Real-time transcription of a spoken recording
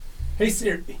Hey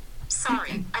Siri.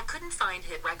 Sorry, I couldn't find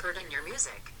hit record in your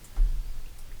music.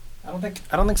 I don't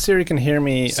think Siri can hear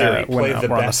me Siri, when play the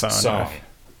we're on the best phone. song.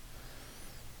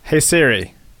 Hey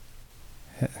Siri.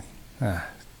 Come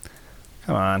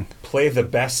on. Play the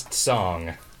best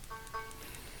song.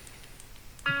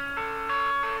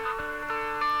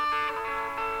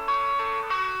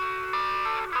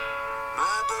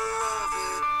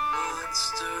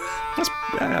 That's,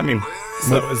 I mean,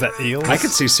 So is that Eels? I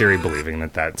could see Siri believing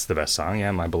that that's the best song.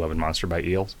 Yeah, My Beloved Monster by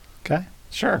Eels. Okay.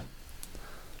 Sure.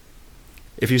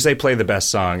 If you say play the best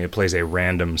song, it plays a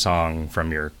random song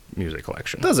from your music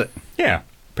collection. Does it? Yeah,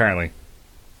 apparently.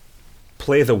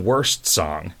 Play the worst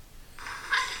song.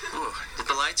 Ooh, did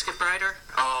the lights get brighter?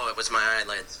 Oh, it was my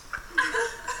eyelids.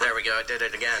 There we go, I did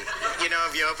it again. You know,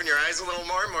 if you open your eyes a little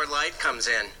more light comes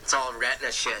in. It's all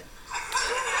retina shit.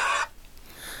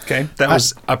 Okay, that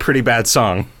was a pretty bad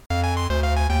song.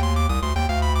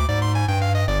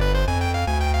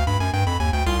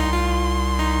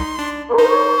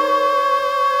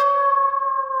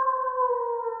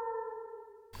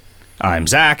 I'm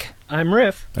Zach. I'm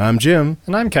Riff. I'm Jim.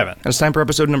 And I'm Kevin. And it's time for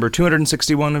episode number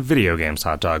 261 of Video Games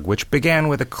Hot Dog, which began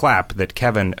with a clap that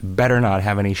Kevin better not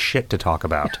have any shit to talk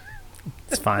about.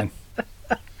 It's fine.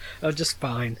 Oh, just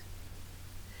fine.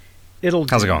 It'll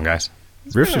How's it do. going, guys?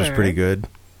 Riffs was alright. pretty good.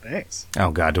 Thanks. Oh,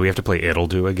 God, do we have to play It'll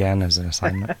Do again as an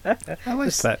assignment? I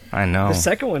like that. I know. The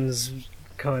second one's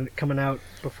coming out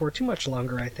before too much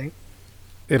longer, I think.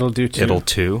 It'll do too. It'll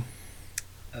 2.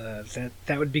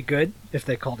 That would be good if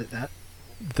they called it that.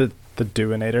 The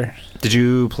Doinator. Did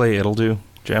you play It'll Do,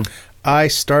 Jim? I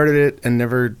started it and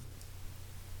never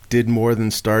did more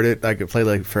than start it. I could play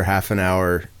like for half an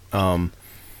hour.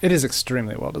 It is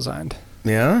extremely well designed.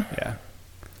 Yeah? Yeah.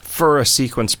 For a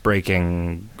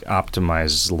sequence-breaking,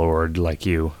 optimized lord like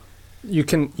you. You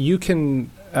can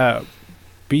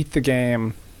beat the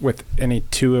game with any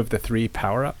 2 of the 3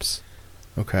 power-ups.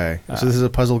 Okay. So this is a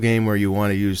puzzle game where you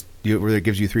want to use, where it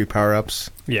gives you 3 power-ups?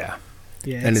 Yeah.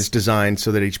 Yeah, And it's designed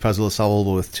so that each puzzle is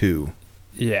solvable with 2.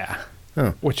 Yeah.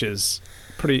 Oh. Which is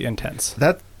pretty intense.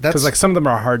 That's Because like some of them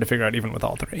are hard to figure out even with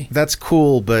all 3. That's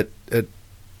cool, but it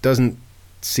doesn't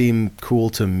seem cool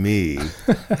to me,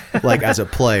 like as a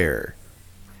player.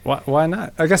 Why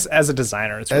not? I guess as a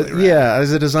designer, it's really rad. Yeah,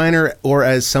 as a designer or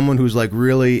as someone who's like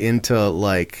really into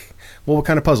like, well, what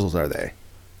kind of puzzles are they?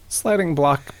 Sliding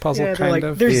block puzzle yeah, kind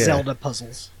of. They're Yeah. Zelda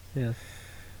puzzles. Yeah.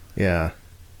 Yeah.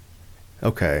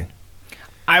 Okay.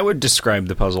 I would describe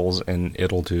the puzzles in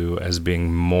It'll Do as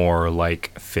being more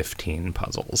like 15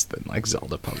 puzzles than like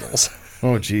Zelda puzzles.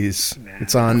 Oh, geez.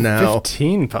 It's on now.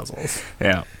 15 puzzles.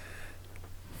 Yeah.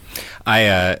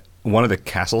 One of the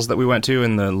castles that we went to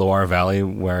in the Loire Valley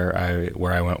where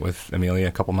I went with Amelia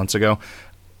a couple months ago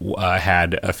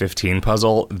had a 15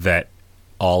 puzzle that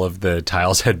all of the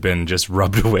tiles had been just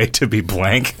rubbed away to be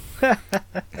blank.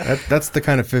 That's the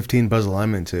kind of 15 puzzle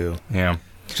I'm into. Yeah.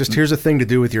 Just here's a thing to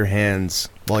do with your hands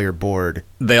while you're bored.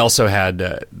 They also had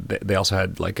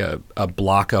like a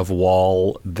block of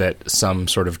wall that some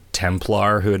sort of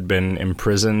Templar who had been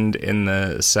imprisoned in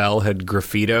the cell had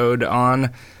graffitoed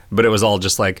on, but it was all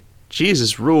just like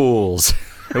Jesus rules.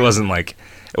 It wasn't like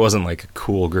a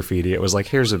cool graffiti. It was like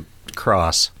here's a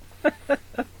cross. I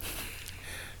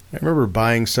remember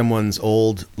buying someone's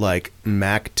old like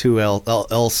Mac 2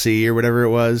 LC or whatever it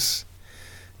was.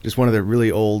 Just one of the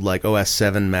really old like OS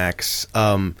 7 Macs,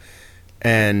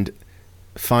 and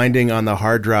finding on the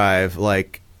hard drive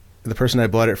like the person I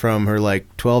bought it from, her like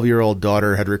 12-year-old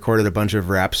daughter had recorded a bunch of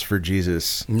raps for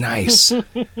Jesus. Nice.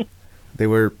 They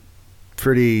were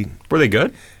pretty. Were they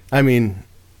good? I mean,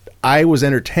 I was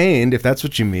entertained, if that's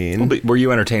what you mean. Well, but were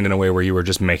you entertained in a way where you were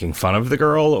just making fun of the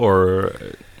girl, or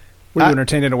Were you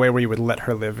entertained in a way where you would let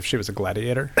her live if she was a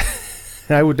gladiator?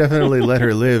 I would definitely let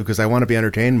her live because I want to be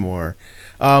entertained more.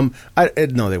 No,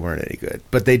 they weren't any good,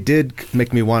 but they did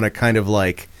make me want to kind of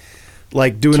like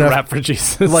do To enough rap for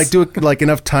Jesus. like do like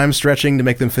enough time stretching to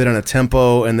make them fit on a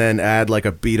tempo, and then add like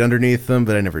a beat underneath them.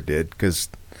 But I never did because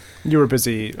You were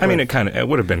busy. I mean, it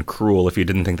would have been cruel if you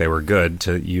didn't think they were good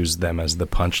to use them as the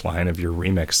punchline of your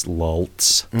remix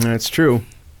lults. that's true.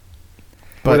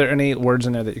 Were there any words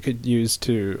in there that you could use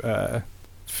to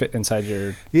fit inside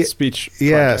your speech?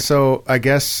 Yeah, project? so I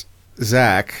guess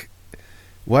Zach,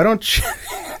 why don't you?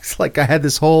 It's like I had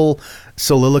this whole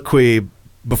soliloquy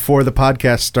before the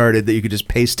podcast started that you could just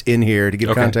paste in here to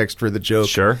give context for the joke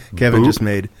Sure. Kevin Boop. just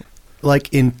made.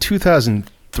 Like in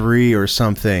 2003 or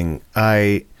something,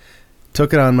 I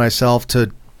took it on myself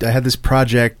to. I had this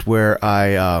project where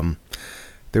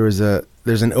there's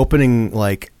an opening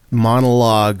like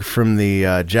monologue from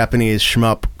the Japanese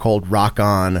shmup called Rock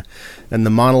On, and the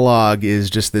monologue is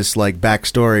just this like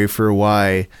backstory for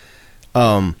why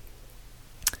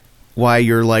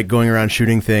you're like going around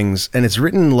shooting things, and it's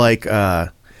written like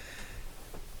a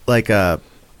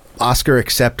Oscar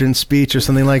acceptance speech or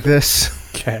something like this.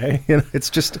 Okay. You know,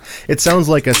 it sounds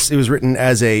like it was written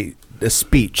as a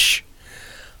speech.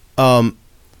 And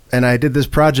I did this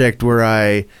project where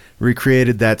I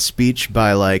recreated that speech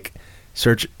by like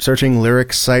searching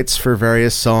lyric sites for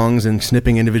various songs and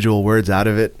snipping individual words out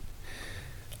of it.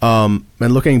 And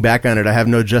looking back on it, I have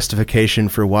no justification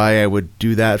for why I would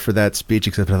do that for that speech,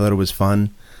 except I thought it was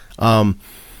fun.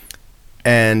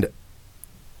 And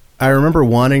I remember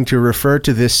wanting to refer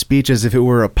to this speech as if it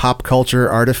were a pop culture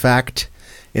artifact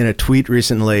in a tweet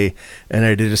recently, and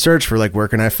I did a search for like, where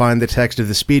can I find the text of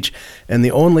the speech? And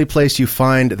the only place you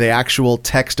find the actual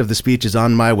text of the speech is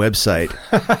on my website.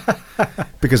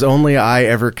 Because only I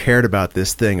ever cared about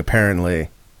this thing, apparently.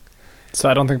 So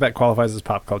I don't think that qualifies as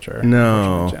pop culture.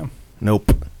 No. Jam.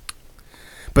 Nope.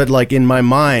 But like in my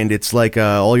mind, it's like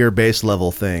a all your base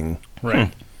level thing. Right.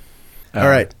 All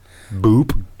right.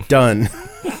 Boop. Done.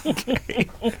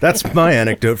 That's my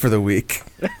anecdote for the week.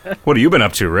 What have you been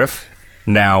up to, Riff?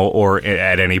 Now or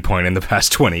at any point in the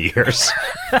past 20 years?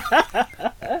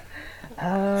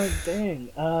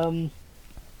 Dang.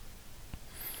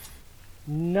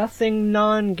 Nothing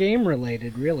non-game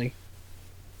related, really.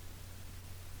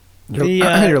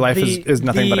 Your life is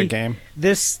nothing but a game.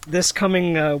 This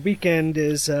coming weekend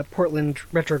is Portland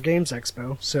Retro Games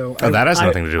Expo, so that has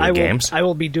nothing to do with games. I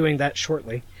will be doing that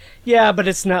shortly. Yeah, but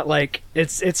it's not like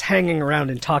it's hanging around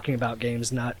and talking about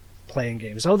games, not playing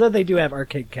games. Although they do have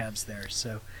arcade cabs there,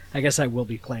 so I guess I will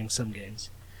be playing some games.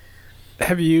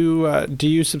 Have you? Do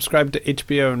you subscribe to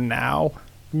HBO Now?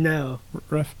 No.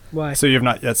 Riff? Why? So you have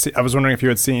not yet seen... I was wondering if you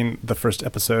had seen the first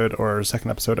episode or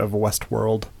second episode of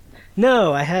Westworld.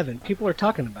 No, I haven't. People are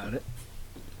talking about it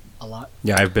a lot.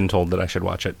 Yeah, I've been told that I should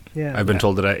watch it. Yeah. I've been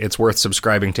told that it's worth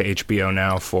subscribing to HBO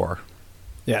Now for.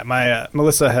 Yeah, my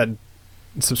Melissa had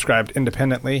subscribed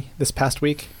independently this past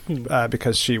week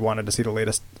because she wanted to see the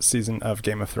latest season of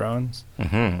Game of Thrones.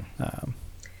 Mm-hmm.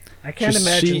 I can't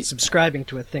imagine subscribing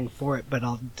to a thing for it, but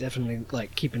I'll definitely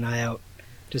like keep an eye out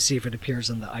to see if it appears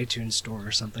on the iTunes store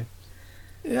or something.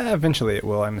 Yeah, eventually it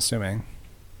will, I'm assuming.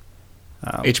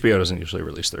 HBO doesn't usually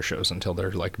release their shows until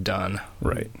they're like done.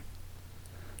 Right.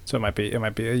 So it might be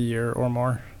a year or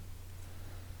more,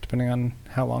 depending on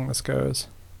how long this goes.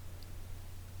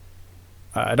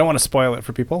 I don't want to spoil it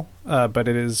for people, but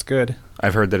it is good.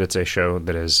 I've heard that it's a show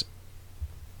that is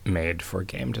made for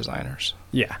game designers.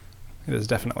 Yeah, it is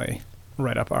definitely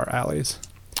right up our alleys.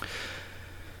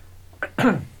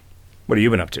 What have you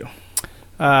been up to?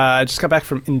 I just got back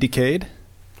from Indiecade.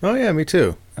 Oh yeah, me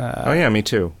too. Oh yeah, me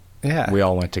too. Yeah. We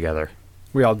all went together.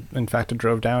 We all, in fact,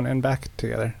 drove down and back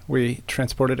together. We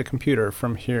transported a computer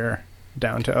from here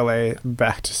down to LA,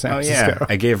 back to San Francisco. Yeah.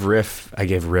 I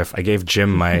gave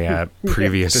Jim my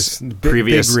previous Big Riff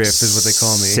is what they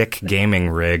call me. Sick gaming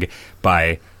rig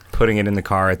by putting it in the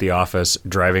car at the office,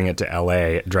 driving it to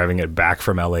LA, driving it back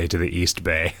from LA to the East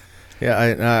Bay. Yeah,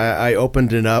 I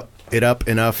opened it up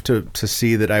enough to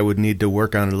see that I would need to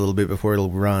work on it a little bit before it'll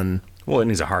run. Well, it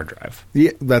needs a hard drive.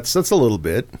 Yeah, that's a little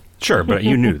bit. Sure, but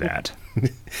you knew that.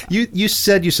 You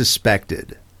said you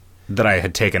suspected that I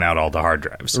had taken out all the hard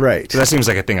drives. Right. So that seems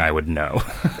like a thing I would know.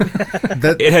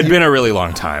 That it had been a really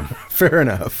long time. Fair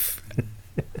enough.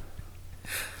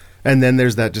 And then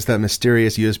there's that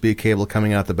mysterious USB cable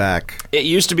coming out the back. It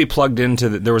used to be plugged into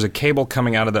there was a cable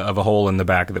coming out of a hole in the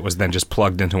back that was then just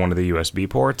plugged into one of the USB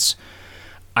ports.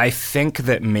 I think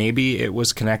that maybe it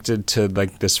was connected to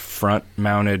like this front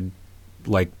mounted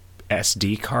like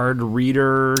SD card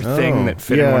reader thing that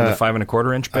fit in one of the 5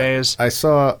 1/4 inch bays. I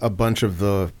saw a bunch of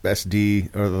the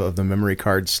SD or of the memory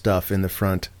card stuff in the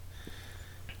front.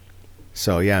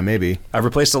 So yeah, maybe. I've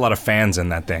replaced a lot of fans in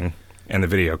that thing and the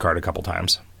video card a couple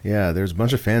times. Yeah, there's a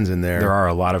bunch of fans in there. There are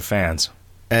a lot of fans.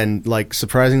 And like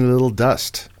surprisingly little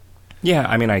dust. Yeah,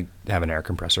 I mean I have an air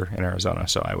compressor in Arizona,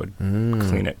 so I would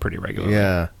clean it pretty regularly.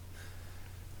 Yeah.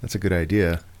 That's a good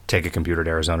idea. Take a computer to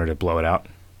Arizona to blow it out.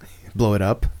 Blow it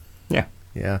up? Yeah.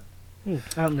 Yeah.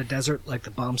 Out in the desert, like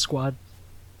the bomb squad.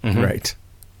 Mm-hmm. Right.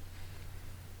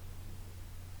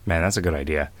 Man, that's a good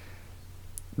idea.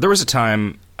 There was a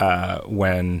time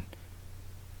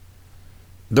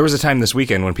this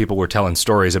weekend when people were telling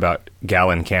stories about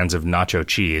gallon cans of nacho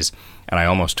cheese, and I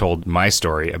almost told my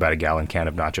story about a gallon can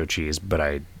of nacho cheese, but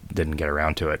I didn't get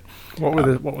around to it. What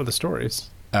were the stories?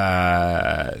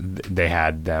 They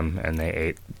had them and they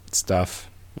ate stuff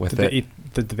with it.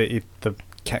 Did they eat the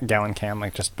gallon can,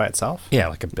 like just by itself? Yeah,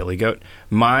 like a billy goat.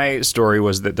 My story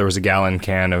was that there was a gallon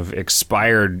can of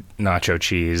expired nacho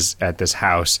cheese at this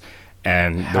house,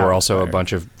 and there were also a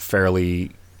bunch of fairly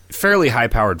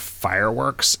high-powered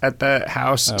fireworks at the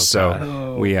house.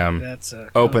 So we that's a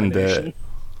opened combination.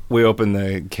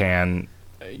 the can,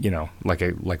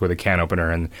 like with a can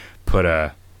opener, and put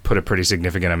a pretty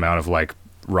significant amount of like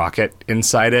rocket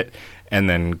inside it, and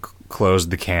then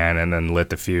closed the can, and then lit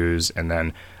the fuse, and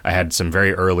then I had some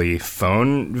very early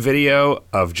phone video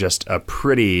of just a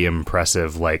pretty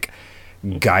impressive like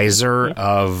geyser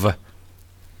of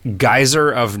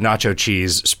nacho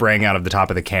cheese spraying out of the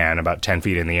top of the can about 10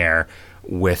 feet in the air,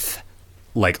 with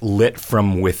like lit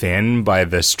from within by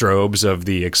the strobes of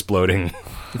the exploding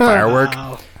firework.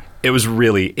 Wow. It was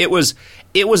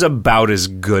about as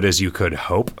good as you could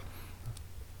hope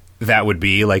that would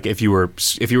be, like if you were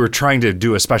trying to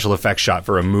do a special effects shot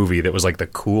for a movie that was like the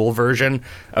cool version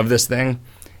of this thing.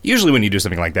 Usually when you do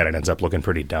something like that, it ends up looking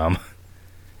pretty dumb.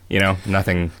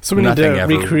 Nothing. So we need nothing to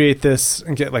ever, recreate this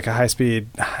and get like a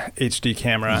high-speed HD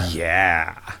camera.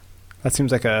 Yeah. That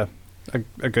seems like a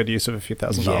good use of a few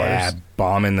 $1,000. Yeah,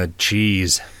 bomb in the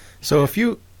cheese. So if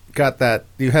you got that,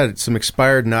 you had some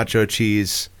expired nacho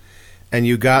cheese, and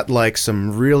you got like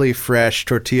some really fresh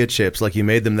tortilla chips, like you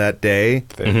made them that day.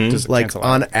 Does it Like cancel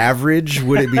on out? average,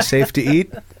 would it be safe to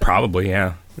eat? Probably,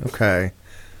 yeah. Okay.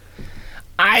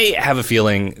 I have a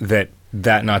feeling that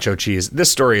nacho cheese,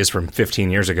 this story is from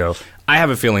 15 years ago. I have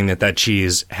a feeling that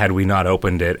cheese, had we not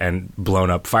opened it and blown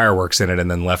up fireworks in it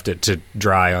and then left it to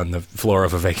dry on the floor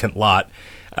of a vacant lot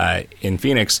in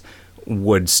Phoenix,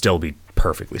 would still be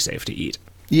perfectly safe to eat.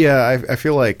 Yeah, I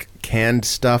feel like canned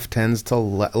stuff tends to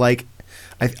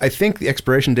I think the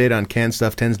expiration date on canned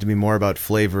stuff tends to be more about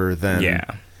flavor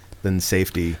than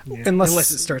safety. Yeah.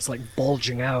 Unless it starts like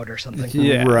bulging out or something.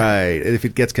 Yeah. Right. If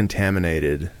it gets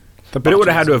contaminated. But it would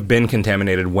have had to have been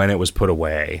contaminated when it was put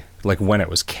away, like when it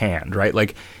was canned, right?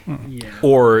 Like, Yeah.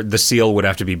 or the seal would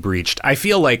have to be breached. I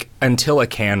feel like until a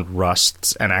can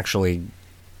rusts and actually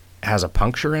has a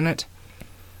puncture in it.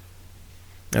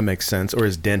 That makes sense. Or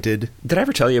is dented. Did I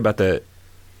ever tell you about the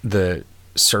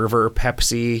server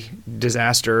Pepsi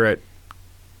disaster at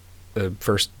the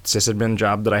first sysadmin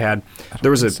job that I had?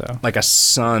 There was a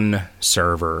Sun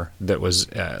server that was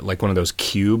like one of those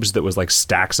cubes that was like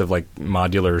stacks of like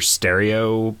modular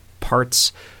stereo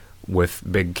parts with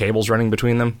big cables running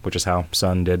between them, which is how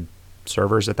Sun did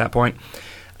servers at that point.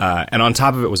 And on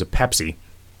top of it was a Pepsi,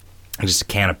 just a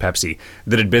can of Pepsi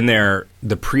that had been there.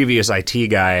 The previous IT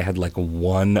guy had like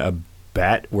won a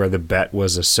bet where the bet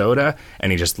was a soda,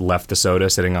 and he just left the soda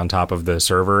sitting on top of the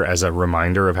server as a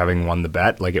reminder of having won the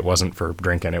bet. Like it wasn't for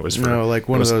drinking, it was for like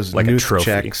one of those like a Newt trophy.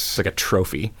 checks. It's like a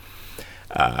trophy.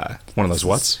 One of those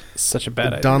what's? Such a bad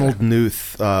idea. Donald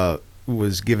Knuth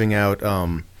was giving out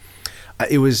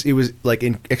it was like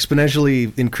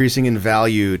exponentially increasing in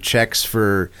value checks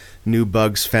for new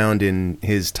bugs found in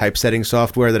his typesetting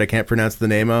software that I can't pronounce the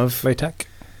name of. LaTeX?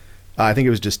 I think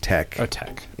it was just Tech. Oh,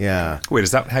 tech. Yeah. Wait,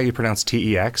 is that how you pronounce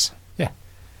TEX? Yeah.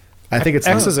 I think it's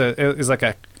X is like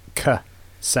a k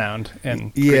sound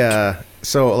in yeah.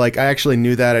 So like I actually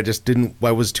knew that.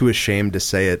 I was too ashamed to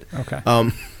say it. Okay.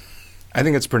 I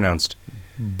think it's pronounced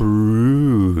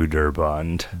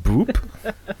Bruderbund.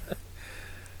 Boop.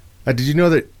 Did you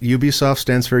know that Ubisoft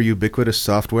stands for Ubiquitous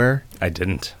Software? I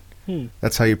didn't.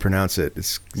 That's how you pronounce it.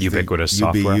 It's Ubiquitous the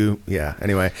Software. Yeah.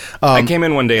 Anyway, I came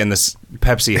in one day and this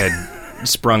Pepsi had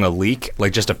sprung a leak,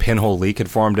 like just a pinhole leak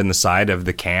had formed in the side of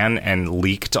the can and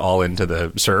leaked all into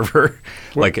the server.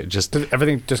 Like it just... Did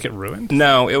everything just get ruined?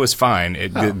 No, it was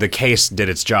fine. The case did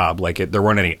its job. Like there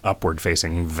weren't any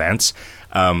upward-facing vents.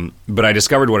 But I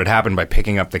discovered what had happened by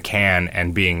picking up the can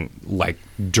and being like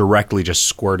directly just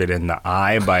squirted in the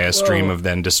eye by a stream of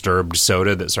then disturbed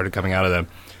soda that started coming out of the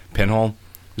pinhole.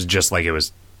 It was just like it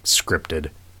was scripted.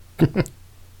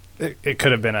 It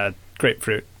could have been a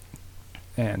grapefruit,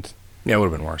 and Yeah, it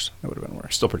would have been worse. it would have been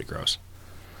worse. Still pretty gross.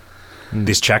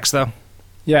 These checks, though?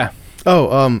 Yeah.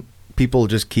 people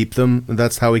just keep them.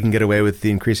 That's how we can get away with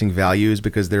the increasing values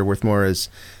because they're worth more as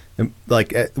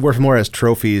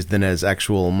trophies than as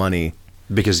actual money.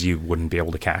 Because you wouldn't be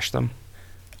able to cash them?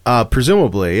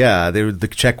 Presumably, yeah. The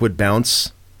check would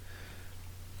bounce.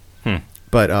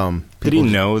 But Did he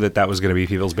know that was going to be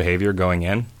people's behavior going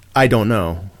in? I don't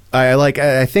know.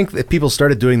 I think that people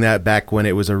started doing that back when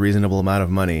it was a reasonable amount of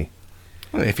money.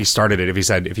 Well, if he started it, if he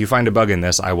said, if you find a bug in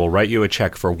this, I will write you a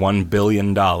check for $1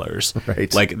 billion.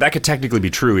 Right. Like, that could technically be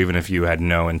true even if you had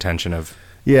no intention of...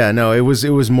 Yeah, no, it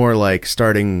was more like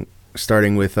starting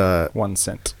with 1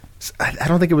 cent. I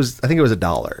don't think it was. I think it was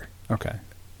 $1. Okay.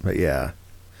 But yeah.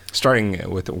 Starting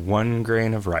with 1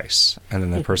 grain of rice, and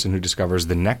then the person who discovers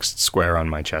the next square on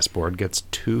my chessboard gets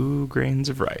 2 grains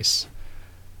of rice.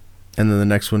 And then the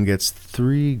next one gets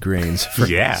 3 grains of rice.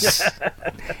 Yes.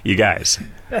 You guys,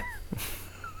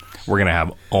 we're going to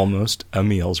have almost a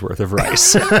meal's worth of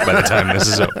rice by the time this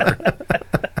is over.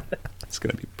 It's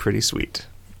going to be pretty sweet.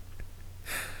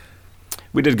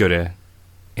 We did go to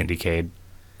Indiecade.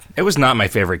 It was not my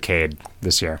favorite Cade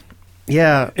this year.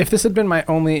 Yeah. If this had been my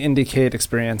only Indiecade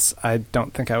experience, I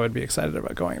don't think I would be excited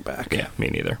about going back. Yeah, me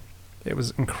neither. It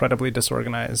was incredibly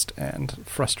disorganized and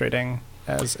frustrating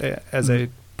as a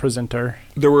presenter.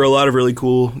 There were a lot of really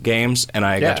cool games, and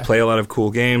I got Yeah. to play a lot of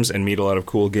cool games and meet a lot of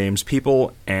cool games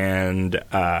people, and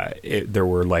there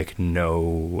were like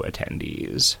no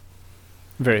attendees.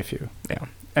 Very few. Yeah.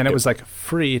 And it Yep. was like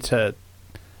free to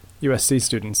USC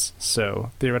students,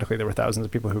 so theoretically there were thousands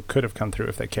of people who could have come through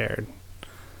if they cared.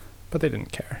 But they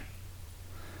didn't care.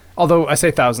 Although I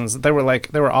say thousands, there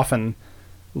were often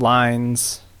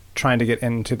lines trying to get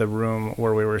into the room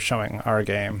where we were showing our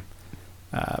game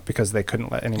because they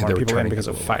couldn't let any more They were people trying in to because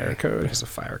give of away Fire Code. Because of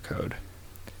Fire Code.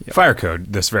 Yep. Fire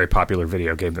Code, this very popular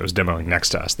video game that was demoing next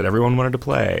to us that everyone wanted to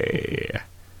play.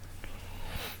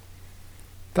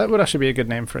 That would actually be a good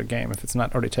name for a game if it's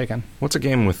not already taken. What's a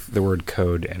game with the word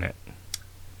code in it?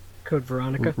 Code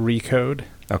Veronica. Recode.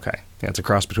 Okay. Yeah, it's a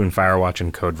cross between Firewatch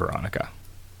and Code Veronica.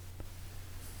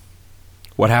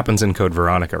 What happens in Code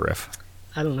Veronica, Riff?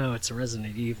 I don't know. It's a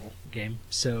Resident Evil game.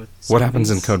 So it's What happens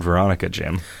in zombies. Code Veronica,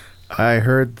 Jim? I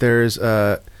heard there's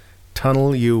a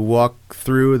tunnel you walk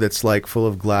through that's like full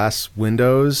of glass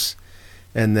windows,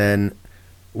 and then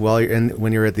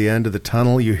when you're at the end of the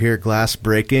tunnel, you hear glass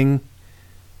breaking,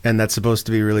 and that's supposed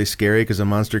to be really scary because a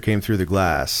monster came through the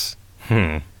glass.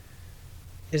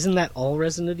 Isn't that all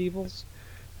Resident Evils?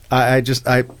 I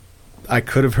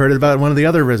could have heard about one of the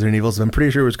other Resident Evils. I'm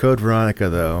pretty sure it was Code Veronica,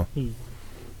 though.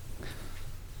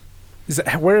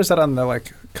 Where is that on the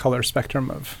like color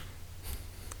spectrum of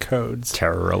codes?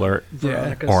 Terror Alert.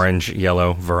 Veronicas? Orange,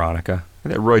 yellow, Veronica.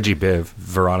 Roy G. Biv.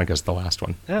 Veronica's the last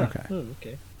one. Oh, Okay.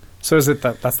 okay. So is it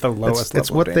that's the lowest That's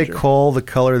level what of they danger? call the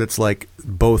color that's like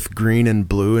both green and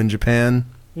blue in Japan.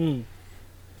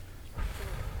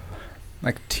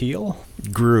 like teal?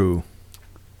 Gru.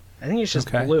 I think it's just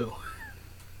Okay. blue,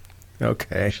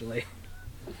 Okay. actually.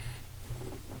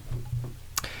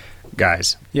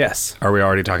 Guys, Yes. are we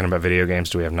already talking about video games?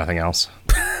 Do we have nothing else?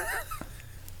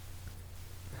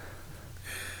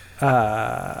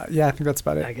 Yeah, I think that's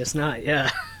about I it. guess not, yeah.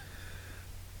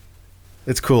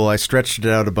 It's cool. I stretched it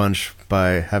out a bunch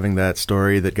by having that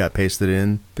story that got pasted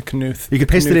in. The Knuth. You could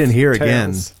paste it in here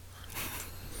again. Tales.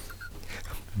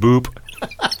 Boop.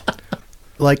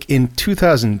 Like in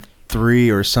 2003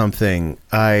 or something,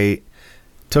 I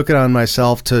took it on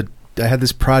myself to. I had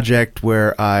this project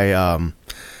where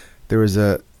there's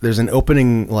an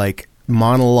opening like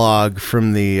monologue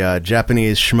from the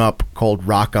Japanese shmup called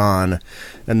Rock On,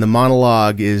 and the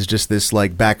monologue is just this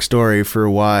like backstory for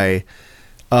why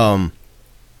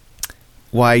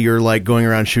you're like going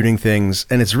around shooting things,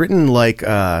 and it's written like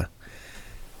a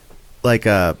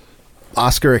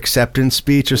Oscar acceptance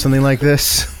speech or something like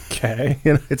this. Okay.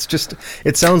 You know,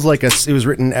 it sounds like it was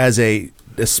written as a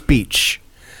speech.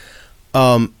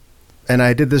 And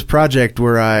I did this project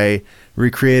where I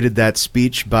recreated that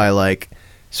speech by like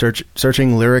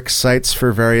searching lyric sites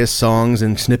for various songs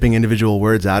and snipping individual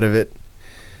words out of it.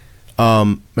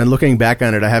 And looking back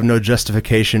on it, I have no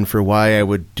justification for why I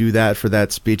would do that for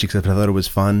that speech, except I thought it was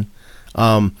fun.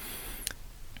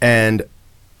 And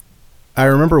I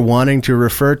remember wanting to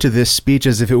refer to this speech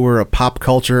as if it were a pop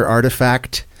culture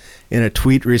artifact in a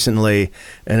tweet recently,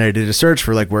 and I did a search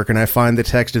for like, where can I find the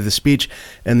text of the speech?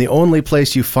 And the only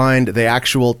place you find the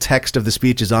actual text of the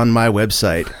speech is on my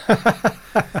website.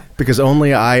 Because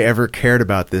only I ever cared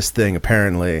about this thing,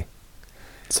 apparently.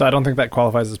 So I don't think that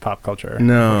qualifies as pop culture.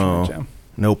 No. unfortunately, Jim.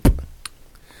 Nope.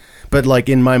 But like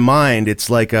in my mind, it's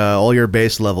like a all your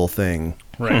base level thing.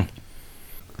 Right.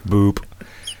 Boop.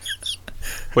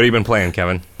 What have you been playing,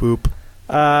 Kevin? Boop.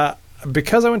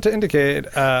 Because I went to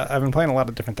Indiecade, I've been playing a lot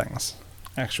of different things,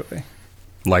 actually.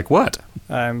 Like what?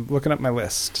 I'm looking up my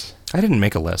list. I didn't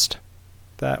make a list.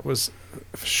 That was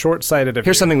short-sighted of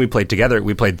Here's you. something we played together.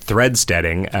 We played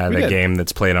Threadsteading, We the did. game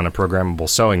that's played on a programmable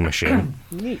sewing machine.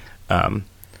 Neat.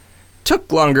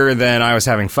 Took longer than I was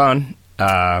having fun.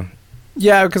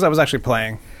 Yeah, because I was actually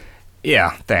playing.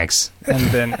 Yeah, thanks. And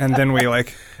then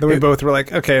we both were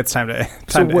like, okay, it's time to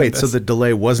So to wait, end so this. the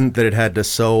delay wasn't that it had to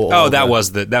sew all Oh, that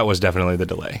the- was definitely the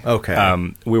delay.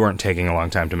 Okay. We weren't taking a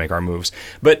long time to make our moves,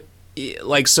 but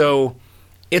so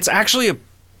it's actually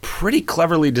pretty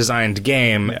cleverly designed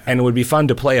game, Yeah. and it would be fun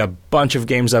to play a bunch of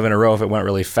games of in a row if it went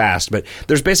really fast. But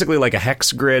there's basically like a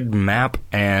hex grid map,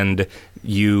 and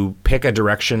you pick a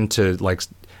direction to like.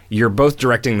 You're both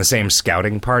directing the same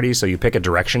scouting party, so you pick a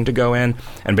direction to go in,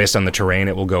 and based on the terrain,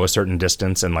 it will go a certain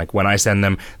distance. And like when I send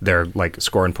them, they're like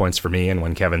scoring points for me, and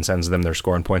when Kevin sends them, they're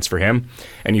scoring points for him.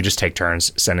 And you just take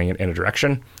turns sending it in a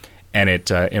direction, and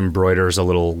it embroiders a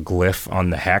little glyph on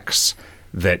the hex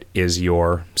that is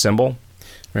your symbol.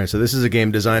 Right, so this is a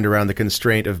game designed around the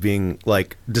constraint of being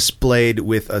like displayed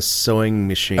with a sewing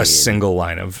machine. A single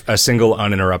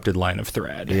uninterrupted line of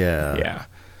thread. Yeah.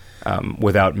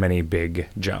 Without many big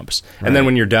jumps. And then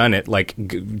when you're done, it like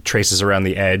traces around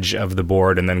the edge of the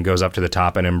board and then goes up to the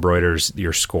top and embroiders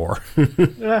your score.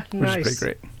 Which Nice. is pretty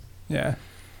great. Yeah.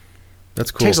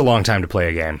 That's cool. Takes a long time to play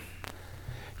a game.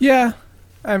 Yeah.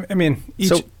 I mean,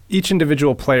 So- each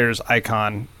individual player's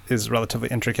icon is relatively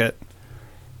intricate.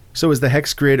 So is the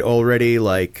hex grid already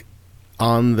like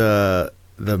on the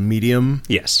medium?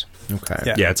 Yes. Okay.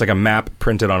 Yeah. Yeah, it's like a map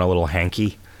printed on a little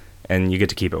hanky, and you get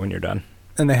to keep it when you're done.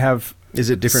 And they have Is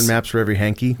it different maps for every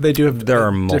hanky? They do have There a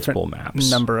are different multiple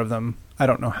maps. Number of them. I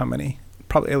don't know how many.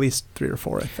 Probably at least 3 or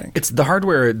 4, I think. It's the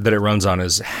hardware that it runs on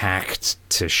is hacked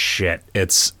to shit.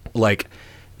 It's like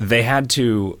they had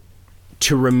to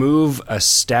remove a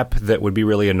step that would be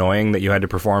really annoying that you had to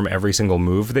perform every single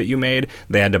move that you made.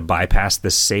 They had to bypass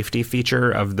this safety feature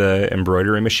of the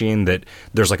embroidery machine that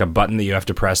there's like a button that you have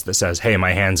to press that says, "Hey,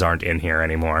 my hands aren't in here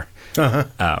anymore."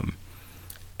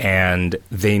 And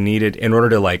they needed, in order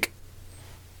to like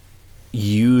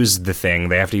use the thing,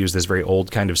 they have to use this very old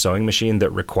kind of sewing machine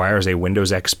that requires a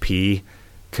Windows XP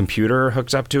computer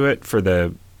hooked up to it for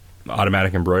the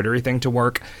automatic embroidery thing to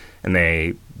work.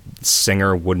 And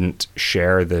Singer wouldn't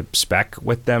share the spec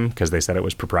with them because they said it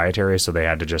was proprietary, so they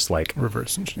had to just like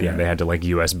Reverse engineer. yeah, they had to like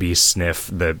USB sniff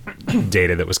the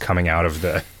data that was coming out of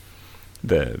a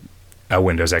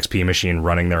Windows XP machine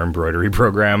running their embroidery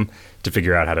program to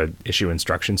figure out how to issue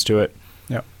instructions to it.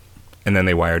 Yep. And then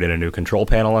they wired in a new control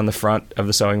panel on the front of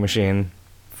the sewing machine.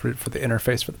 For the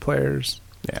interface for the players.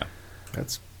 Yeah.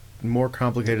 That's more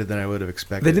complicated than I would have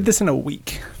expected. They did this in a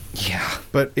week. Yeah.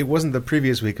 But it wasn't the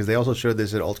previous week because they also showed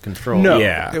this at Alt Control. No,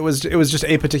 Yeah. it was just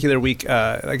a particular week.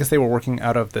 I guess they were working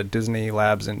out of the Disney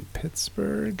labs in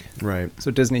Pittsburgh. Right.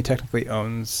 So Disney technically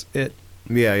owns it.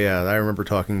 Yeah. I remember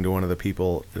talking to one of the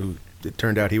people who it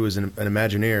turned out he was an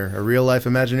Imagineer, a real-life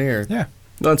Imagineer. Yeah.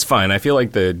 That's fine. I feel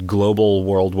like the global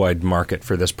worldwide market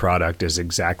for this product is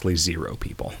exactly 0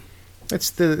 people.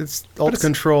 It's Alt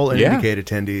Control and Yeah. Indicate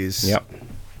attendees. Yep.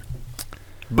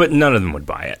 But none of them would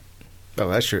buy it. Oh,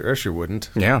 I sure wouldn't.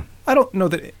 Yeah. I don't know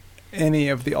that any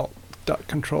of the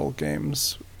alt.control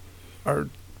games are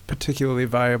particularly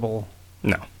viable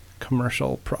No.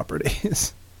 commercial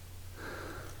properties.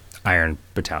 Iron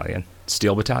Battalion.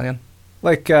 Steel Battalion?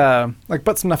 like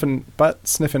butt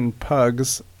sniffing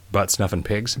pugs, Butt snuffing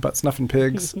pigs? butt snuffing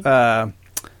pigs. I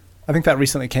think that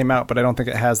recently came out, but I don't think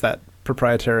it has that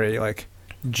proprietary like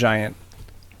giant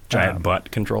Butt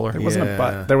controller? It wasn't a Yeah.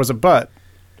 butt. There was a butt.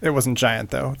 It wasn't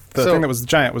giant though. The So- thing that was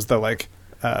giant was the like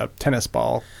tennis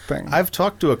ball thing. I've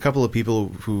talked to a couple of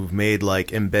people who've made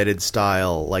like embedded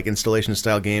style, like installation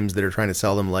style games that are trying to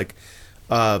sell them. Like,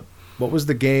 what was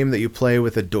the game that you play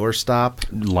with a doorstop?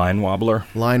 Line wobbler?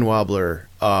 Line Wobbler.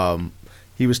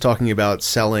 He was talking about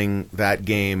selling that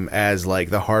game as like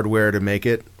the hardware to make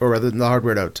it, or rather than the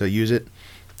hardware to use it.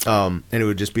 And it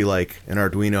would just be like an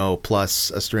Arduino plus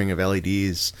a string of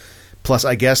LEDs, plus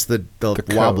I guess the code.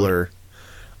 wobbler.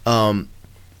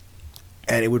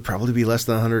 And it would probably be less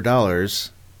than $100.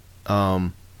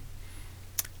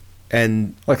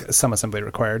 And like some assembly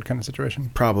required kind of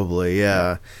situation. probably,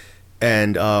 yeah.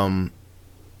 And I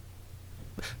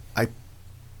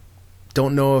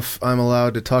don't know if I'm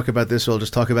allowed to talk about this, so I'll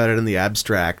just talk about it in the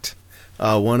abstract.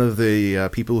 One of the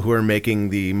people who are making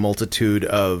the multitude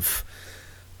of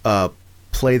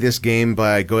play this game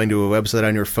by going to a website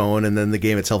on your phone and then the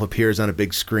game itself appears on a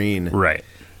big screen. Right.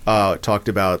 Talked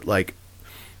about like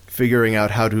figuring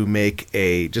out how to make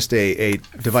a device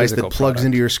that Physical plugs product.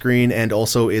 into your screen and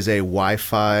also is a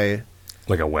Wi-Fi.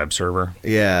 Like a web server?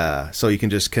 Yeah, so you can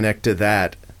just connect to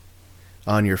that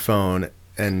on your phone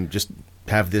and just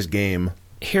have this game.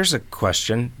 Here's a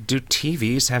question. Do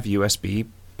TVs have USB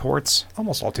ports?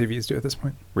 Almost all TVs do at this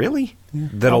point. Really?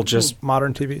 That'll just,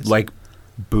 modern TVs. like,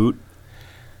 boot?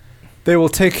 they will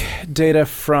take data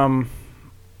from,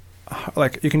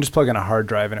 like, you can just plug in a hard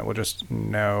drive and it will just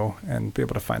know and be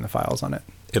able to find the files on it.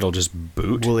 It'll just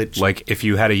boot? Will it- like, if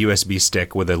you had a USB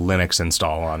stick with a Linux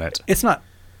install on it. It's not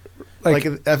Like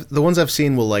the ones I've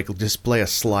seen will like display a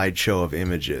slideshow of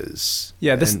images.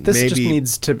 yeah. This And just maybe-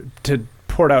 needs to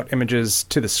port out images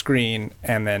to the screen,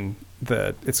 and then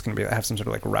it's going to have some sort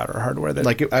of like router hardware that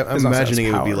Like I'm is also imagining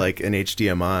has it would be power. like an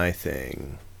HDMI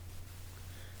thing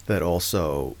that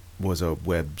also was a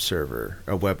web server,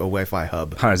 a Wi-Fi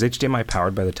hub. Huh, is HDMI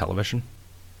powered by the television?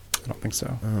 I don't think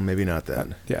so. Maybe not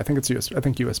then. Yeah, I think it's I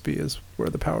think USB is where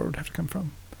the power would have to come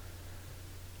from.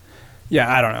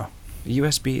 Yeah, I don't know.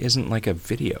 USB isn't like a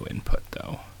video input,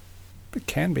 though. It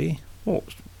can be, Well,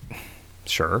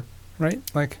 sure. right?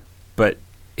 Like, But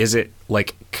is it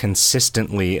like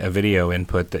consistently a video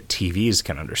input that TVs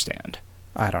can understand?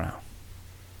 I don't know.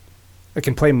 It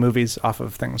can play movies off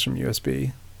of things from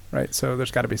USB, right? So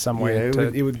there's got to be some way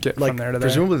it would get like from there to there.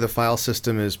 presumably the file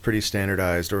system is pretty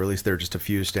standardized, or at least there are just a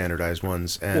few standardized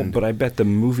ones. And But I bet the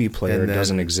movie player and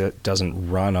then- doesn't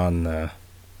run on the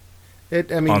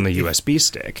on the USB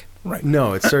stick. Right.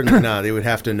 No, it's certainly not. They would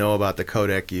have to know about the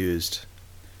codec used.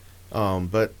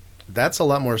 But that's a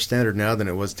lot more standard now than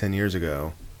it was 10 years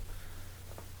ago.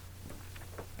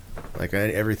 Like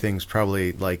everything's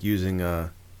probably like using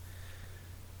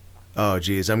oh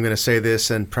geez, I'm going to say this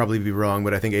and probably be wrong,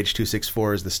 but I think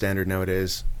H.264 is the standard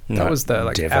nowadays. That Not was the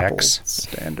like Apple DivX.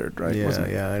 standard, right? Yeah, Wasn't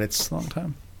it? yeah, and It's it's a long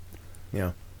time.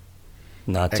 yeah,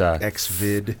 Not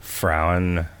XVID.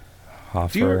 Fraunhofer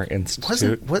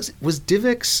Institute. Was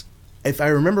DivX? If I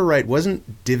remember right,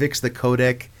 wasn't DivX the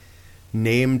codec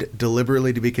named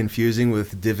deliberately to be confusing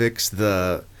with DivX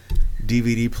the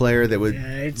DVD player that would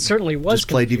Yeah, it certainly was just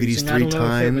play confusing. DVDs I don't three know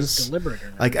if it was times? deliberate or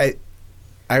not. Like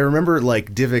I remember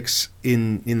like DivX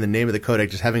in the name of the codec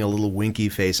just having a little winky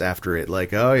face after it,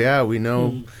 like, oh yeah, we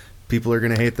know people are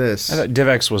gonna hate this. I thought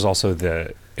DivX was also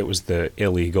the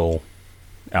illegal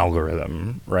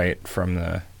algorithm, right? From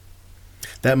the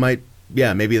That might,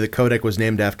 yeah, maybe the codec was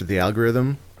named after the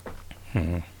algorithm.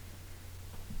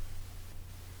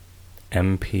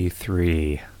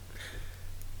 MP3.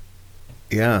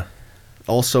 Yeah,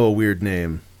 also a weird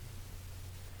name.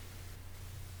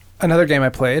 Another game I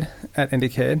played at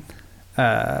Indiecade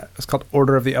was called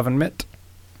Order of the Oven Mitt.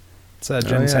 It's a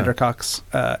Jen yeah. Sandercock's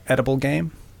edible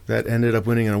game. That ended up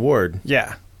winning an award.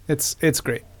 Yeah, it's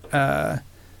great.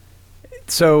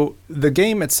 So the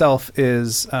game itself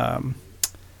is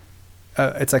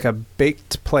it's like a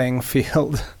baked playing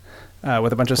field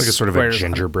with a bunch of Like a sort of a squares.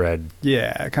 gingerbread.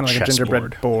 Yeah, kind of like a chessboard.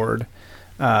 gingerbread board.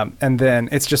 And then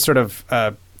it's just sort of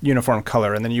uniform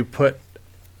color. And then you put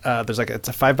there's like it's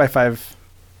a 5x5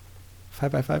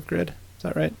 grid. Is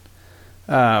that right?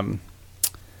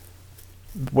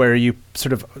 Where you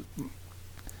sort of,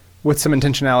 with some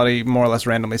intentionality, more or less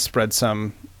randomly spread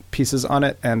some pieces on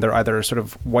it, and they're either sort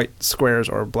of white squares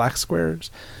or black squares.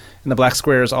 And the black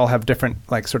squares all have different,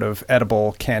 like, sort of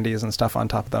edible candies and stuff on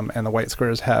top of them, and the white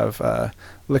squares have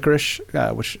licorice,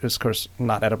 which is, of course,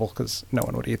 not edible because no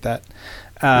one would eat that.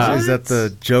 Is that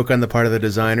the joke on the part of the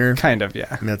designer? Kind of,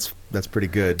 yeah. And that's pretty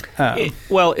good.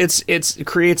 It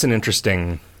creates an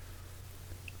interesting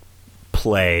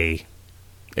play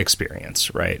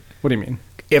experience, right? What do you mean?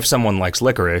 If someone likes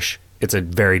licorice, it's a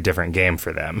very different game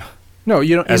for them. No,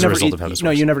 you don't. As you a never result eat, of how this no,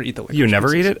 works. you never eat the licorice. You never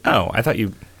pieces. eat it? Oh, I thought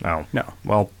you. Oh, No.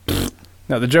 Well,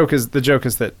 No, the joke is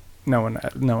that no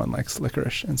one likes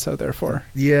licorice, and so therefore,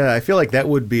 Yeah, I feel like that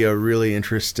would be a really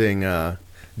interesting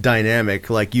dynamic.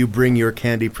 Like you bring your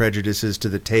candy prejudices to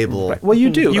the table. right. Well, you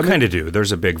do. you I mean, kind of do.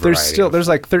 There's a big variety. there's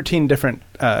like 13 different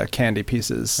candy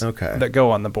pieces Okay. that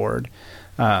go on the board,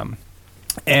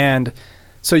 and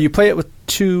so you play it with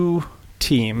two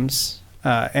teams.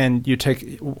 And you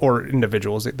take, or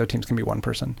individuals, the teams can be one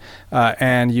person,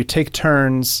 and you take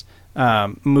turns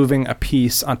moving a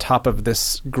piece on top of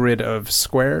this grid of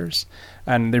squares,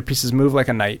 and their pieces move like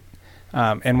a knight.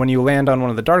 And when you land on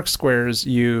one of the dark squares,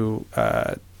 you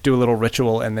do a little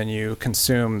ritual, and then you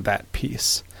consume that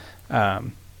piece.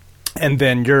 And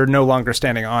then you're no longer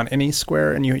standing on any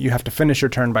square, and you have to finish your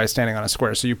turn by standing on a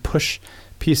square. So you push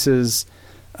pieces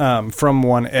from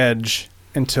one edge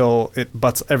until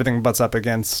everything butts up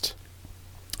against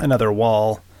another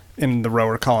wall in the row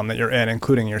or column that you're in,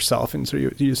 including yourself. And so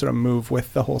you sort of move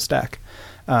with the whole stack.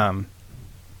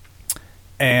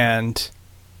 And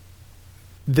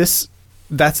that's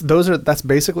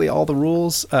basically all the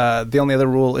rules. The only other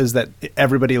rule is that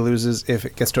everybody loses if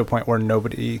it gets to a point where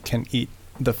nobody can eat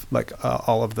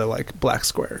all of the like black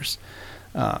squares.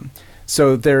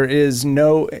 So there is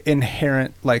no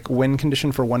inherent like win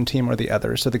condition for one team or the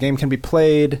other. So the game can be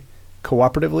played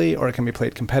cooperatively or it can be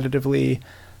played competitively.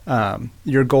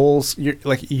 Your goals,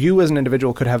 you as an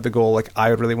individual could have the goal like I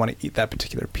would really want to eat that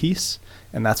particular piece,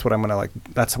 and that's what I'm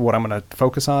gonna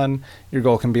focus on. Your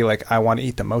goal can be like I want to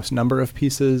eat the most number of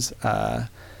pieces.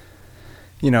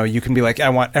 you can be like, I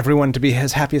want everyone to be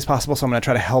as happy as possible, so I'm going to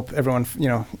try to help everyone,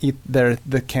 eat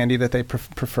the candy that they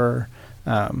prefer.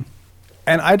 And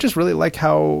I just really like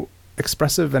how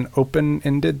expressive and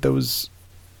open-ended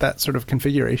that sort of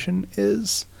configuration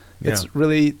is. Yeah. It's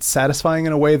really satisfying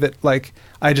in a way that like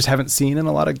I just haven't seen in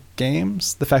a lot of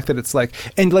games. The fact that it's like,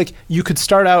 and like you could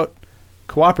start out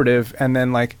cooperative and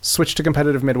then like switch to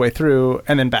competitive midway through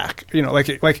and then back.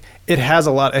 It has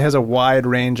a wide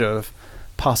range of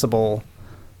possible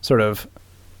sort of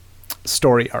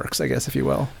story arcs, I guess, if you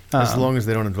will. As long as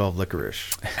they don't involve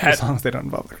licorice. As long as they don't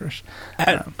involve licorice.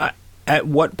 At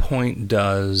what point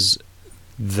does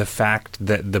the fact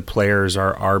that the players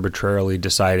are arbitrarily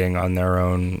deciding on their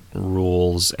own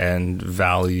rules and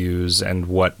values and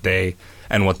what they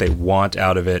want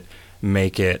out of it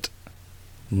make it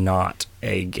not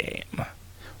a game?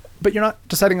 But you're not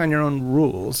deciding on your own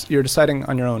rules. You're deciding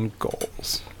on your own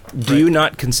goals. Do you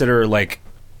not consider like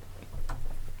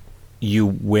you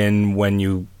win when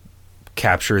you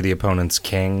capture the opponent's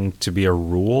king to be a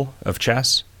rule of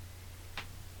chess?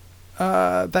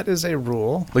 That is a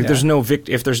rule. Like, yeah. there's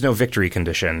if there's no victory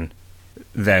condition,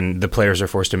 then the players are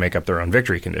forced to make up their own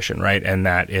victory condition, right? And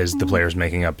that is the players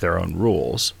making up their own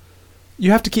rules.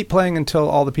 You have to keep playing until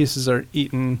all the pieces are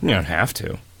eaten. You don't have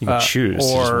to. You can choose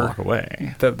to just walk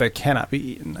away. They cannot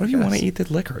be eaten. What if you want to eat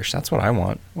the licorice? That's what I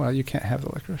want. Well, you can't have the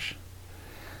licorice.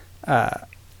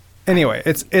 Anyway,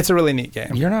 it's a really neat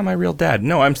game. You're not my real dad.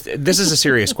 No, this is a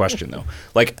serious question, though.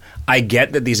 Like, I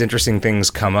get that these interesting things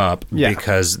come up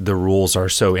because the rules are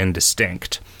so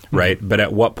indistinct, right? Mm-hmm. But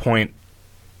at what point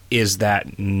is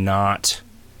that not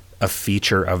a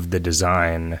feature of the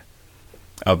design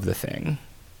of the thing?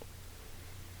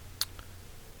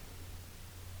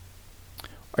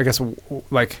 I guess,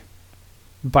 like,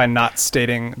 by not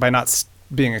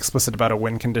being explicit about a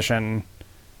win condition,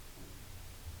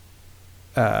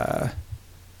 that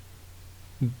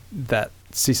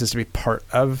ceases to be part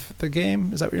of the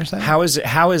game. Is that what you're saying?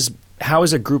 How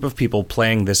is a group of people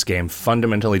playing this game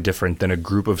fundamentally different than a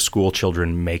group of school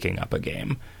children making up a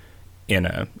game in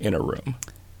a room?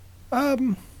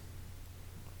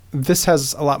 This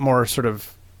has a lot more sort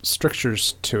of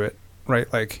strictures to it,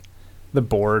 right? Like the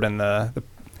board and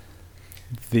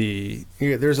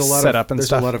there's a lot setup of and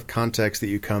stuff. A lot of context that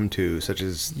you come to, such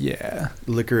as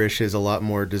licorice is a lot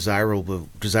more desirable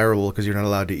because you're not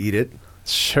allowed to eat it.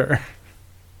 Sure.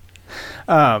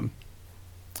 I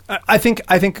think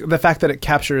the fact that it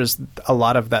captures a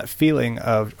lot of that feeling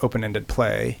of open-ended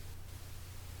play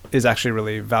is actually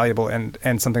really valuable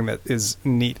and something that is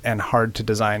neat and hard to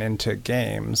design into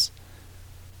games.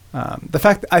 The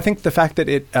fact that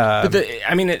it...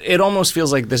 it almost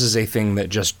feels like this is a thing that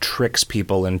just tricks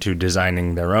people into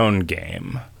designing their own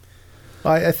game.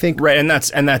 I think... Right, and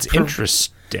that's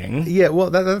interesting. Yeah, well,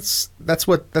 that's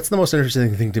the most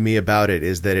interesting thing to me about it,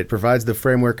 is that it provides the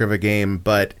framework of a game,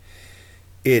 but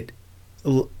it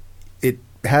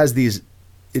has these...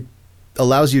 It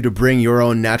allows you to bring your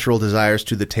own natural desires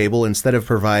to the table instead of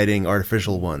providing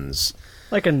artificial ones.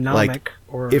 Like a Nomic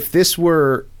or... If this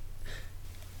were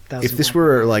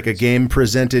like a game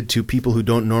presented to people who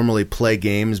don't normally play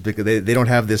games because they don't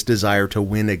have this desire to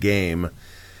win a game,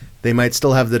 they might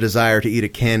still have the desire to eat a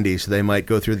candy, so they might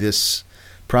go through this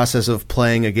process of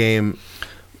playing a game.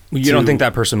 You don't think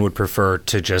that person would prefer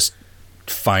to just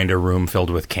find a room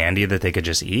filled with candy that they could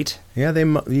just eat? Yeah,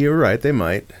 you're right, they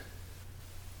might.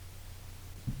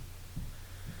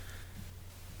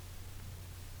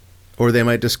 Or they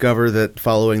might discover that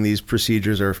following these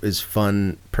procedures is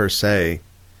fun per se.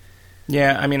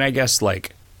 Yeah, I mean, I guess,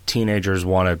 like, teenagers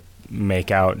want to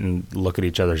make out and look at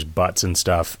each other's butts and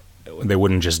stuff. They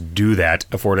wouldn't just do that,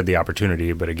 afforded the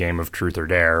opportunity, but a game of truth or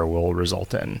dare will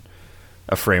result in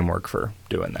a framework for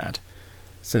doing that.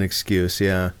 It's an excuse,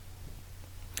 yeah.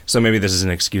 So maybe this is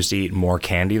an excuse to eat more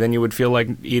candy than you would feel like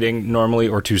eating normally,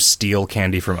 or to steal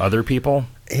candy from other people?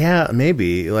 Yeah,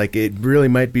 maybe. Like, it really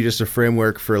might be just a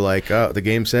framework for, like, oh, the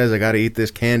game says I got to eat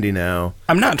this candy now.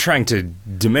 I'm not trying to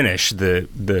diminish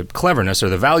the cleverness or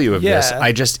the value of this.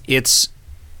 I just,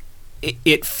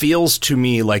 it feels to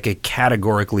me like a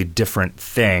categorically different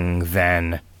thing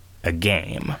than a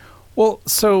game. Well,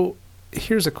 so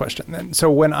here's a question then. So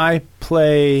when I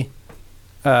play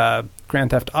Grand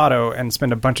Theft Auto and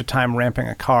spend a bunch of time ramping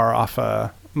a car off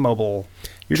a mobile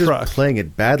You're truck, just playing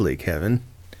it badly, Kevin.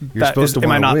 You're supposed to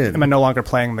want to win. Am I no longer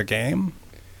playing the game?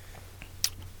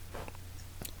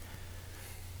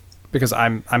 Because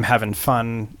I'm having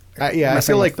fun. I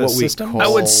feel like what we call... I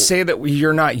would say that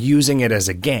you're not using it as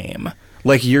a game.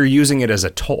 Like, you're using it as a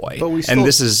toy. But we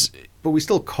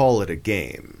still call it a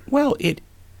game. Well,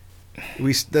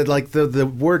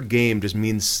 the word game just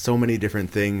means so many different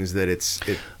things that it.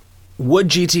 Would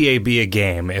GTA be a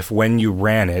game if when you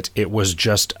ran it, it was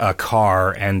just a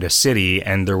car and a city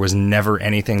and there was never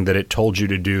anything that it told you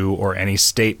to do or any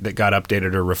state that got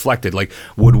updated or reflected? Like,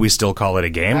 would we still call it a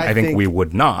game? I think we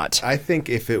would not. I think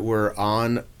if it were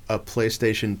on a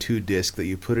PlayStation 2 disc that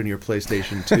you put in your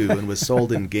PlayStation 2 and was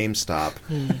sold in GameStop,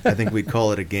 I think we'd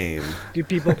call it a game. Do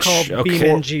people call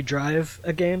BeamNG Drive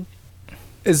a game?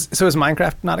 Is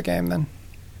Minecraft not a game then?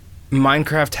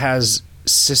 Minecraft has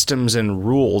systems and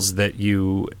rules that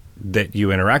you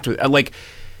interact with. Like,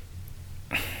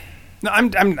 no,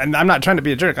 I'm not trying to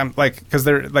be a jerk. I'm like, because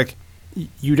they're like,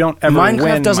 you don't ever Minecraft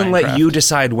win doesn't Minecraft. let you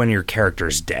decide when your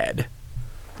character's dead.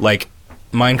 Like,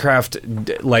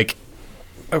 Minecraft, like,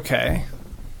 okay,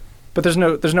 but there's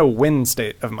no win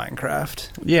state of Minecraft.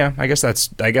 yeah, I guess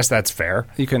that's fair.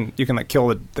 You can like kill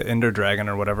the Ender Dragon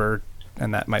or whatever,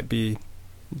 and that might be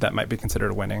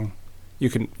considered winning. You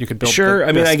could build. Sure,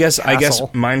 I mean, I guess castle.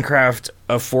 Minecraft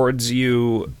affords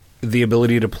you the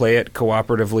ability to play it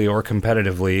cooperatively or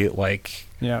competitively. Like,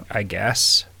 Yeah. I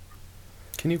guess.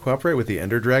 Can you cooperate with the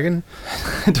Ender Dragon?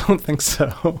 I don't think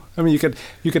so. I mean, you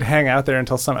could hang out there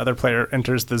until some other player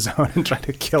enters the zone and try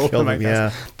to kill them. I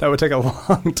guess that would take a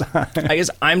long time. I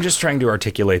guess I'm just trying to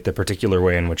articulate the particular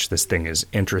way in which this thing is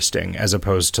interesting, as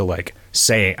opposed to like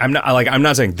saying I'm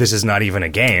not saying this is not even a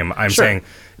game. I'm Sure. saying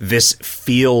this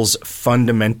feels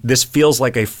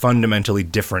like a fundamentally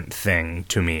different thing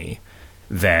to me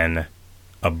than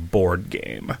a board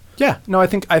game. Yeah, no, I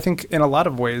think in a lot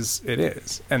of ways it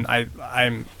is, and I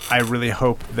really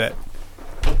hope that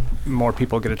more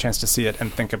people get a chance to see it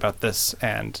and think about this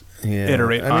and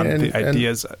iterate on the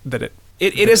ideas that it.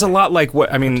 It is a lot like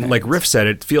what I mean. Like Riff said,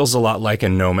 it feels a lot like a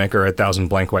Gnomic or 1,000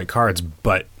 Blank White Cards,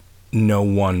 but no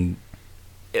one,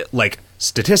 like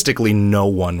statistically, no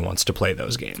one wants to play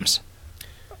those games.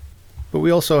 But we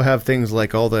also have things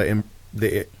like all the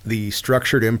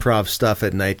structured improv stuff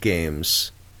at night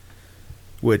games,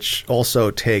 which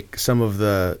also take some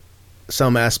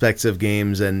aspects of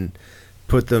games and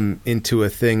put them into a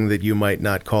thing that you might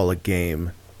not call a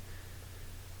game.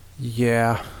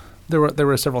 Yeah, there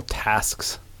were several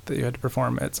tasks that you had to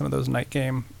perform at some of those night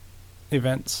game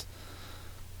events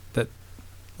that,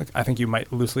 like, I think you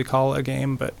might loosely call a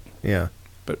game, but Yeah.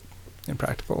 in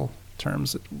practical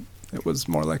terms, it was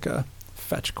more like a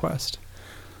fetch quest.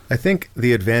 I think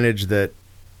the advantage that...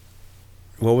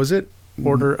 What was it?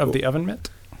 Order of the Oven Mitt?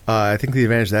 I think the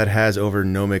advantage that has over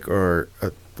Gnomic or,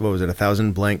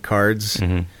 1,000 Blank Cards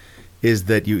is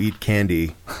that you eat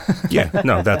candy. Yeah,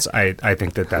 no, I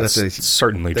think that's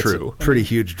certainly That's true. a pretty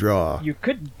huge draw. You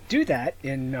could do that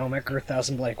in Gnomic or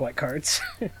 1,000 Blank White Cards.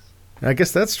 I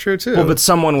guess that's true, too. Well, but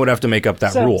someone would have to make up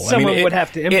that rule. Someone would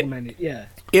have to implement it, yeah.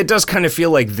 It does kind of feel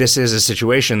like this is a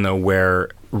situation, though, where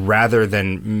rather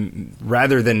than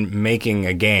making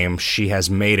a game, she has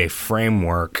made a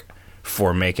framework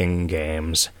for making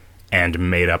games and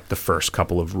made up the first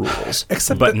couple of rules,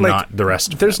 Except but that, like, not the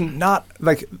rest of There's them. not,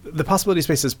 like, the possibility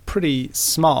space is pretty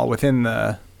small within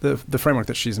the framework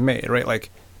that she's made, right?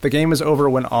 Like, the game is over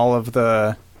when all of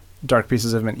the dark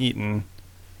pieces have been eaten.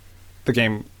 The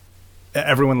game,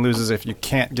 everyone loses if you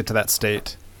can't get to that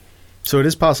state. So it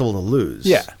is possible to lose.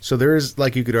 Yeah. So there is,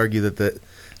 like, you could argue that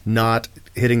not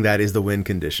hitting that is the win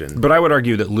condition. But I would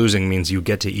argue that losing means you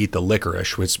get to eat the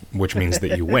licorice, which means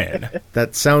that you win.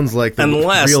 That sounds like the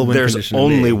Unless real win there's condition to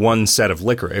only me. one set of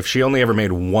licorice. If she only ever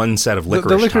made one set of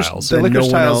licorice tiles, The Then licorice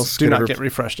no one tiles else do could not ever- get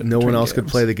refreshed. No one between else could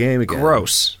games. play the game again.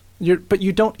 gross. But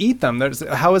you don't eat them.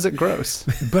 How is it gross?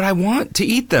 But I want to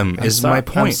eat them. Is my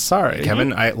point. I'm sorry,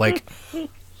 Kevin. I like.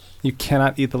 You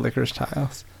cannot eat the licorice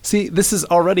tiles. See, this is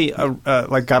already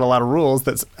like got a lot of rules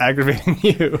that's aggravating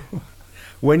you.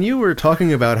 When you were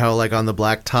talking about how, like, on the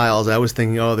black tiles, I was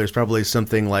thinking, oh, there's probably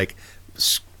something like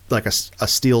a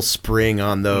steel spring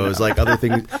on those, like other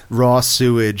things, raw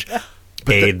sewage.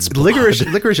 But AIDS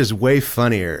licorice is way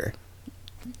funnier.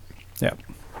 Yeah.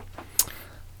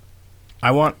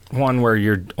 I want one where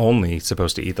you're only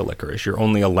supposed to eat the licorice. You're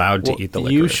only allowed to eat the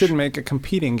licorice. You should make a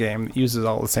competing game that uses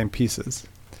all the same pieces.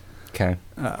 Okay.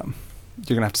 You're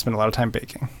gonna have to spend a lot of time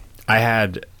baking. I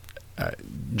had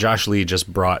Josh Lee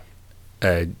just brought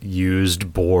a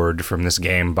used board from this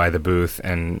game by the booth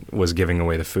and was giving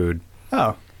away the food.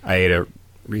 Oh. I ate a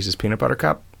Reese's peanut butter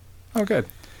cup, Oh, good.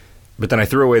 but then I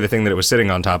threw away the thing that it was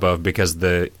sitting on top of because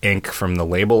the ink from the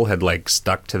label had like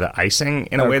stuck to the icing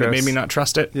in a way that gross. made me not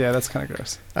trust it. Yeah, that's kind of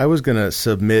gross. I was gonna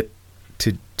submit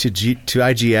to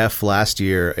IGF last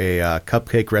year a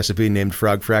cupcake recipe named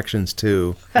Frog Fractions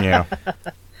 2, Yeah.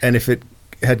 and if it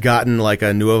had gotten like a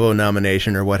Nuovo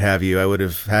nomination or what have you, I would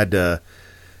have had to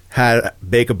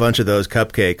bake a bunch of those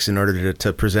cupcakes in order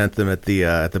to present them at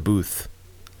the booth.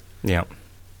 Yeah.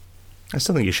 I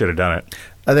still think you should have done it.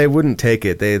 They wouldn't take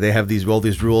it. They have all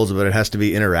these rules, but it has to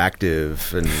be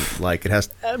interactive and like it has.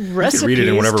 Recipe read it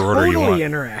in whatever is order you totally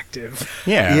want. interactive.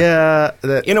 Yeah.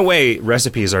 Yeah. In a way,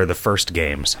 recipes are the first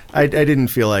games. I didn't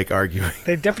feel like arguing.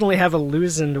 They definitely have a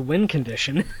lose and a win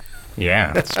condition.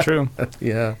 Yeah. It's true.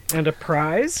 Yeah. And a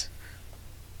prize?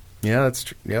 Yeah, that's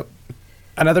true. Yep.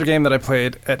 Another game that I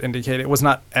played at Indiecade, it was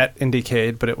not at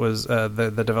Indiecade, but it was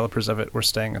the developers of it were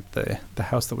staying at the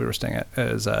house that we were staying at,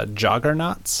 is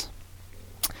Joggernauts.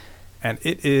 And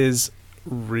it is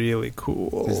really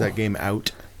cool. Is that game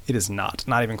out? It is not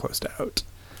even close to out.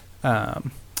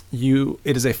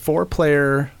 It is a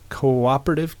 4-player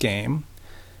cooperative game.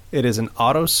 It is an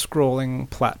auto-scrolling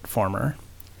platformer.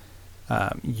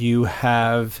 You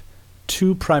have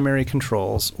 2 primary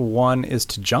controls. One is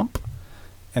to jump,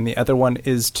 and the other one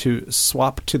is to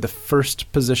swap to the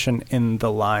first position in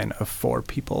the line of 4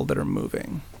 people that are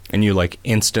moving. And you like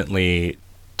instantly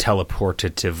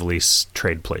teleportatively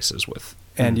trade places with.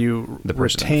 And you The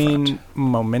person in retain front.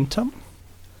 momentum.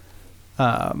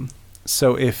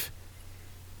 So if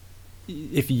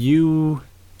you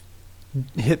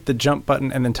hit the jump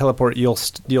button and then teleport, you'll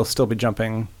still be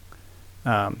jumping.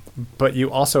 But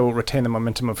you also retain the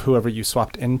momentum of whoever you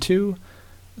swapped into.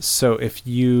 So if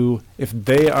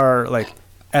they are like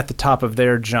at the top of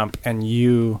their jump and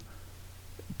you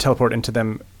teleport into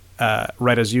them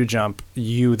right as you jump,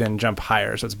 you then jump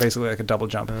higher. So it's basically like a double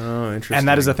jump. Oh, interesting. And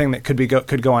that is a thing that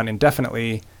could go on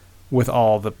indefinitely with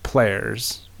all the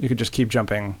players. You could just keep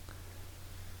jumping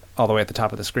all the way at the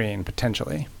top of the screen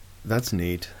potentially. That's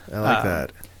neat. I like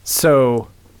that. So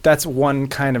that's one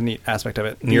kind of neat aspect of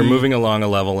it. And you're moving along a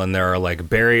level, and there are like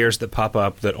barriers that pop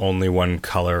up that only one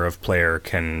color of player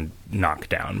can knock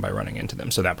down by running into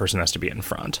them. So that person has to be in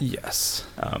front. Yes.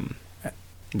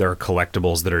 There are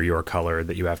collectibles that are your color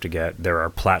that you have to get. There are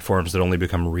platforms that only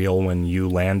become real when you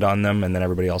land on them, and then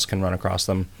everybody else can run across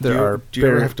them. There are Do you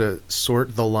ever have to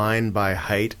sort the line by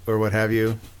height or what have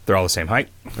you? They're all the same height,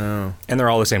 Oh. and they're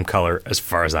all the same color, as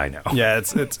far as I know. Yeah,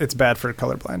 it's bad for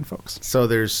colorblind folks. So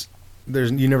there's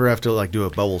you never have to like do a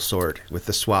bubble sort with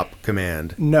the swap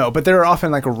command. No, but there are often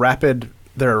like rapid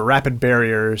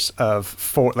barriers of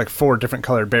 4 different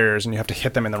colored barriers, and you have to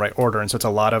hit them in the right order. And so it's a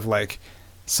lot of like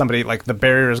somebody like the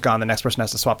barrier is gone, the next person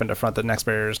has to swap into front, the next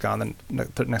barrier is gone, then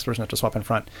the next person has to swap in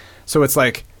front. So it's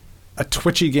like a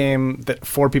twitchy game that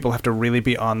 4 people have to really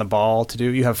be on the ball to do.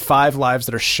 You have 5 lives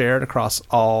that are shared across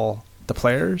all the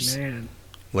players. Man.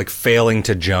 Like failing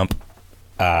to jump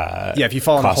Yeah, if you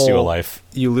fall in a costs hole, you a life.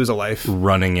 you lose a life.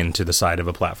 Running into the side of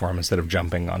a platform instead of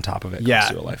jumping on top of it Yeah,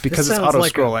 costs you a life. because This it's sounds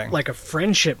auto-scrolling. like a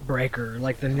friendship breaker,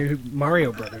 like the new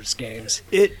Mario Brothers games.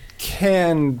 It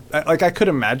can, like, I could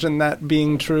imagine that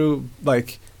being true.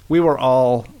 Like, we were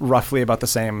all roughly about the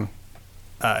same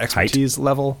expertise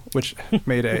level, which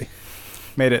made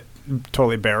it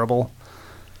totally bearable.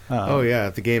 Oh yeah,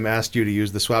 if the game asked you to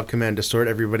use the swap command to sort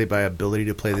everybody by ability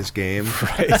to play this game.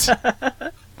 Right.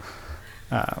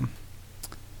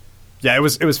 Yeah, it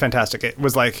was fantastic. It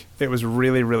was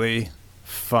really, really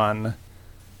fun.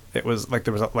 It was like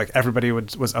there was like everybody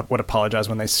would apologize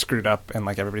when they screwed up, and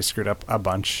like everybody screwed up a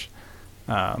bunch.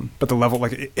 But the level,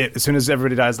 like as soon as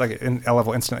everybody dies, like a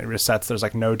level instantly resets. There's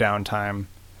like no downtime.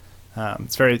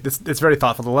 It's very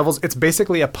thoughtful. The levels, it's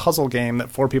basically a puzzle game that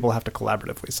 4 people have to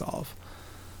collaboratively solve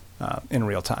in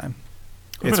real time.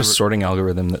 What about a sorting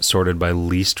algorithm that sorted by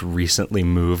least recently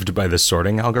moved by the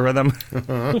sorting algorithm?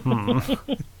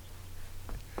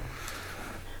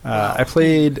 I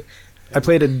played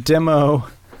a demo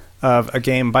of a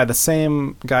game by the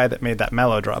same guy that made that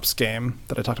Mallow Drops game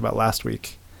that I talked about last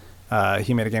week.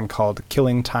 He made a game called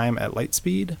Killing Time at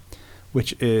Lightspeed,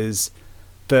 which is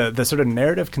the sort of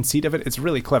narrative conceit of it. It's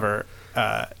really clever.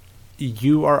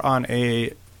 You are on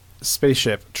a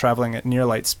spaceship traveling at near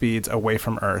light speeds away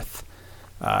from Earth,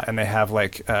 and they have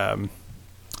like an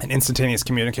instantaneous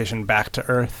communication back to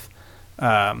Earth,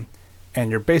 and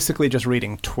you're basically just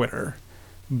reading Twitter.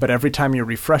 But every time you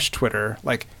refresh Twitter,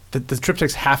 like the trip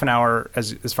takes half an hour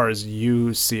as far as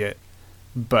you see it,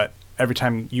 but every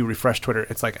time you refresh Twitter,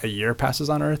 it's like a year passes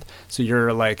on Earth. So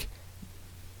you're like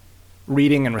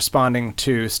reading and responding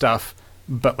to stuff,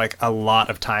 but like a lot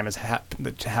of time is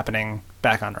happening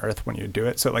back on Earth when you do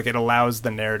it. So like it allows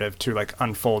the narrative to like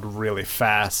unfold really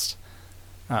fast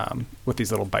with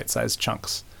these little bite-sized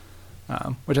chunks,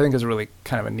 which I think is really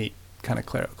kind of a neat, kind of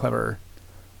clever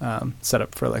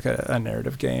setup for like a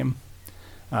narrative game.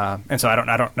 And so I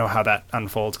don't know how that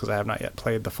unfolds because I have not yet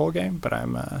played the full game, but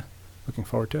I'm looking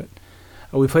forward to it.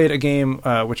 We played a game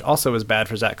which also is bad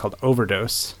for Zach called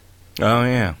Overdose, Oh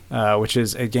yeah. which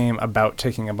is a game about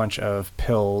taking a bunch of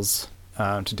pills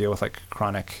to deal with like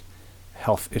chronic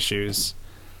health issues.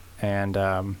 And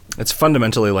It's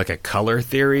fundamentally like a color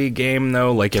theory game,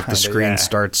 though. Like if the Kinda, screen yeah.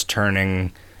 starts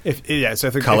turning if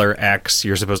the color X,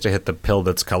 you're supposed to hit the pill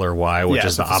that's color Y, which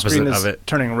is so the if screen opposite is of it.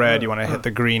 turning red, you want to hit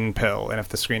the green pill, and if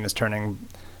the screen is turning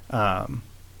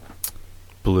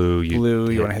Blue, blue,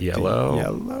 you hit want to hit yellow. the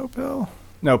yellow pill.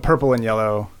 No, purple and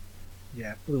yellow.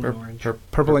 Yeah, blue and orange.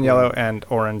 Purple and yellow and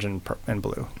orange and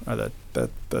blue are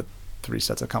the three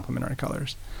sets of complementary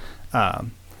colors.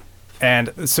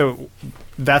 And so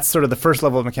that's sort of the first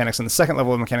level of mechanics. And the second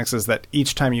level of mechanics is that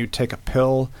each time you take a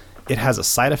pill, it has a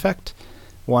side effect.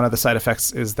 One of the side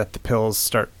effects is that the pills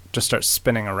start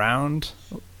spinning around.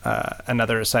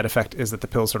 Another side effect is that the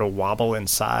pills sort of wobble in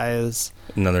size.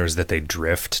 Another is that they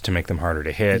drift to make them harder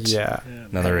to hit. Yeah.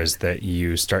 Another is that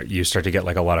you start to get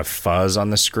like a lot of fuzz on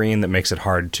the screen that makes it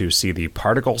hard to see the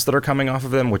particles that are coming off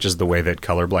of them, which is the way that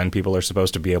colorblind people are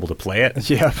supposed to be able to play it.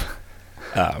 Yep.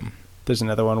 There's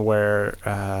another one where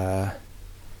trying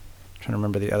to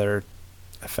remember the other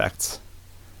effects.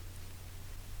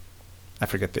 I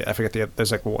forget the.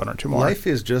 There's like one or two more. Life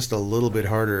is just a little bit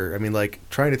harder. I mean, like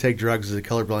trying to take drugs as a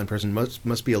colorblind person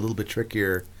must be a little bit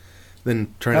trickier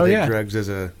than trying to take drugs as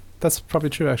a. That's probably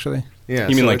true, actually. Yeah.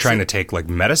 You mean so like it's- trying to take like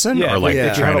medicine, Yeah, or like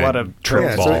yeah. trying You have a lot to of trip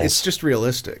Yeah, balls? so it's just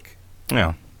realistic.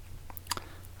 Yeah.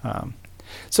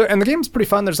 So, and the game's pretty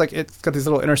fun. There's like, it's got these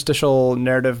little interstitial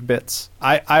narrative bits.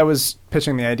 I was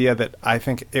pitching the idea that I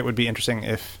think it would be interesting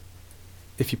if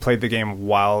you played the game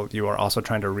while you are also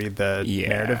trying to read the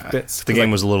narrative bits. If the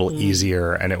game was a little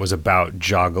easier and it was about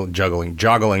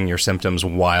joggling your symptoms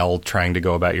while trying to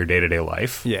go about your day-to-day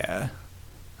life. Yeah.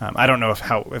 I don't know if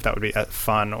that would be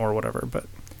fun or whatever, but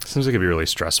Seems like it'd be really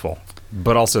stressful.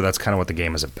 But also that's kind of what the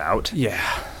game is about.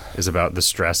 yeah. Is about the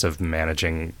stress of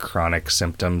managing chronic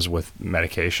symptoms with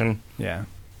medication. Yeah.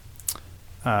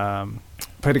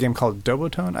 Played a game called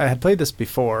Dobotone. I had played this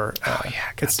before.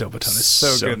 It's Dobotone is so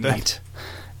so good that- neat.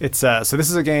 It's so this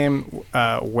is a game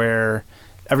where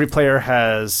every player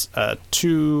has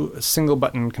 2 single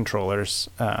button controllers.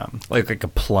 Like a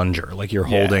plunger. Like you're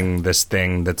holding this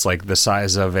thing that's like the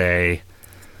size of a...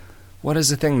 What is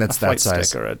the thing that's a flight that size?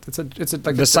 stick or it's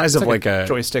like The size it's of like a-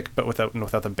 joystick, but without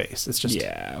the base. It's just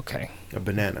Yeah, okay. A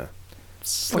banana.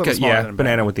 it's Like little smaller than a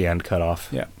banana with the end cut off.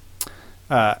 Yeah.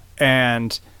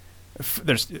 And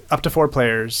there's up to 4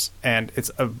 players, and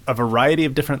it's a variety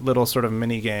of different little sort of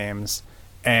mini games,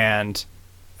 and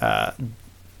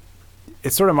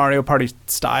it's sort of Mario Party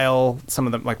style. Some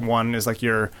of them, like one is like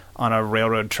you're on a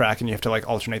railroad track and you have to like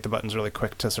alternate the buttons really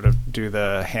quick to sort of do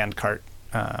the hand cart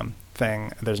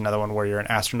thing. There's another one where you're an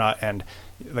astronaut and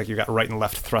like you got right and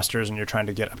left thrusters and you're trying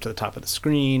to get up to the top of the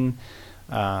screen.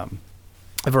 A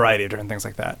variety of different things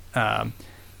like that.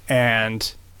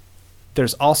 And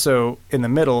there's also in the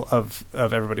middle of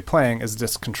everybody playing is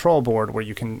this control board where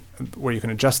you can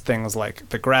adjust things like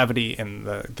the gravity in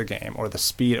the game, or the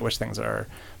speed at which things are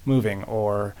moving,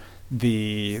 or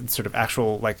the sort of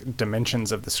actual like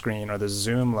dimensions of the screen, or the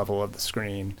zoom level of the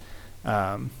screen.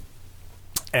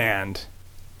 And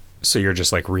So you're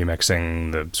just like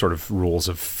remixing the sort of rules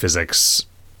of physics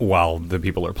while the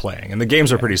people are playing. And the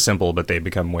games are pretty simple, but they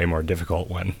become way more difficult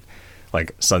when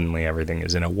like suddenly everything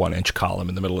is in a 1-inch column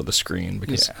in the middle of the screen,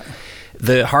 because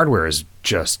the hardware is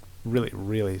just really,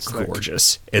 really slick.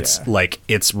 gorgeous. It's Yeah. like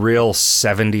it's real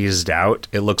 70s out.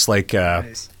 It looks like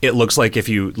Nice. it looks like if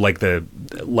you like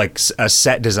a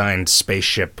set designed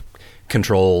spaceship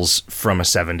controls from a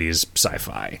 70s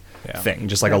sci-fi thing.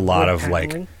 Just like a lot of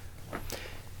like Handling?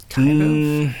 Kind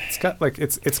of. It's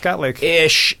got like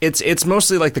ish. It's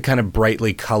mostly like the kind of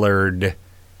brightly colored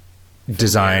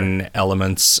design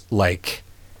elements, like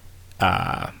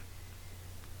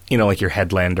like your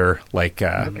Headlander, like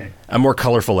a more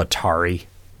colorful Atari,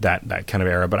 that kind of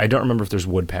era. But I don't remember if there's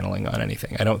wood paneling on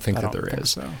anything. I don't think I that don't there think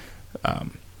is. so.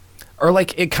 Or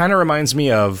like it kind of reminds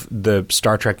me of the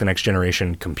Star Trek: The Next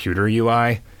Generation computer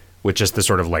UI, with just the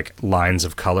sort of like lines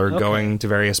of color going to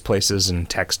various places and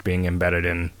text being embedded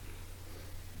in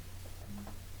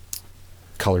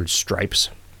colored stripes.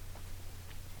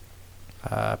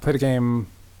 I played a game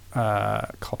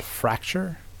called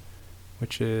Fracture,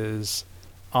 which is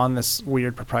on this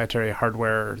weird proprietary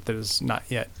hardware that has not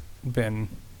yet been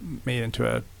made into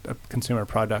a consumer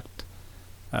product,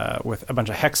 with a bunch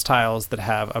of hex tiles that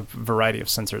have a variety of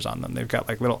sensors on them. They've got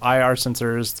like little IR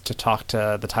sensors to talk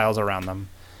to the tiles around them.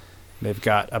 They've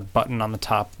got a button on the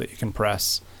top that you can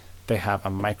press. They have a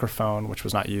microphone, which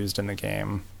was not used in the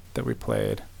game that we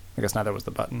played. I guess neither was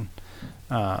the button.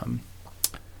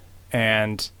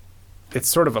 And it's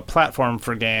sort of a platform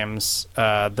for games.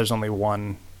 There's only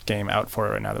one game out for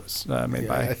it right now that was made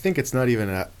I by. think it's not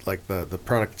even like the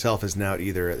product itself isn't out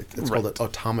either. It's called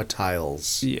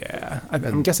Automatiles. Yeah,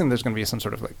 I'm guessing there's going to be some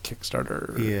sort of like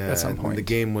Kickstarter at some point. And the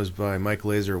game was by Mike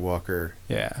Laserwalker.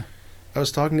 Yeah. I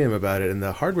was talking to him about it, and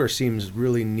the hardware seems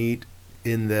really neat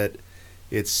in that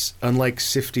it's unlike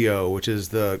Siftio, which is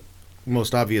the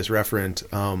most obvious referent.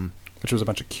 Which was a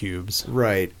bunch of cubes.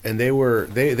 Right, and they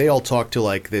all talk to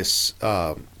like this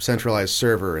centralized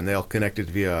server, and they all connected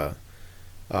via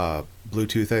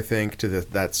Bluetooth, I think, to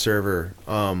that server.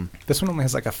 This one only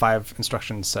has like a 5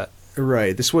 instruction set.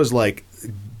 Right, this was like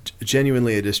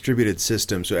genuinely a distributed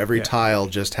system, so every tile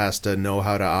just has to know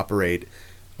how to operate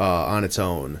on its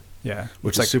own. Yeah,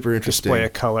 which it's is like super interesting. Display a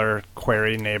color,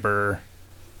 query neighbor.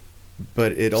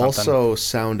 But it also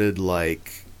sounded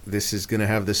like this is going to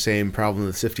have the same problem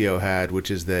that Siftio had,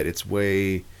 which is that it's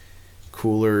way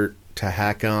cooler to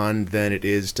hack on than it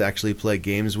is to actually play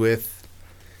games with.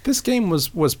 This game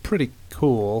was pretty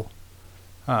cool.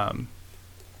 I'm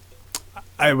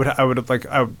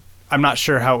not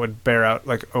sure how it would bear out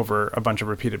like over a bunch of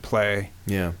repeated play.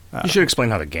 Yeah, you should explain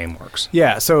how the game works.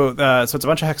 Yeah, so it's a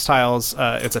bunch of hex tiles.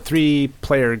 It's a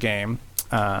 3-player game.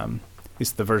 At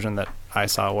least the version that I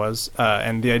saw was,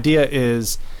 and the idea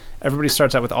is everybody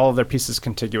starts out with all of their pieces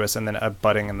contiguous and then a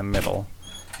budding in the middle.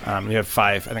 You have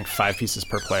 5 pieces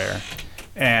per player,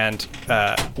 and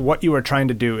what you are trying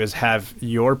to do is have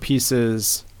your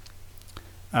pieces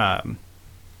not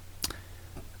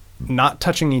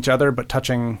touching each other, but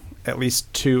touching at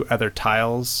least 2 other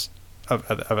tiles of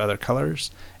other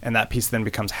colors, and that piece then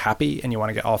becomes happy, and you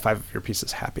want to get all 5 of your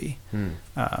pieces happy.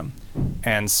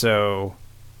 And so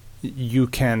you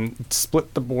can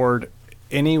split the board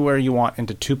anywhere you want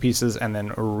into 2 pieces and then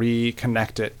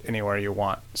reconnect it anywhere you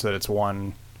want so that it's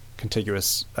one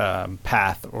contiguous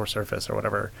path or surface or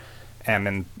whatever, and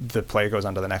then the play goes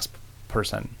on to the next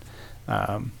person.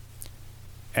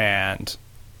 And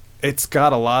it's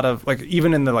got a lot of, like,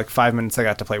 even in the like 5 minutes I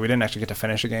got to play, we didn't actually get to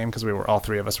finish a game because all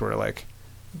 3 of us were like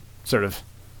sort of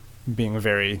being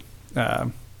very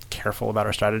careful about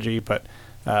our strategy, but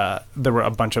there were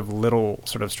a bunch of little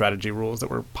sort of strategy rules that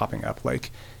were popping up.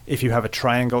 Like, if you have a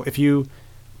triangle, if you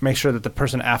make sure that the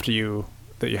person after you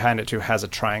that you hand it to has a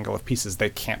triangle of pieces, they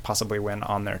can't possibly win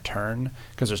on their turn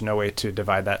because there's no way to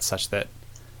divide that such that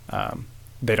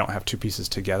they don't have 2 pieces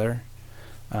together.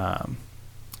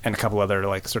 And a couple other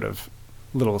like sort of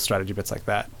little strategy bits like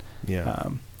that. Yeah.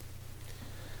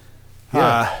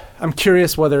 I'm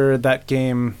curious whether that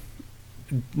game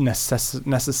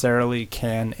necessarily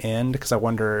can end, because I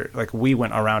wonder, like, we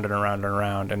went around and around and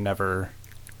around and never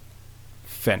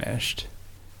finished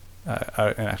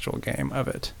an actual game of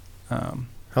it.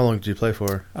 How long did you play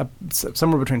for?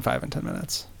 Somewhere between 5 and 10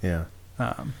 minutes. Yeah.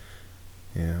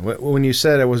 Yeah. When you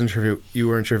said I wasn't sure if you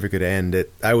weren't sure if it could end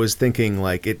it, I was thinking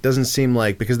like it doesn't seem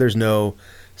like, because there's no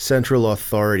central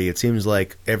authority, it seems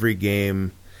like every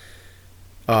game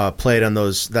played on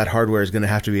that hardware is going to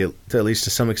have to be at least to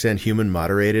some extent human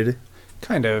moderated.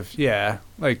 Kind of, yeah.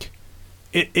 Like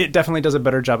it definitely does a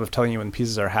better job of telling you when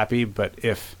pieces are happy, but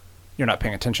if you're not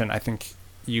paying attention, I think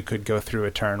you could go through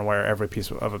a turn where every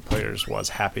piece of a player's was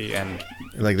happy and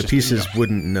like the pieces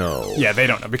wouldn't know. Yeah, they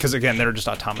don't know because again they're just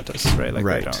automatas, right? Like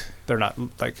right. They're not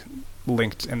like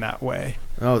linked in that way.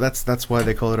 Oh, that's why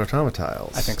they call it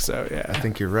automatiles. I think so. Yeah, I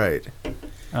think you're right.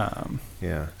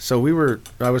 Yeah. So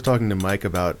I was talking to Mike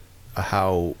about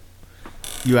how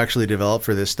you actually develop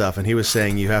for this stuff, and he was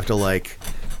saying you have to like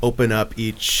open up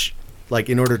each. Like,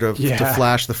 in order to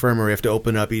flash the firmware, you have to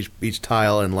open up each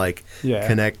tile and, like,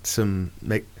 connect some...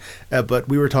 but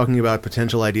we were talking about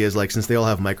potential ideas, like, since they all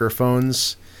have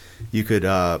microphones, you could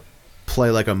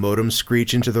play, like, a modem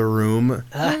screech into the room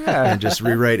and just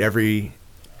rewrite every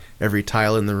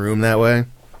tile in the room that way.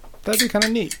 That'd be kind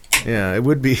of neat. Yeah, it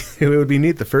would be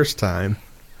neat the first time.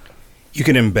 You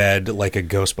can embed like a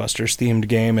Ghostbusters themed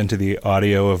game into the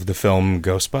audio of the film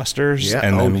Ghostbusters,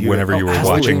 and then whenever you were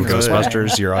watching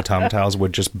Ghostbusters, your automatals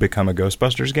would just become a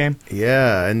Ghostbusters game.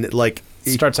 Yeah, and like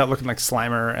it starts out looking like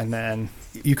Slimer, and then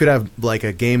you could have like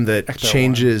a game that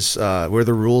changes where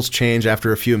the rules change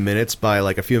after a few minutes by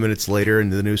like a few minutes later,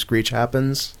 and the new screech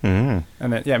happens. And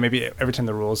then maybe every time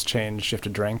the rules change, you have to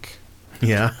drink.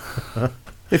 Yeah.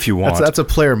 If you want. That's a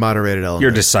player moderated element.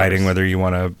 You're deciding whether you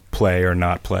want to play or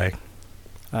not play.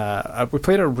 We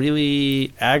played a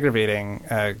really aggravating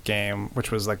game,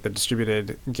 which was like the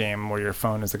distributed game where your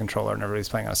phone is the controller and everybody's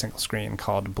playing on a single screen,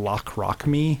 called Block Rock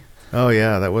Me. Oh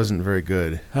yeah, that wasn't very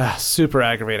good. Super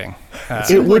aggravating.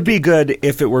 It would be good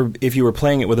if you were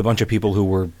playing it with a bunch of people who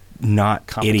were not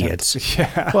idiots.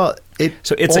 Yeah. Well,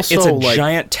 So it's also, a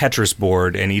giant Tetris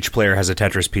board, and each player has a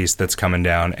Tetris piece that's coming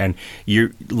down. And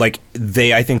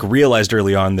they I think realized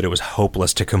early on that it was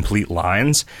hopeless to complete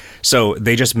lines, so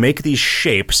they just make these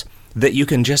shapes that you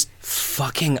can just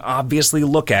fucking obviously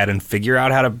look at and figure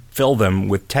out how to fill them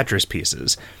with Tetris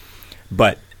pieces.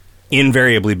 But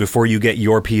invariably, before you get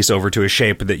your piece over to a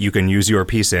shape that you can use your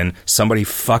piece in, somebody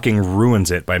fucking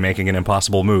ruins it by making an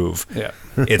impossible move. Yeah.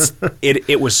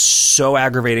 It was so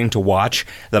aggravating to watch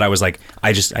that I was like,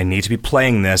 I need to be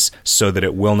playing this so that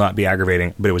it will not be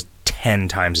aggravating. But it was 10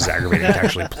 times as aggravating to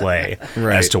actually play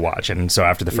as to watch. And so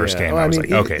after the first game, I was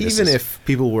like, okay, even if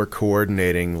people were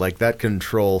coordinating, like that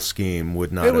control scheme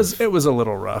would not. It was a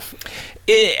little rough.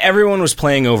 Everyone was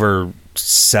playing over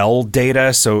cell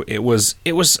data, so it was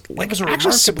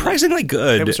actually surprisingly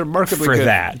good. It was remarkably for good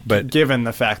that, but given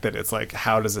the fact that it's like,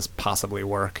 how does this possibly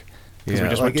work? Because we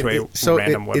just went to a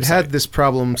random website. It had this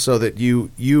problem so that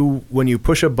you when you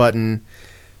push a button,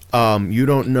 you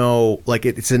don't know, like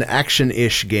it's an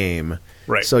action-ish game.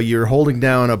 Right. So you're holding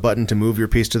down a button to move your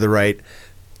piece to the right.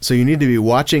 So you need to be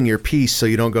watching your piece so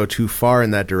you don't go too far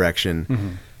in that direction. Mm-hmm.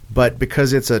 But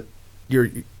because you're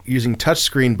using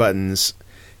touchscreen buttons,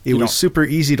 it was super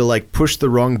easy to like push the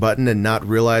wrong button and not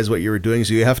realize what you were doing.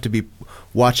 So you have to be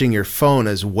watching your phone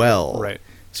as well. Right.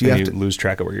 So you have to lose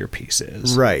track of where your piece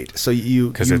is. Right. So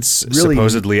because it's really,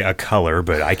 supposedly a color,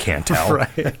 but I can't tell.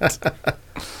 Right.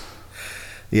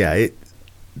 Yeah.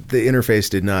 The interface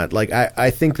did not. Like I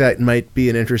think that might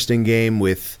be an interesting game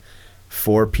with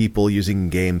 4 people using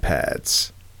game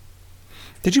pads.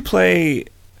 Did you play?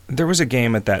 There was a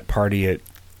game at that party at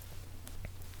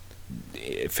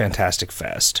Fantastic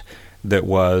Fest that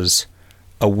was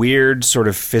a weird sort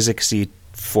of physicsy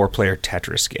 4-player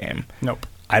Tetris game. Nope.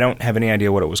 I don't have any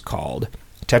idea what it was called.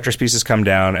 Tetris pieces come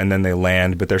down and then they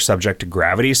land, but they're subject to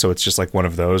gravity, so it's just like one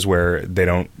of those where they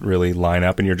don't really line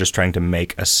up and you're just trying to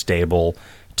make a stable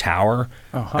tower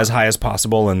as high as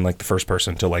possible, and like the first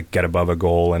person to like get above a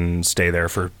goal and stay there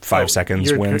for 5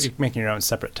 seconds wins. You're making your own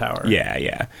separate tower.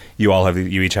 Yeah. You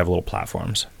each have little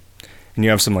platforms. And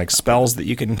you have some like spells that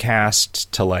you can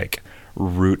cast to like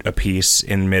root a piece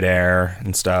in midair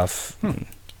and stuff.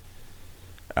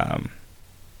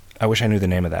 I wish I knew the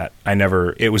name of that.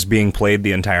 It was being played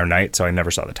the entire night, so I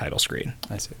never saw the title screen.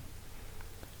 I see.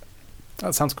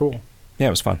 That sounds cool. Yeah,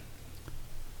 it was fun.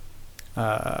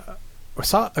 I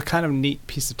saw a kind of neat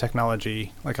piece of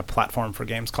technology, like a platform for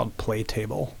games called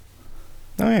Playtable.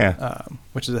 Oh, yeah.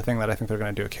 Which is a thing that I think they're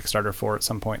going to do a Kickstarter for at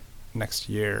some point next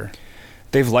year.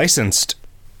 They've licensed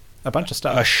a bunch of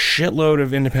stuff. A shitload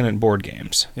of independent board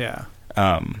games. Yeah.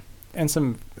 And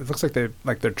it looks like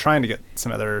they're trying to get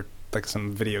some other, like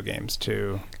some video games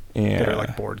too. Yeah. That are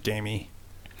like board gamey.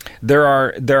 There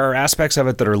are aspects of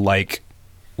it that are like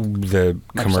the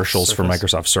Microsoft commercials Surface. for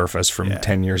Microsoft Surface from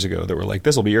 10 years ago that were like,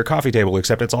 this will be your coffee table,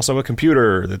 except it's also a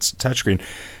computer that's touchscreen.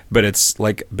 But it's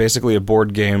like basically a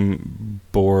board game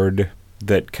board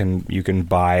that you can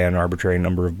buy an arbitrary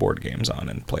number of board games on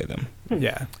and play them.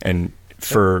 Yeah. And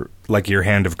for like your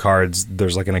hand of cards,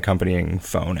 there's like an accompanying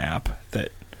phone app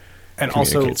that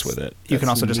communicates with it. You can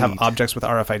also just have neat. objects with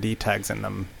RFID tags in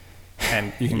them,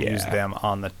 and you can use them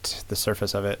on the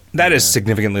surface of it. That is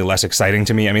significantly less exciting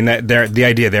to me. I mean, the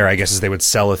idea there, I guess, is they would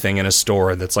sell a thing in a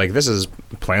store that's like, this is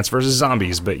Plants vs.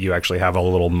 Zombies, but you actually have a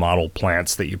little model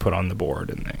plants that you put on the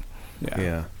board.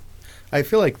 Yeah. I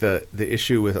feel like the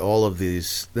issue with all of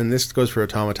these, then this goes for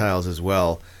Automatiles as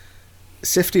well.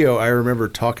 Siftio, I remember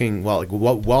talking, while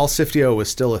Siftio was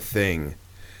still a thing,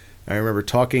 I remember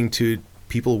talking to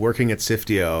people working at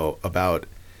Siftio about,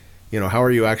 how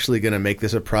are you actually going to make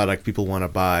this a product people want to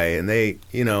buy? And they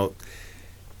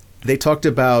talked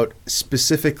about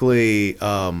specifically,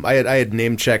 I had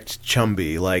name checked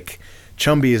Chumby. Like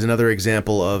Chumby is another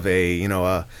example of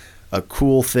a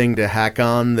cool thing to hack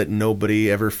on that nobody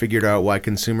ever figured out why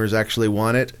consumers actually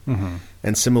want it. Mm-hmm.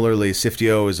 And similarly,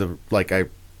 Siftio is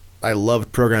I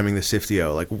loved programming the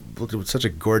Siftio. Like, it was such a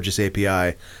gorgeous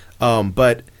API.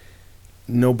 But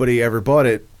nobody ever bought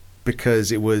it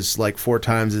because it was like 4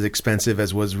 times as expensive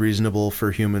as was reasonable for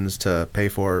humans to pay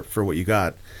for what you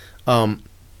got.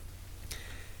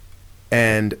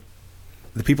 And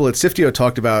the people at Siftio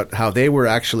talked about how they were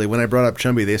actually, when I brought up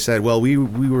Chumby, they said, well,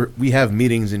 we have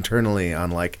meetings internally on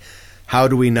like, how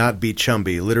do we not be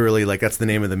Chumby? Literally, like that's the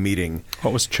name of the meeting.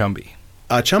 What was Chumby?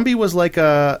 Chumby was like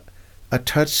a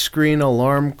touchscreen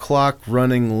alarm clock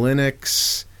running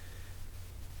Linux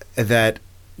that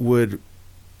would,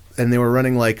 and they were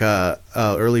running like a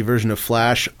early version of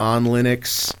Flash on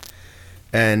Linux,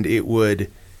 and it would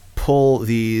pull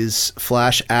these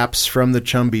Flash apps from the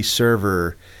Chumby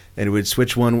server and it would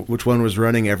switch which one was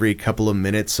running every couple of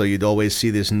minutes. So you'd always see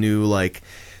this new, like,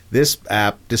 this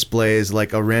app displays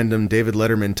like a random David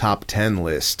Letterman top 10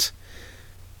 list.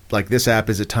 Like, this app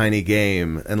is a tiny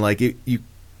game, and like you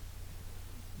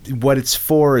what it's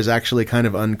for is actually kind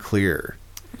of unclear.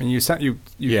 I mean, I mean, set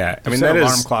that alarm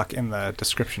is clock in the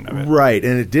description of it. Right,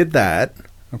 and it did that.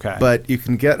 Okay. But you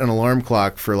can get an alarm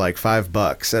clock for like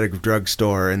 $5 at a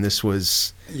drugstore, and this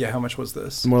was Yeah, how much was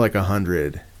this? more like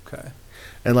 100. Okay.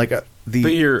 And like But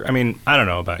I don't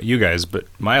know about you guys, but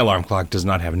my alarm clock does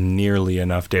not have nearly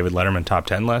enough David Letterman top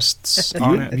 10 lists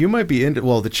on it. you might be into.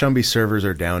 Well, the Chumby servers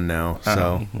are down now,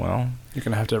 so Well, You're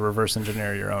going to have to reverse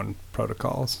engineer your own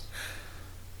protocols.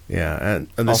 yeah. And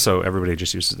this, also, everybody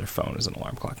just uses their phone as an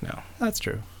alarm clock now. That's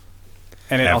true.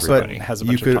 And it also but Everybody. has a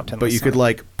you bunch of could, top 10 but you lists could on it.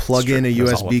 like plug in a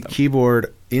That's all of USB them.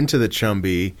 keyboard into the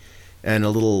Chumby, and a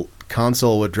little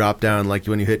console would drop down like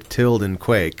when you hit tilde in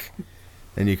Quake,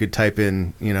 and you could type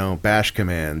in, bash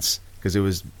commands because it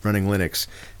was running Linux,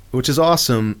 which is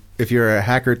awesome if you're a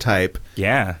hacker type.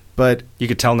 Yeah. But You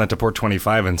could tell net to port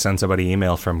 25 and send somebody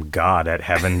email from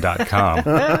god@heaven.com.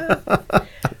 I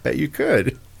bet you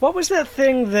could. What was that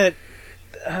thing that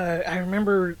I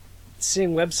remember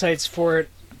seeing websites for it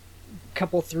a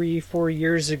couple, 3-4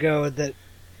 years ago that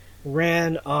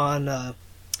ran on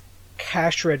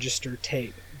cash register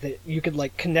tape that you could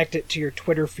like connect it to your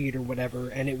Twitter feed or whatever,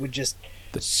 and it would just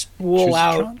spool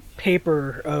out Choosatron?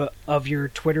 paper of your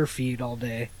Twitter feed all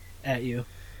day at you.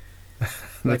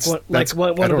 That's, one that's, of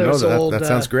I don't those know that. old, That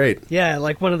sounds great. Yeah,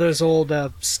 like one of those old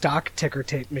stock ticker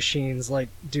tape machines like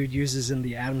dude uses in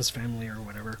the Addams Family or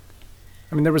whatever.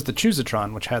 I mean, there was the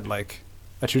Choosatron, which had like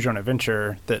a Choose Your Own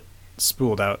Adventure that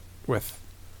spooled out with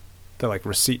the like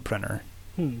receipt printer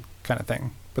kind of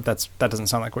thing. But that doesn't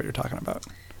sound like what you're talking about.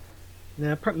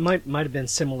 Yeah, might have been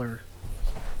similar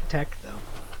tech though.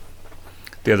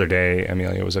 The other day,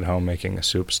 Amelia was at home making a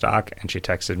soup stock, and she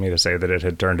texted me to say that it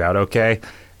had turned out okay.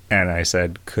 And I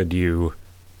said, could you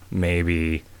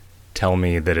maybe tell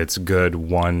me that it's good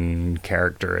one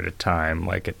character at a time,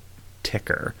 like a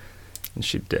ticker? And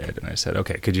she did. And I said,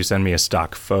 okay, could you send me a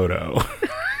stock photo,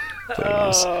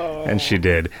 please? And she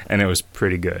did. And it was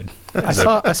pretty good. I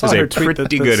saw it was her a tweet pretty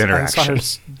that good I interaction.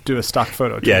 saw her do a stock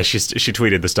photo. Too. Yeah, she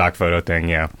tweeted the stock photo thing,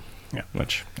 yeah. Yeah.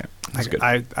 Which, yeah, was good.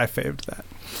 I faved that.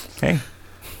 Hey,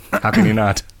 how can you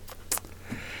not?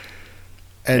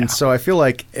 And so I feel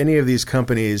like any of these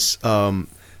companies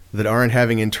that aren't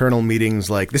having internal meetings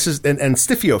like this is, and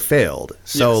Stiffio failed.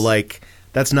 So Yes. like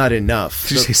that's not enough.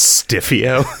 Did you say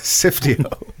Stiffio?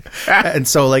 Siftio. And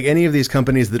so like any of these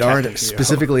companies that aren't Captain Theo.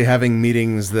 specifically having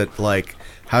meetings that like,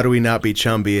 how do we not be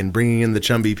chumby and bringing in the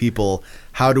chumby people?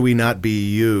 How do we not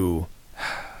be you?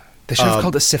 They should have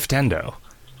called it Siftendo.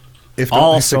 If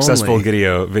All if successful only.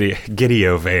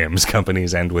 Gideo games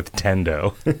companies end with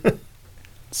Tendo.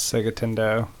 Sega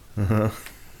Tendo,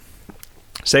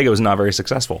 Sega was not very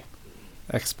successful.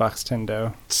 Xbox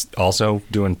Tendo. It's also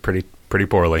doing pretty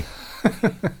poorly.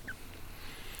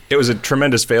 It was a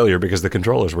tremendous failure because the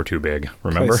controllers were too big.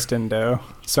 Remember? PlayStendo.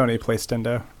 Sony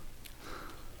PlayStendo.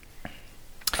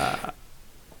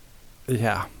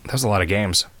 Yeah. That was a lot of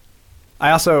games.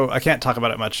 I can't talk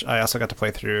about it much. I also got to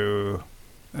play through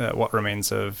What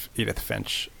Remains of Edith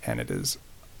Finch, and it is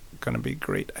going to be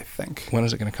great, I think, When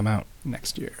is it going to come out?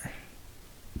 next year.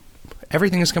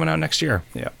 Everything is coming out next year,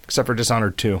 Yeah. except for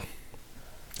Dishonored 2.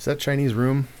 Is that Chinese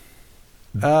Room?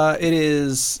 It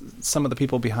is some of the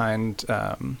people behind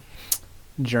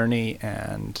Journey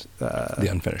and The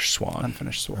Unfinished Swan.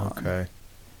 Unfinished Swan. Okay.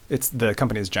 It's the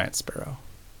company is Giant Sparrow.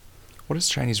 What is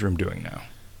Chinese Room doing now?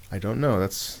 I don't know.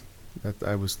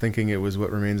 I was thinking it was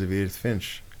What Remains of Edith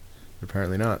Finch.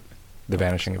 Apparently not. The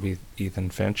Vanishing of Ethan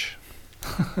Finch.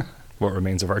 What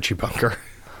Remains of Archie Bunker.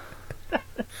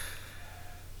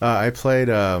 I played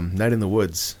Night in the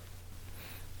Woods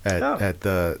at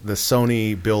the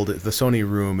Sony the Sony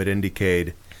room at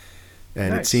Indiecade, and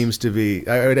Nice. it seems to be.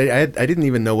 I didn't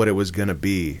even know what it was going to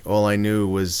be. All I knew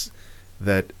was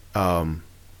that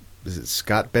is it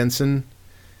Scott Benson,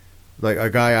 like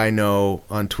a guy I know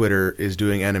on Twitter, is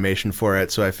doing animation for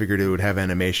it. So I figured it would have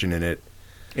animation in it.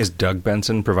 Is Doug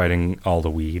Benson providing all the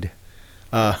weed?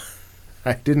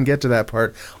 I didn't get to that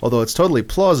part, although it's totally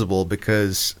plausible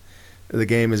because the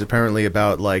game is apparently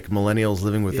about like millennials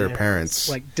living with their Yeah, parents. it's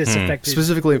like disaffected.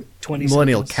 Specifically 20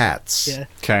 millennial somethings. cats. Yeah.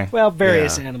 Okay. Well,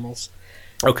 various Yeah. animals.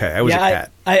 Okay, I was yeah, a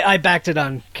cat. I backed it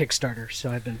on Kickstarter,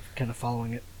 so I've been kind of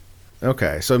following it.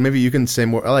 Okay, so maybe you can say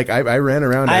more. Like I ran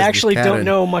around. I as this actually cat don't and-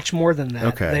 know much more than that.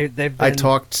 Okay, They've I been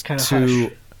talked kind of to,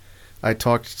 hush. I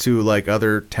talked to like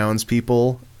other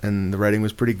townspeople, and the writing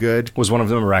was pretty good. Was one of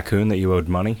them a raccoon that you owed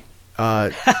money?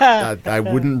 I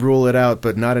wouldn't rule it out,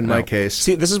 but not in my No. case.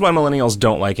 See, this is why millennials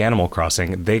don't like Animal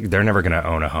Crossing. They're never going to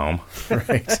own a home.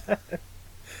 Right.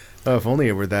 Oh, if only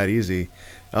it were that easy.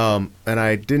 And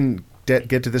I didn't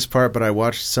get to this part, but I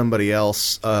watched somebody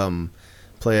else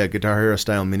play a Guitar Hero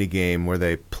style minigame where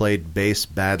they played bass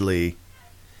badly.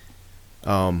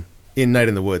 In Night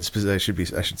in the Woods, I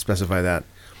should specify that.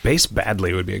 Bass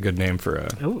Badly would be a good name for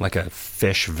a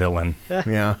fish villain.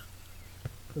 Yeah.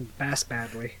 Bass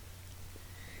badly.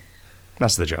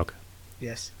 That's the joke.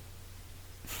 Yes.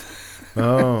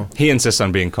 Oh. He insists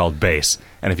on being called Bass,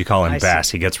 and if you call him I see. Bass,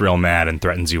 he gets real mad and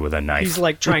threatens you with a knife. He's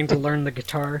like trying to learn the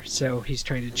guitar, so he's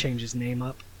trying to change his name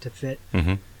up to fit.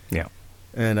 Yeah.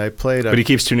 And I played But he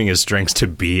keeps tuning his strings to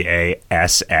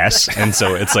BASS, and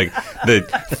so it's like the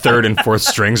third and fourth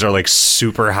strings are like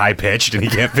super high pitched, and he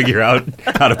can't figure out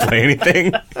how to play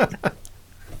anything.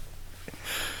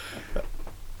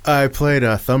 I played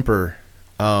Thumper.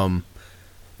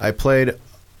 I played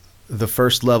the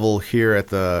first level here at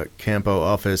the Campo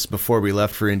office before we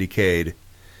left for Indiecade,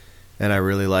 and I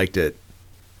really liked it.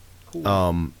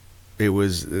 Cool.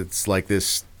 It's like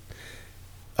this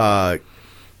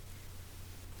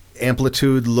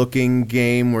amplitude-looking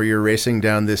game where you're racing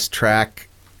down this track.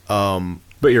 But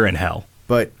you're in hell.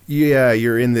 But yeah,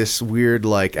 you're in this weird,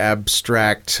 like,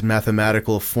 abstract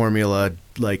mathematical formula,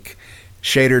 like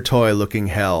shader toy looking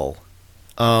hell.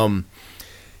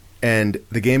 And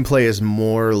the gameplay is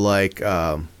more like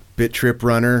Bit Trip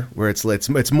Runner, where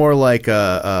it's more like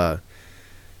a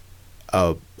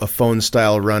phone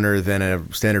style runner than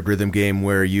a standard rhythm game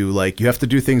where you have to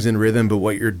do things in rhythm, but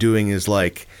what you're doing is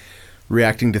like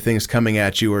reacting to things coming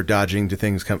at you or dodging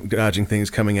things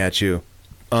coming at you.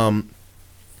 And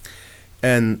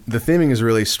the theming is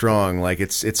really strong. Like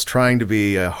it's trying to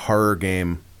be a horror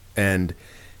game, and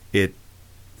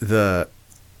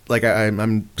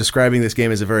I'm describing this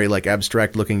game as a very like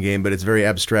abstract looking game, but it's very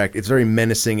abstract. It's very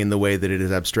menacing in the way that it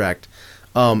is abstract.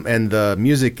 And the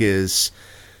music is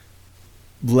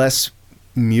less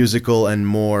musical and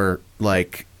more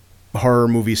like horror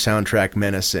movie soundtrack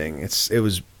menacing. It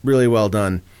was really well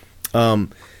done.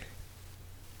 And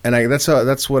that's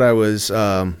what I went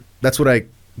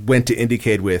to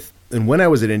Indiecade with. And when I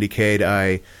was at Indiecade,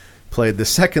 I played the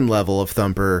second level of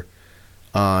Thumper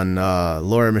on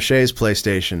Laura Michel's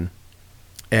PlayStation,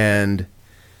 and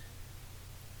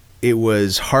it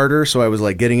was harder, so I was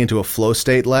like getting into a flow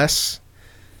state less.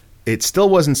 It still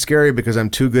wasn't scary because I'm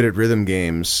too good at rhythm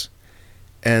games,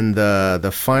 and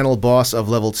the final boss of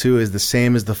level 2 is the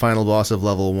same as the final boss of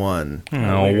level 1.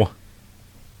 No.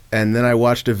 And then I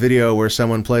watched a video where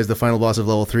someone plays the final boss of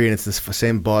level 3, and it's the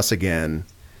same boss again.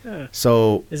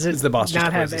 So Is the boss just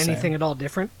not have always the same? anything at all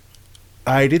different?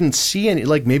 I didn't see any,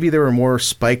 like maybe there were more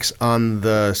spikes on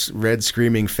the red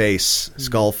screaming face,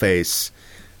 skull face,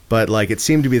 but like it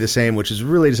seemed to be the same, which is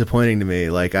really disappointing to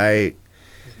me. Like I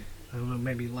don't know,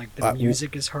 maybe like the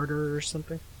music is harder or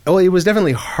something? it was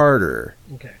definitely harder.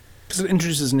 Okay. Because it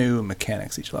introduces new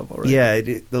mechanics each level, right? Yeah,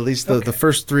 at least the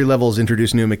first 3 levels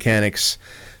introduce new mechanics,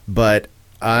 but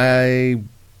I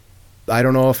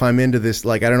don't know if I'm into this.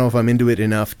 Like I don't know if I'm into it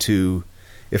enough to,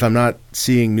 if I'm not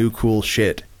seeing new cool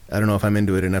shit, I don't know if I'm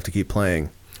into it enough to keep playing.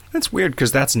 That's weird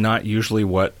because that's not usually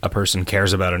what a person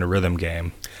cares about in a rhythm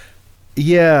game.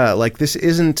 Yeah, like this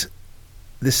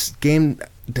game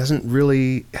doesn't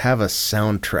really have a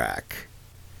soundtrack.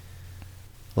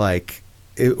 Like,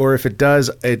 or if it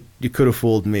does, you could have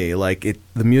fooled me. Like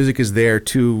the music is there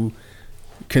to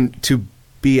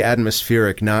be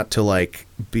atmospheric, not to like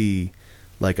be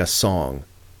like a song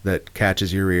that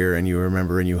catches your ear and you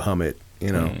remember and you hum it.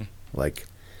 You know, like.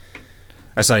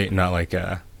 I saw you not like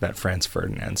that Franz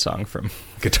Ferdinand song from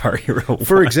Guitar Hero 1.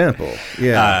 For example,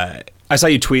 yeah. I saw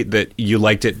you tweet that you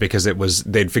liked it because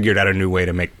they'd figured out a new way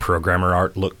to make programmer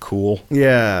art look cool.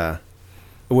 Yeah.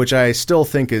 Which I still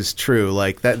think is true.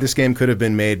 Like that this game could have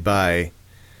been made by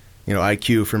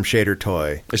IQ from Shader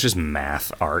Toy. It's just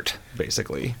math art,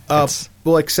 basically.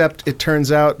 Well, except it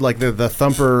turns out like the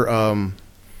Thumper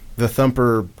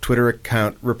Twitter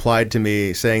account replied to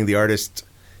me saying the artist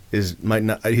he's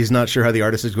not sure how the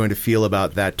artist is going to feel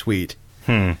about that tweet.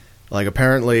 Like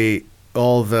apparently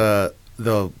all the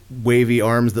wavy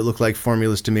arms that look like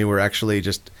formulas to me were actually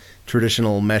just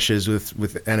traditional meshes with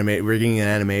rigging and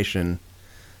animation,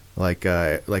 like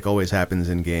always happens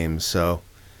in games. So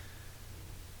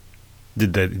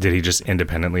did he just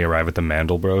independently arrive at the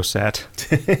Mandelbrot set?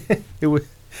 it was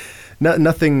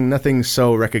nothing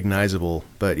so recognizable,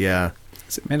 but yeah.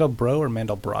 Is it Mandelbrot or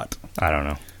Mandelbrot? I don't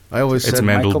know. I always It's said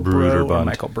Mandel Michael Bro or Bruderbund.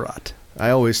 Michael Brot?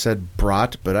 I always said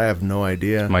Brat, but I have no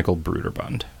idea. Michael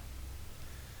Bruderbund.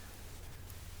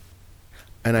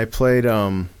 And I played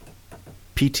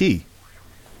PT,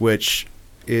 which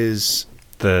is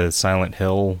The Silent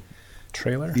Hill.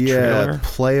 Trailer? Trailer?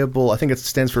 playable. I think it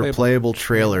stands for Playable. playable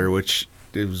trailer, which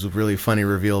it was a really funny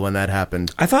reveal when that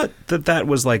happened. I thought that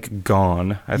was like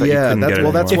gone. I thought you Yeah, couldn't that's get it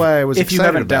well. That's anymore. why I was. If you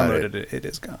excited haven't about downloaded it. it, it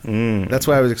is gone. That's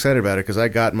why I was excited about it, because I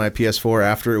got my PS4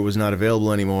 after it was not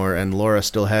available anymore, and Laura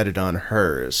still had it on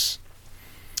hers.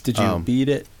 Did you beat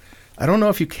it? I don't know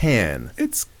if you can.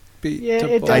 It's beatable. Yeah,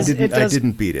 it does. I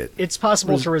didn't beat it. It's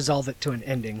possible to resolve it to an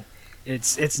ending.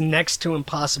 It's next to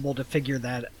impossible to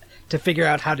figure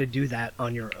out how to do that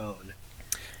on your own.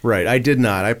 Right, I did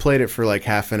not. I played it for like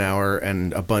half an hour,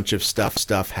 and a bunch of stuff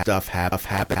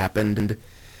happened.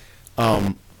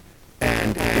 And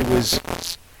it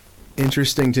was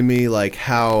interesting to me, like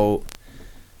how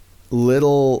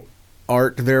little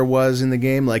art there was in the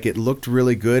game. Like it looked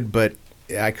really good, but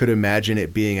I could imagine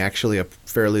it being actually a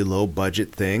fairly low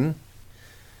budget thing.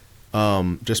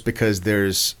 Just because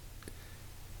there's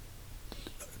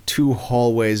 2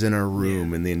 hallways in a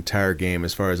room in the entire game,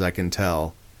 as far as I can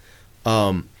tell.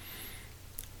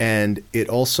 And it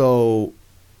also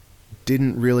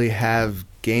didn't really have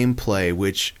gameplay,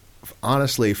 which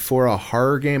honestly, for a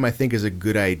horror game, I think is a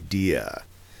good idea.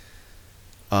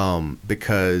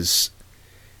 Because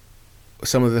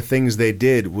some of the things they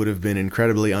did would have been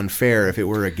incredibly unfair if it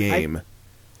were a game.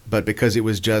 But because it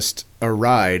was just a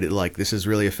ride, like, this is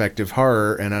really effective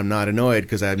horror, and I'm not annoyed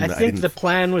because I think didn't, the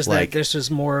plan was like, that this was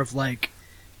more of like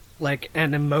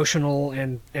an emotional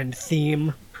and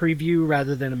theme preview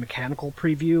rather than a mechanical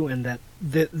preview, and that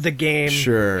the game,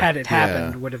 Sure, had it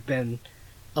happened, yeah. would have been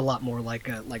a lot more like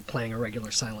playing a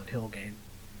regular Silent Hill game.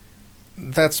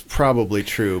 That's probably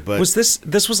true, but Was this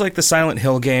was like the Silent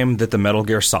Hill game that the Metal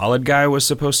Gear Solid guy was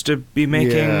supposed to be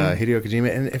making? yeah, Hideo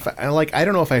Kojima. And if I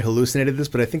don't know if I hallucinated this,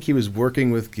 but I think he was working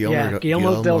with Guillermo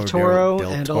del Toro,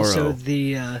 del and Toro. also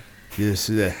the Yes,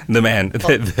 The man,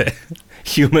 the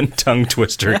human tongue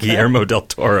twister, Guillermo del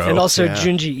Toro. and also yeah.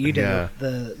 Junji Ito, Yeah.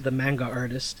 the manga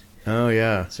artist. oh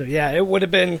yeah, So yeah, it would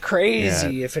have been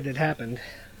crazy Yeah. if it had happened.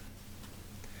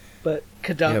 But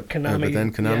Yep, Konami, but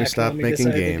then Konami stopped Konami making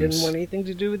decided They games. didn't want anything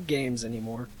to do with games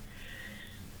anymore.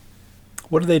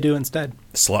 What do they do instead?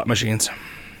 Slot machines.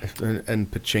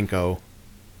 and pachinko.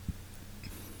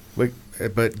 Wait,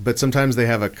 but sometimes they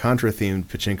have a Contra themed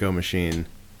pachinko machine.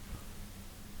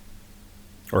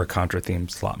 Or a Contra-themed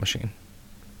slot machine.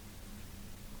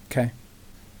 Okay.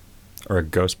 Or a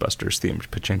Ghostbusters-themed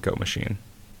pachinko machine.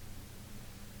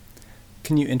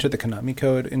 Can you enter the Konami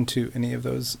code into any of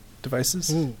those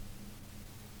devices?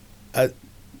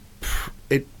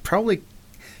 It probably.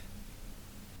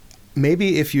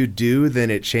 Maybe if you do, then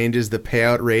it changes the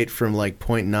payout rate from like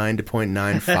 0.9 to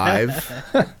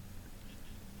 0.95.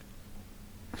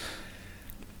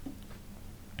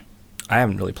 I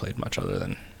haven't really played much other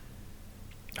than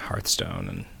Hearthstone,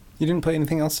 and You didn't play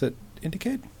anything else at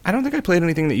Indicate? I don't think I played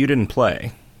anything that you didn't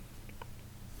play.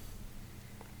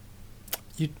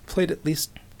 You played at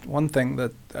least one thing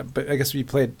that, but I guess you had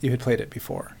played it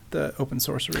before, the Open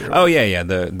Sorcery. Oh yeah.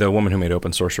 The woman who made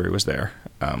Open Sorcery was there,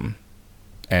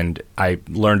 and I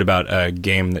learned about a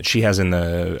game that she has in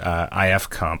the IF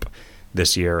comp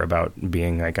this year about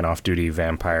being like an off-duty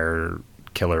vampire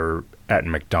killer at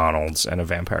McDonald's, and a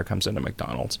vampire comes into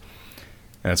McDonald's,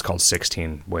 and it's called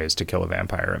 16 Ways to Kill a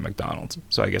Vampire at McDonald's.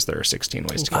 So I guess there are 16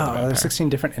 ways to kill a vampire. there's 16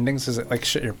 different endings. Is it like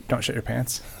don't shit your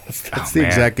pants? That's the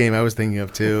exact game I was thinking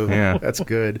of too. Yeah. That's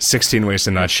good. 16 ways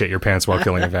to not shit your pants while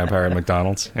killing a vampire at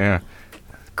McDonald's. Yeah.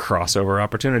 Crossover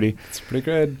opportunity. It's pretty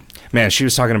good. Man, she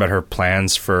was talking about her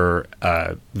plans for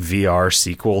a VR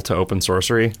sequel to Open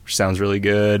Sorcery, which sounds really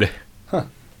good. Huh.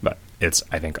 But it's,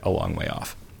 I think, a long way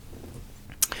off.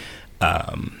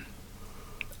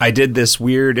 I did this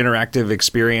weird interactive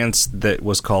experience that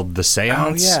was called The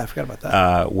Seance. Oh yeah, I forgot about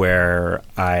that. Where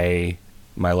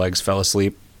my legs fell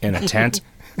asleep in a tent.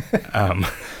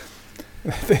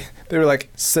 They were like,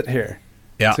 sit here.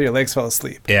 Yeah. So your legs fell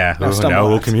asleep. Yeah, Now stumble now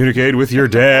we'll out. communicate with your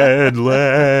dead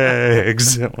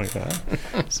legs. Like that.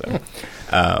 So,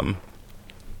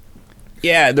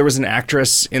 yeah, there was an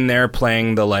actress in there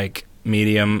playing the like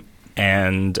medium,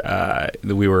 and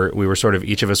we were sort of,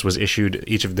 each of us was issued,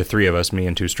 each of the three of us, me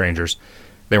and two strangers.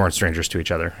 They weren't strangers to each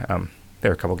other. They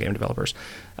were a couple game developers.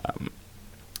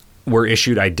 Were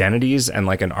issued identities and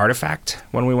like an artifact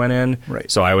when we went in. Right.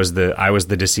 So I was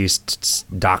the deceased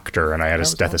doctor, and I had a was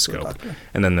also a stethoscope. doctor.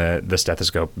 And then the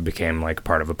stethoscope became like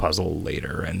part of a puzzle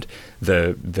later, and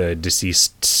the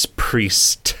deceased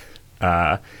priest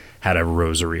had a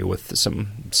rosary with some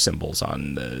symbols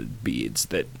on the beads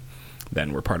that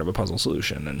then were part of a puzzle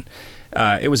solution,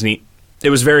 and it was neat. It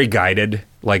was very guided,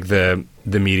 like the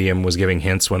medium was giving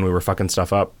hints when we were fucking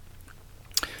stuff up.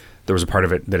 there was a part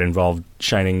of it that involved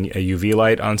shining a UV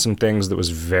light on some things that was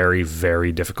very,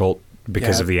 very difficult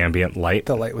because Yeah. of the ambient light.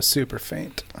 The light was super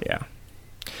faint. Yeah.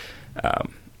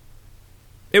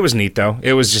 It was neat, though.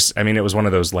 It was just, I mean, it was one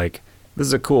of those, like, this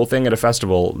is a cool thing at a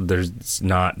festival. It's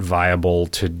not viable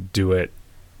to do it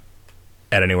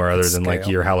at anywhere other than, like,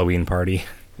 Scale. your Halloween party.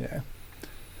 Yeah.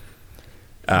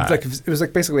 It was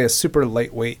like basically a super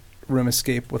lightweight room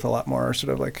escape with a lot more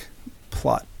sort of like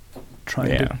plot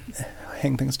trying to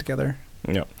hang things together.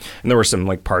 Yeah. And there were some,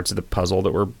 like, parts of the puzzle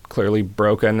that were clearly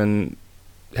broken and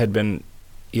had been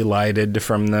elided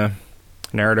from the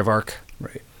narrative arc.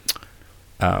 Right.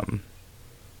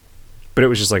 But it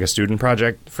was just like a student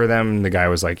project for them. The guy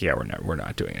was like, "Yeah, we're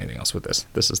not doing anything else with this.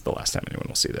 This is the last time anyone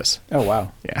will see this." Oh,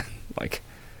 wow. Yeah, like,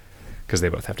 because they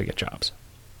both have to get jobs.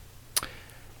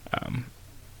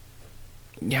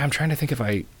 Yeah, I'm trying to think if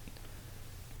I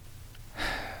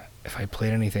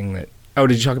played anything that. Oh,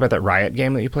 did you talk about that Riot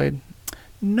game that you played?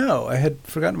 No, I had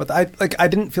forgotten about that. I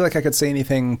didn't feel like I could say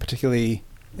anything particularly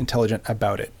intelligent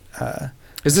about it.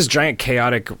 Is this giant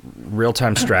chaotic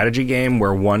real-time strategy game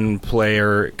where one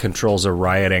player controls a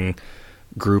rioting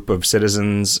group of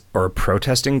citizens or a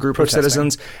protesting group of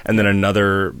citizens, and then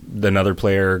another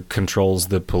player controls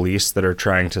the police that are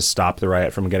trying to stop the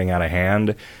riot from getting out of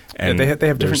hand? And they have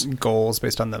there's different goals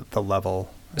based on the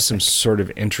level. some sort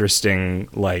of interesting,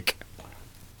 like,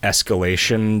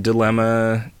 escalation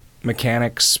dilemma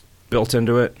mechanics built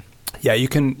into it. Yeah, you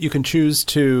can choose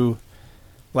to,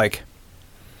 like,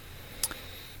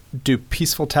 do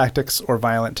peaceful tactics or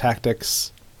violent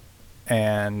tactics,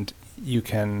 and you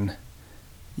can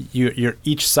your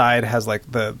each side has, like,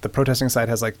 the protesting side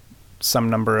has, like, some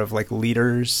number of, like,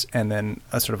 leaders, and then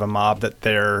a sort of a mob that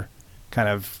they're kind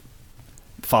of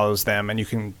follows them, and you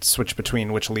can switch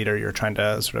between which leader you're trying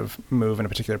to sort of move in a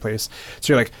particular place.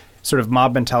 So you're, like, sort of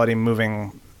mob mentality,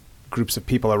 moving groups of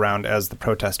people around as the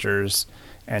protesters,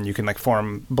 and you can, like,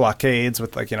 form blockades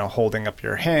with, like, you know, holding up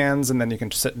your hands, and then you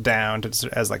can sit down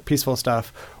as, like, peaceful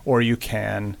stuff, or you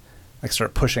can, like,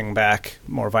 start pushing back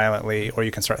more violently, or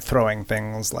you can start throwing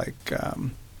things like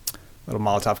little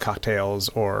Molotov cocktails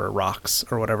or rocks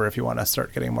or whatever if you want to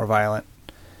start getting more violent.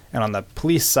 And on the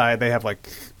police side, they have, like,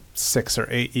 6 or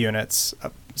 8 units,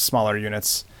 smaller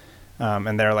units,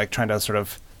 and they're, like, trying to sort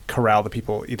of corral the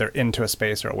people either into a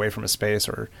space or away from a space,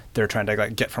 or they're trying to,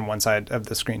 like, get from one side of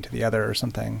the screen to the other or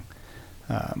something.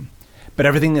 But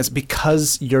everything is,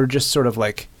 because you're just sort of,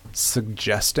 like,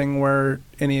 suggesting where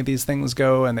any of these things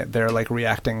go, and they're, like,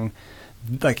 reacting,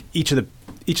 like, each of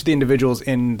the individuals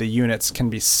in the units can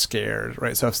be scared,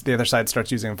 right? So if the other side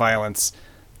starts using violence,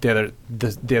 the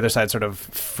other side sort of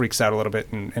freaks out a little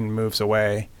bit and moves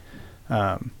away.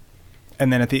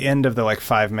 And then at the end of the, like,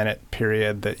 5-minute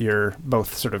period that you're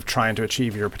both sort of trying to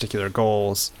achieve your particular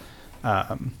goals,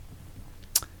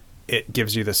 it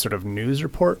gives you this sort of news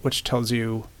report, which tells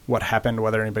you what happened,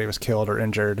 whether anybody was killed or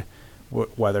injured,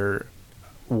 whether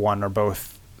one or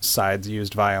both sides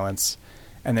used violence.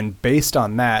 And then based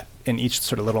on that, in each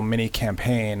sort of little mini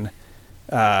campaign,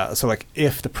 so, like,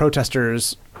 if the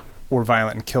protesters were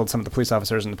violent and killed some of the police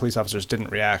officers and the police officers didn't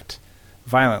react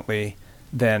violently,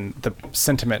 then the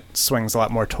sentiment swings a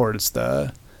lot more towards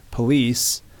the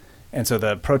police. And so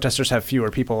the protesters have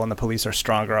fewer people and the police are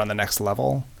stronger on the next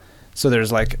level. So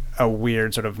there's, like, a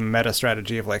weird sort of meta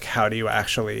strategy of, like, how do you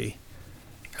actually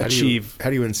achieve... How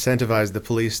do you incentivize the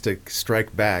police to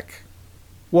strike back?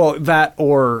 Well, that,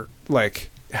 or,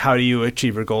 like, how do you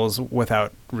achieve your goals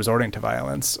without resorting to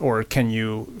violence? Or can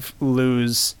you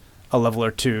lose a level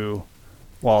or two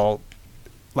while,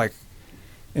 like,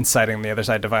 inciting the other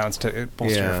side to violence to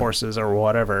bolster your forces or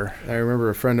whatever? I remember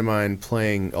a friend of mine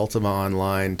playing Ultima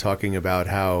Online talking about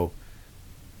how,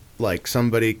 like,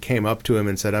 somebody came up to him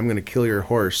and said, "I'm going to kill your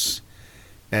horse,"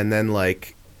 and then,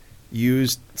 like,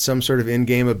 used some sort of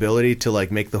in-game ability to,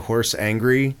 like, make the horse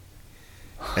angry.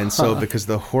 And so because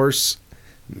the horse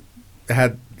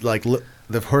had, like,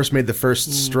 the horse made the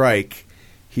first strike,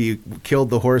 he killed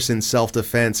the horse in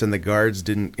self-defense, and the guards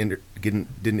didn't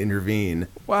intervene.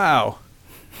 Wow.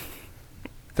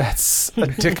 That's a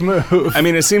dick move. I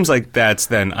mean, it seems like that's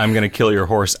then, I'm going to kill your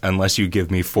horse unless you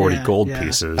give me 40 gold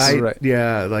pieces. Right.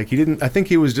 Yeah, like, he didn't. I think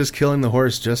he was just killing the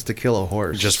horse just to kill a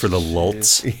horse, Just for the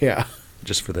lults. Yeah,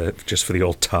 Just for the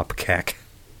old top cack.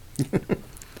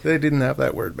 they didn't have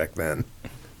that word back then.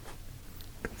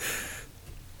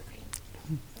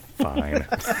 Fine.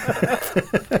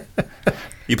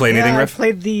 You play anything, Riff?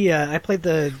 I played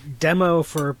the demo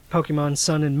for Pokemon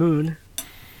Sun and Moon.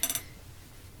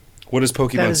 What is That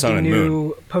Pokemon is Sun the and new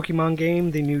Moon? Pokemon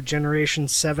game, the new Generation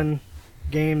 7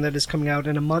 game that is coming out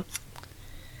in a month.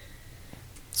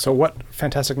 So what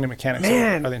fantastic new mechanics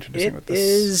Man, are they introducing it with this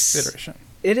is- iteration?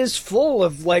 It is full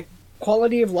of like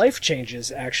quality of life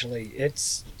changes. Actually,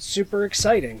 it's super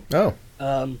exciting. Oh,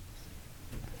 I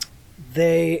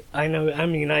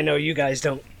know you guys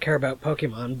don't care about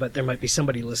Pokemon, but there might be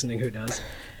somebody listening who does.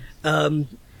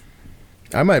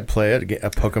 I might play it, a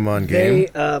Pokemon game.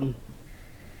 They,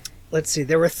 let's see.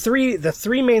 There were the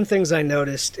three main things I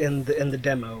noticed in the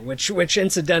demo, which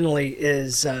incidentally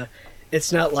is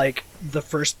it's not like the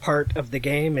first part of the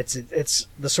game. It's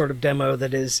the sort of demo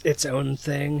that is its own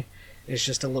thing. It's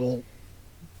just a little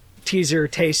teaser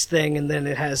taste thing, and then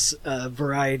it has a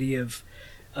variety of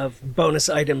bonus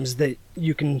items that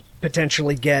you can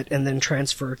potentially get and then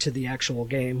transfer to the actual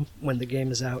game when the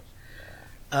game is out.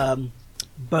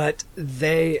 But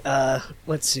they,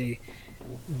 let's see,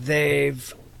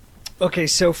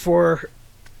 so for,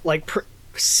 like,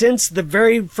 since the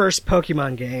very first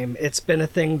Pokemon game, it's been a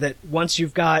thing that once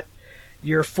you've got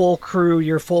your full crew,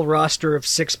 your full roster of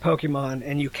 6 Pokemon,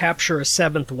 and you capture a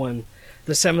 7th one,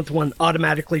 the 7th one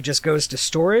automatically just goes to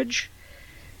storage.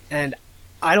 And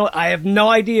I have no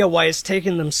idea why it's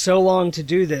taken them so long to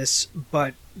do this,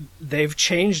 but they've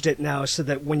changed it now so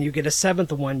that when you get a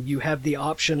 7th one, you have the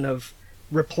option of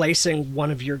replacing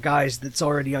one of your guys that's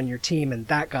already on your team, and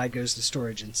that guy goes to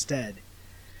storage instead.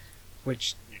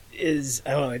 Which is,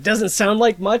 I don't know, it doesn't sound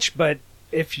like much, but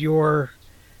if you're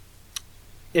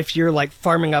like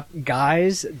farming up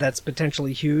guys, that's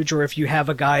potentially huge. Or if you have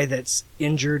a guy that's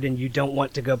injured and you don't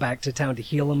want to go back to town to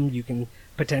heal him, you can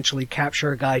potentially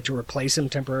capture a guy to replace him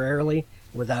temporarily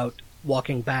without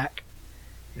walking back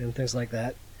and things like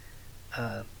that.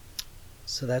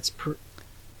 So that's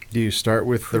Do you start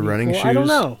with the running cool. shoes? I don't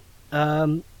know.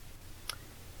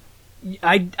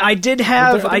 I did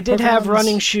have Pokemons?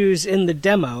 running shoes in the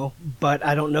demo, but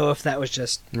I don't know if that was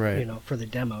just Right. for the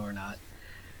demo or not.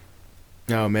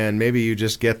 Oh man, maybe you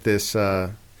just get this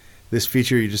this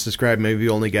feature you just described. Maybe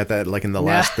you only get that like in the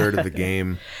last third of the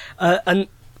game.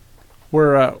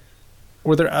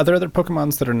 Were there other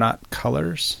Pokemons that are not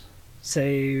colors?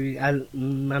 I'm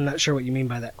not sure what you mean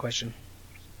by that question.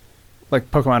 Like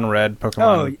Pokemon Red,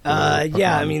 Pokemon. Blue,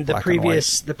 Yeah. I Pokemon mean, Black and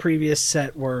White. the previous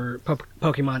set were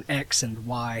Pokemon X and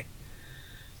Y.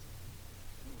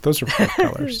 Those are both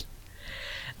colors.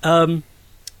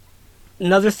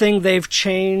 Another thing they've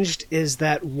changed is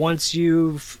that once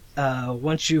you've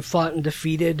fought and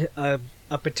defeated a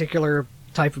particular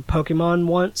type of Pokemon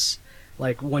once,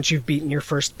 like once you've beaten your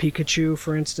first Pikachu,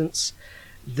 for instance,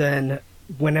 then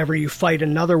whenever you fight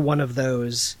another one of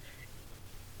those,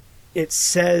 it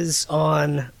says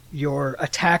on your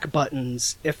attack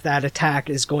buttons if that attack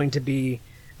is going to be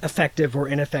effective or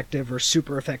ineffective or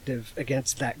super effective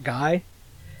against that guy.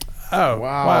 Oh,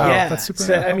 wow. Yeah, That's super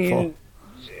so, helpful. I mean,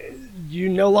 you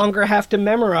no longer have to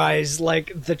memorize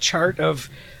like the chart of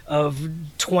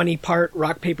 20-part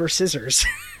rock paper scissors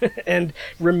and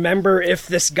remember if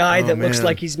this guy that looks man.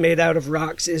 like he's made out of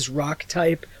rocks is rock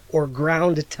type or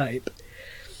ground type.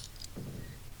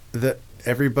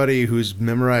 Everybody who's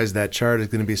memorized that chart is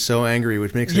going to be so angry,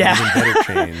 which makes it Yeah. an even better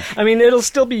change. I mean, it'll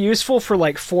still be useful for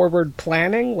like forward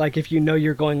planning, like if you know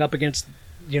you're going up against,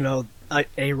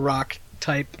 a rock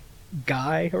type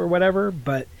guy or whatever,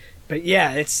 but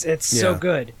yeah, it's so Yeah.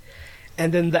 good.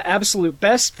 And then the absolute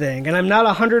best thing, and I'm not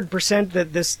 100%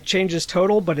 that this changes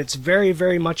total, but it's very,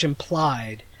 very much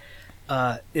implied,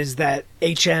 is that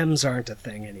HMs aren't a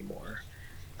thing anymore.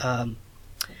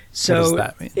 So What does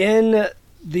that mean?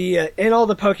 in all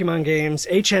the Pokemon games,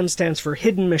 HM stands for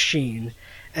Hidden Machine,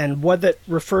 and what that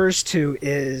refers to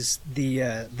is the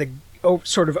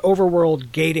sort of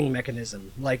overworld gating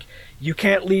mechanism. Like, you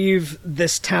can't leave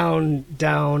this town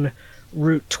down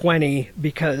Route 20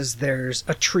 because there's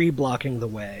a tree blocking the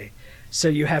way. So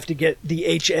you have to get the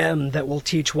HM that will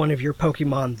teach one of your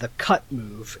Pokemon the cut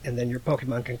move, and then your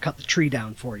Pokemon can cut the tree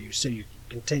down for you so you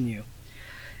can continue.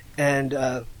 And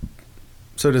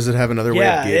So does it have another way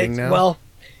of gating now? well,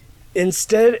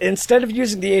 instead of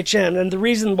using the HM, and the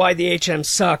reason why the HM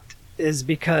sucked is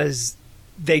because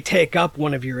they take up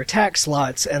one of your attack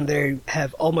slots, and they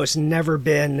have almost never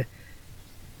been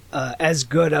as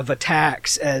good of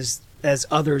attacks as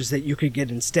others that you could get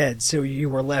instead. So you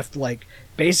were left like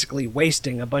basically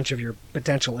wasting a bunch of your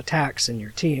potential attacks in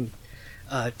your team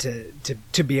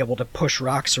to be able to push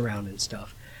rocks around and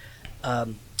stuff.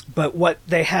 But what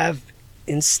they have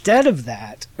instead of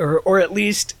that, or at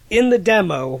least in the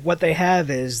demo, what they have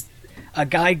is a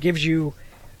guy gives you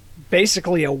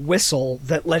basically a whistle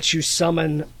that lets you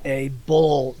summon a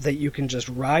bull that you can just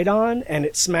ride on, and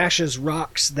it smashes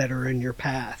rocks that are in your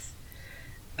path.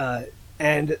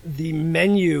 And the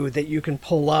menu that you can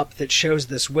pull up that shows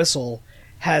this whistle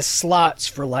has slots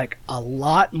for like a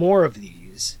lot more of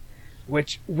these,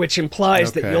 which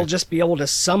implies that Okay. you'll just be able to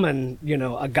summon,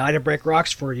 a guy to break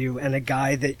rocks for you and a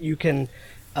guy that you can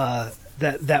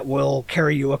that will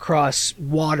carry you across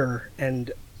water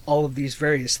and all of these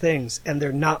various things, and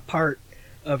they're not part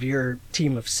of your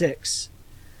team of 6.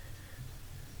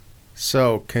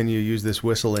 So, can you use this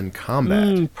whistle in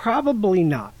combat? Probably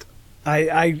not.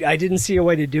 I didn't see a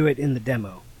way to do it in the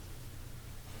demo.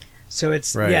 So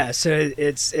it's Right. So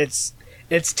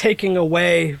it's taking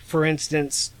away, for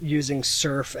instance, using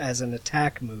Surf as an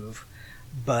attack move,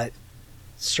 but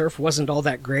Surf wasn't all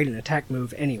that great an attack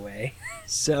move anyway.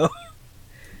 So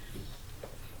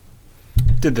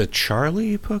Did the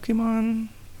Charlie Pokemon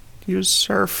use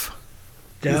Surf?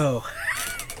 no,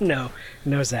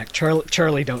 no, Zach.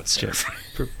 Charlie don't surf.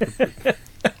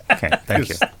 Okay, thank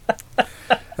you.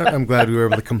 I'm glad we were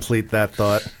able to complete that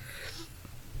thought.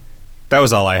 That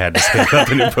was all I had to say about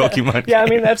the new Pokemon. Yeah, I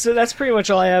mean that's pretty much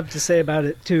all I have to say about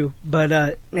it too.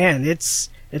 But man, it's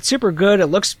super good. It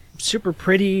looks super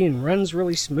pretty and runs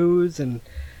really smooth, and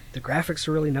the graphics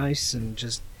are really nice, and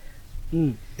just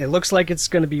it looks like it's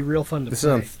going to be real fun to This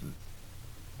play.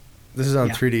 is on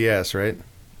Yeah. 3DS, right?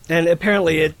 And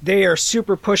apparently, they are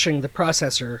super pushing the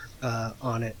processor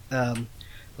on it.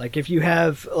 Like if you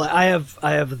have, I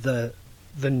have the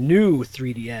new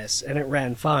 3DS, and it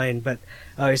ran fine. But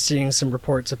I was seeing some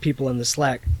reports of people in the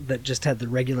Slack that just had the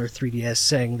regular 3DS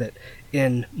saying that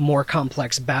in more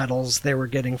complex battles they were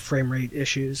getting frame rate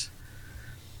issues.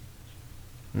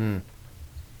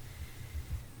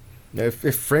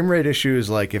 If frame rate issues,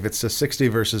 like if it's a 60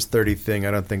 versus 30 thing,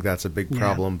 I don't think that's a big Yeah.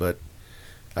 problem. But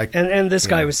And this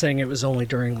guy Yeah. was saying it was only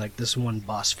during like this one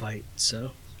boss fight,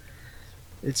 so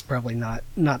it's probably not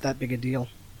that big a deal.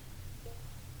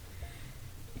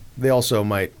 they also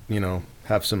might,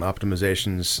 have some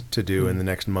optimizations to do in the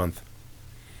next month.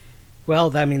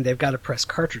 Well, I mean they've got to press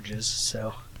cartridges,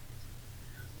 so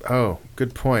Oh,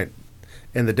 good point.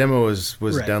 And the demo was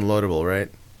Right. downloadable, right?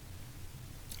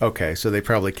 Okay, so they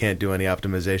probably can't do any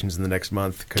optimizations in the next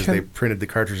month because Can- they printed the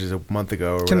cartridges a month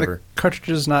ago or Can whatever. the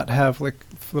cartridges not have like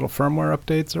little firmware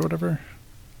updates or whatever?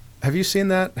 Have you seen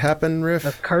that happen, Riff?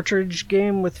 a cartridge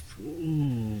game with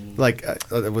Like,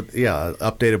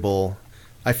 updatable.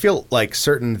 I feel like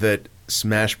certain that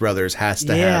Smash Brothers has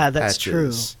to Yeah, have that's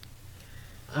patches.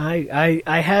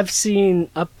 I have seen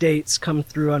updates come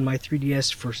through on my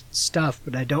 3DS for stuff,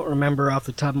 but I don't remember off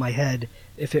the top of my head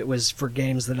if it was for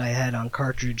games that I had on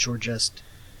cartridge or just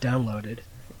downloaded.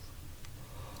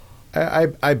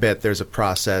 I bet there's a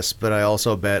process, but I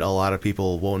also bet a lot of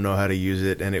people won't know how to use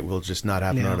it, and it will just not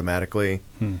happen Yeah. automatically.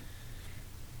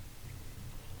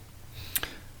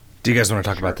 Do you guys want to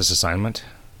talk about this assignment?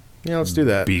 Yeah, let's do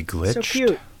that. Be glitched. So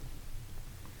cute.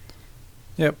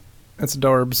 Yep, it's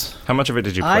adorbs. How much of it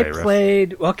did you play, I Riff?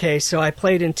 played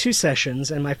played in 2 sessions,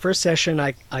 and my first session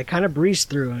I kind of breezed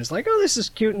through and was like, oh, this is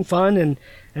cute and fun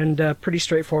and pretty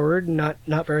straightforward, not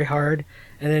very hard.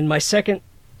 And then my second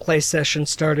play session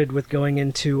started with going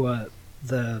into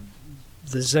the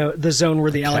zone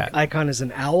where the cat. icon is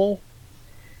an owl,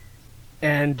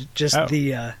 and just Oh.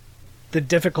 the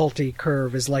difficulty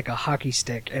curve is like a hockey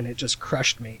stick, and it just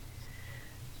crushed me.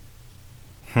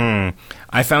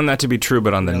 I found that to be true,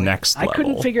 but on the Really. next I level.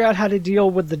 couldn't figure out how to deal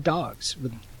with the dogs,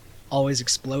 with always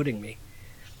exploding me.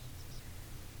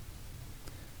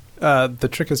 The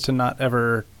trick is to not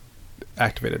ever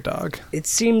activate a dog. It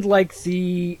seemed like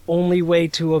the only way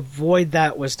to avoid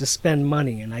that was to spend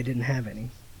money, and I didn't have any.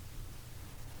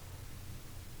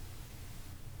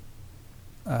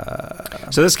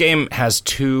 So this game has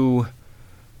two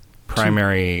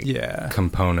primary Yeah.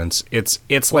 components. It's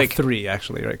Well, like 3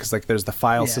 actually, right? Because like there's the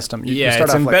file Yeah. system. You yeah, start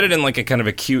it's off, like- embedded in like a kind of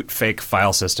a cute fake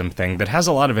file system thing that has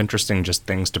a lot of interesting just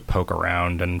things to poke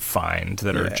around and find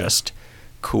that are Yeah. just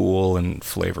cool and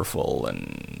flavorful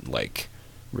and like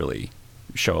really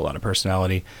show a lot of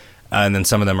personality. And then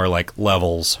some of them are like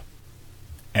levels.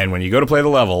 And when you go to play the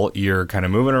level, you're kind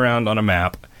of moving around on a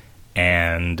map,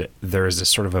 and there's this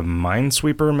sort of a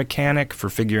minesweeper mechanic for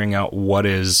figuring out what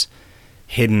is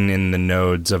hidden in the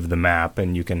nodes of the map,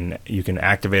 and you can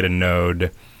activate a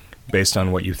node based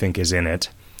on what you think is in it.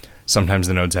 Sometimes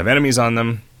the nodes have enemies on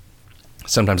them.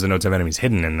 Sometimes the nodes have enemies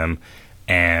hidden in them,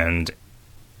 and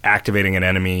activating an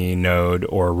enemy node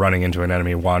or running into an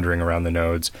enemy wandering around the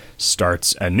nodes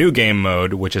starts a new game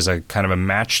mode, which is a kind of a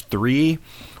match 3,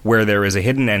 where there is a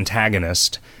hidden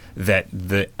antagonist that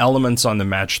the elements on the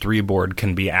match 3 board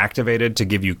can be activated to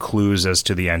give you clues as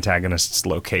to the antagonist's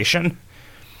location.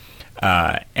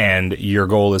 And your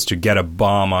goal is to get a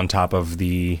bomb on top of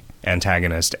the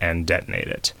antagonist and detonate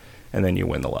it, and then you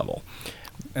win the level.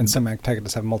 and some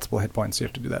antagonists have multiple hit points, so you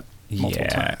have to do that. multiple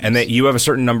times. and that you have a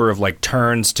certain number of like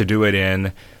turns to do it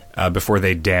in before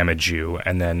they damage you,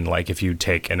 and then like if you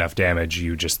take enough damage,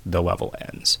 the level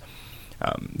ends.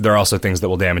 There are also things that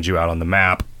will damage you out on the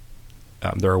map.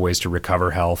 There are ways to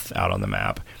recover health out on the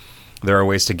map. There are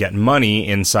ways to get money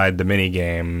inside the mini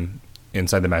game,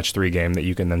 inside the match 3 game, that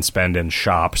you can then spend in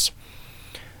shops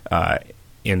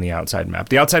in the outside map.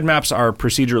 The outside maps are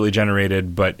procedurally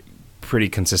generated, but pretty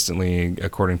consistently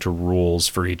according to rules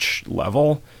for each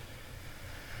level.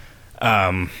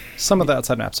 Some of the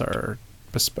outside maps are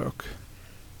bespoke.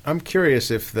 I'm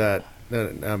curious if that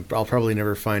I'll probably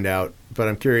never find out, but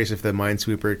I'm curious if the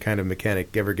Minesweeper kind of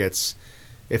mechanic ever gets,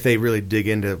 if they really dig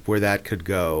into where that could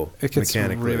go. It gets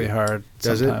mechanically. really hard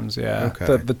Does sometimes, it? yeah.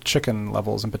 Okay. The chicken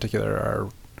levels in particular are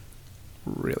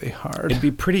really hard. It'd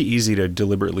be pretty easy to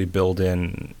deliberately build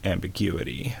in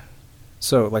ambiguity.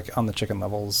 So, like, on the chicken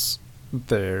levels,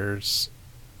 there's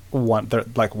one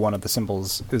of the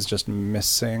symbols is just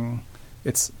missing.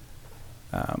 It's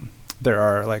there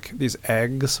are like these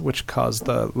eggs which cause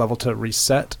the level to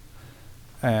reset,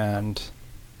 and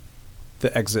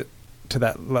the exit to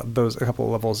those a couple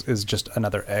of levels is just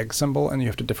another egg symbol, and you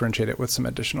have to differentiate it with some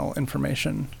additional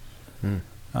information.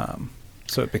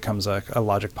 So it becomes a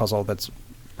logic puzzle that's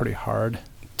pretty hard.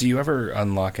 Do you ever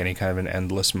unlock any kind of an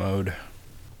endless mode?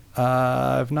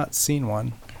 I've not seen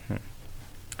one.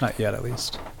 Not yet, at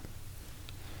least.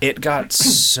 It got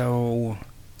so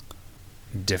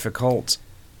difficult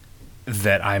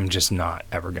that I'm just not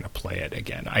ever going to play it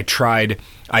again. I tried.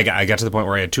 I got to the point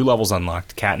where I had 2 levels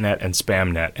unlocked, Catnet and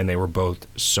Spamnet, and they were both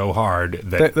so hard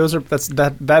that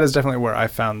that is definitely where I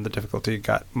found the difficulty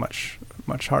got much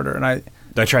harder. And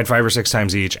I tried 5 or 6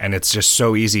 times each, and it's just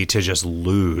so easy to just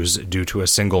lose due to a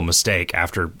single mistake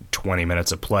after 20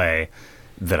 minutes of play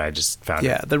that I just found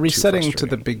it the resetting too to the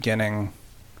frustrating. beginning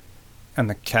and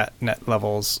the Catnet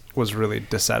levels was really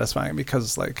dissatisfying,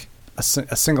 because like a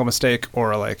single mistake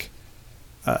or like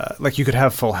you could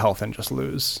have full health and just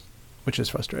lose, which is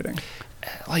frustrating.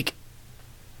 Like,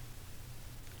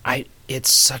 it's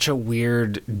such a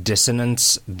weird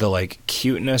dissonance, the like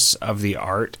cuteness of the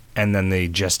art and then the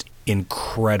just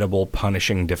incredible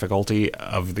punishing difficulty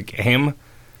of the game.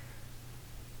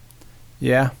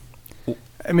 Yeah.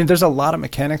 I mean, there's a lot of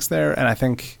mechanics there, and I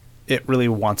think it really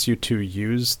wants you to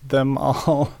use them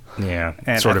all. Yeah,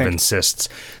 And sort I of think- insists.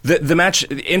 The match,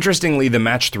 interestingly, the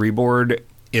match 3 board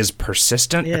is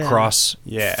persistent Yeah. across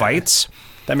Yeah. fights.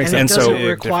 That makes And it sense. so- doesn't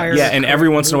require Yeah, and every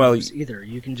correct once in a while- moves either.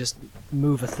 You can just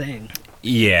move a thing.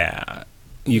 Yeah,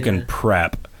 you can Yeah.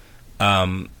 prep.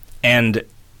 And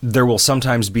there will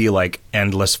sometimes be like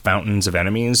endless fountains of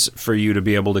enemies for you to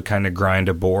be able to kind of grind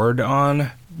a board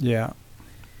on. Yeah.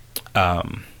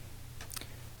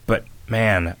 But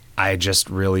man, I just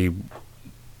really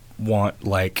want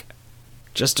like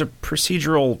just a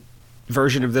procedural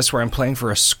version of this where I'm playing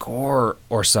for a score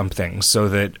or something, so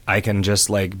that I can just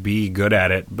like be good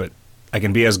at it, but I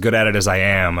can be as good at it as I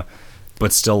am,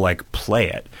 but still like play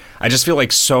it. I just feel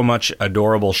like so much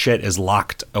adorable shit is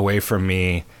locked away from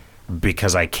me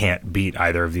because I can't beat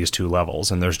either of these 2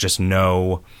 levels, and there's just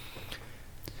no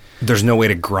way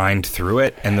to grind through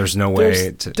it, and there's no way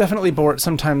There's to. definitely boards.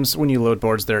 Sometimes when you load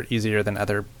boards, they're easier than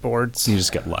other boards. You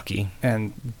just get lucky.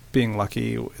 And being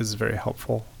lucky is very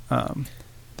helpful.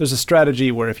 There's a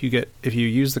strategy where if you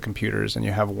use the computers and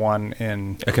you have one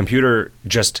in A computer,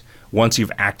 just once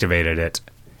you've activated it,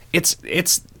 it's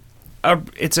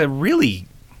a really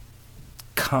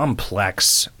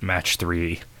complex match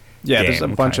 3. there's a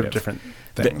game, bunch kind of different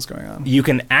things going on. You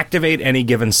can activate any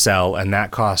given cell, and that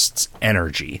costs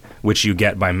energy, which you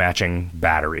get by matching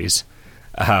batteries.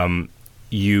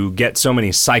 You get so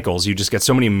many cycles, you just get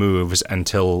so many moves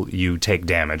until you take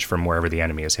damage from wherever the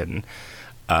enemy is hidden.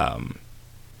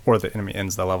 Or the enemy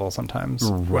ends the level sometimes.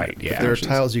 Right, yeah. There are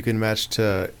tiles you can match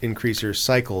to increase your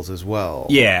cycles as well.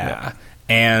 Yeah.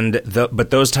 And but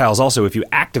those tiles also, if you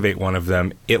activate one of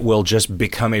them, it will just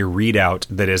become a readout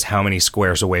that is how many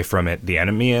squares away from it the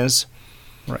enemy is.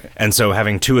 Right. And so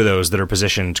having 2 of those that are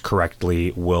positioned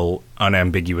correctly will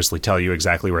unambiguously tell you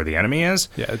exactly where the enemy is.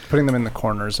 Yeah, putting them in the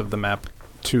corners of the map,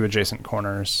 2 adjacent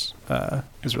corners,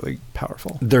 is really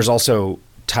powerful. There's also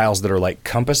tiles that are like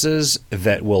compasses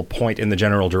that will point in the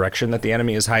general direction that the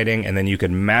enemy is hiding, and then you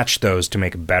can match those to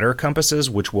make better compasses,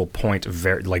 which will point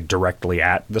directly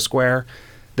at the square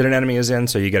that an enemy is in.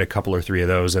 So you get a couple or 3 of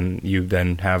those, and you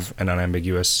then have an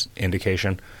unambiguous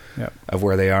indication Yep. of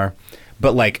where they are.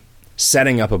 But like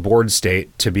setting up a board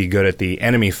state to be good at the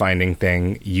enemy finding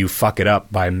thing, you fuck it up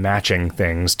by matching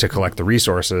things to collect the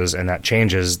resources, and that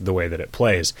changes the way that it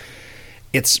plays.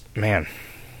 It's, man,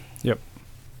 Yep.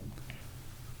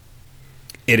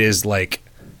 it is like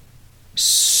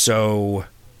so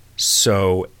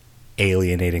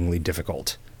alienatingly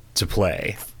difficult to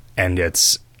play, and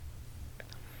it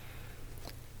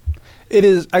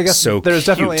is. I guess so there's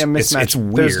cute. definitely a mismatch. It's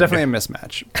weird. There's definitely a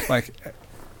mismatch. Like,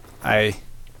 I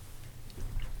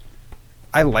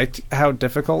liked how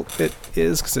difficult it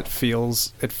is because it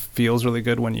feels really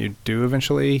good when you do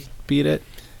eventually beat it.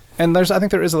 And I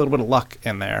think there is a little bit of luck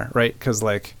in there, right? Because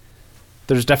like,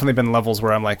 there's definitely been levels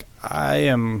where I'm like, I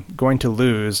am going to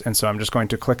lose, and so I'm just going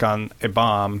to click on a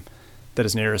bomb that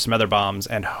is near some other bombs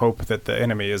and hope that the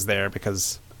enemy is there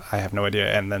because I have no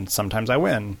idea. And then sometimes I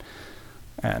win,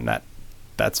 and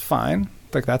that's fine.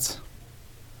 Like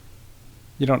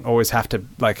you don't always have to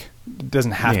it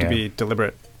doesn't have to be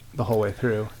deliberate the whole way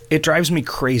through. It drives me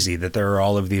crazy that there are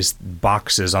all of these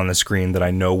boxes on the screen that I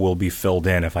know will be filled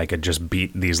in if I could just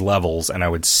beat these levels, and I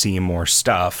would see more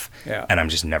stuff, and I'm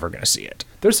just never going to see it.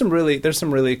 There's some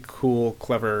really cool,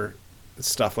 clever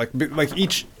stuff. Like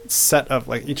each set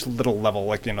of each little level,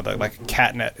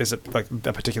 CatNet is a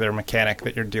particular mechanic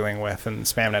that you're dealing with, and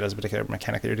SpamNet is a particular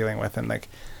mechanic that you're dealing with, and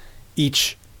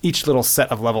each little set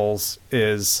of levels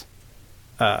is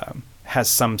has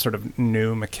some sort of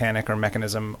new mechanic or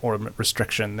mechanism or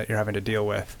restriction that you're having to deal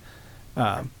with,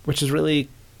 which is really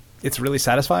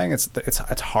satisfying.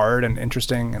 It's hard and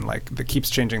interesting, and that keeps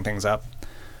changing things up.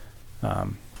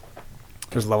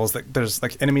 There's levels there's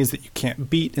enemies that you can't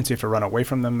beat, and so you have to run away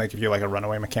from them. They give you a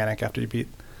runaway mechanic after you beat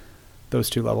those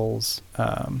two levels.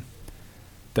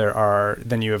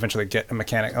 Then you eventually get a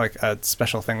mechanic, a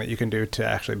special thing that you can do to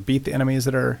actually beat the enemies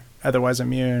that are otherwise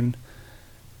immune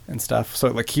and stuff.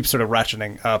 So it keeps sort of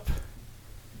ratcheting up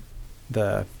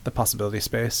the possibility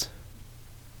space.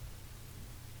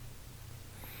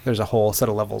 There's a whole set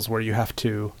of levels where you have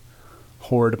to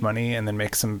hoard money and then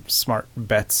make some smart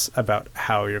bets about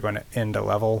how you're going to end a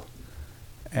level,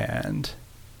 and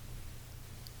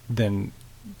then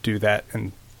do that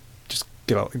and just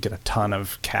get a ton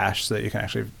of cash so that you can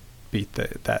actually beat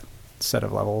that set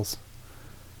of levels.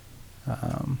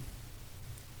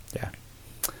 Yeah.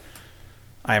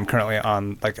 I am currently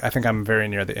on I think I'm very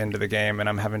near the end of the game, and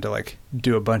I'm having to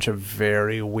do a bunch of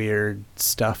very weird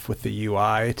stuff with the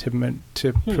UI to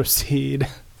proceed.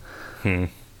 How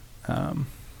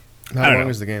long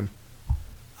is the game?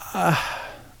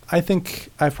 I think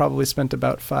I've probably spent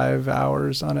about 5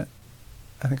 hours on it.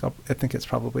 I think it's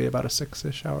probably about a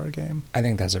 6-ish hour game. I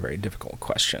think that's a very difficult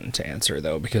question to answer,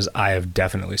 though, because I have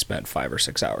definitely spent 5 or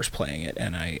 6 hours playing it,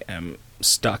 and I am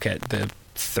stuck at the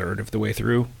third of the way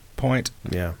through point.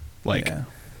 Yeah.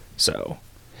 So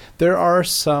there are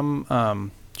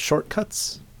some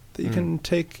shortcuts that you can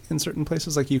take in certain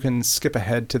places. You can skip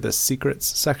ahead to the secrets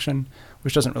section,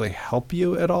 which doesn't really help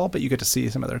you at all, but you get to see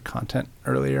some other content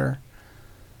earlier.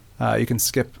 You can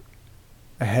skip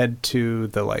ahead to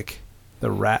the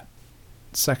rat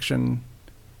section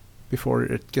before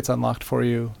it gets unlocked for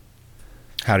you.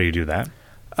 How do you do that?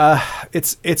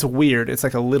 It's weird. It's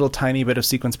a little tiny bit of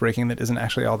sequence breaking that isn't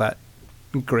actually all that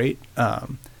great.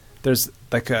 There's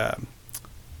a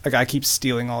guy keeps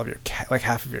stealing all of your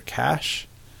half of your cash,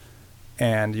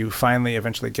 and you finally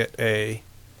eventually get the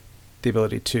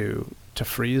ability to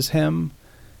freeze him,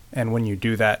 and when you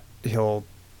do that, he'll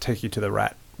take you to the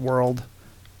rat world.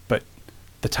 But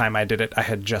the time I did it, I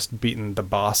had just beaten the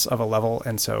boss of a level,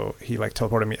 and so he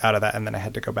teleported me out of that, and then I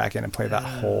had to go back in and play that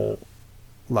whole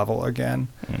level again.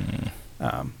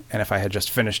 And if I had just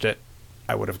finished it,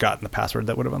 I would have gotten the password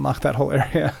that would have unlocked that whole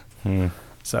area.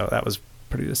 So that was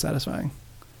pretty dissatisfying.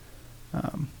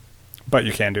 But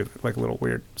you can do little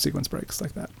weird sequence breaks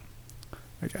like that,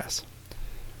 I guess.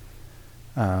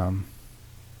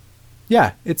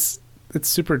 Yeah, it's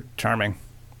super charming.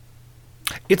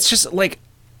 It's just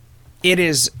it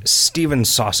is Steven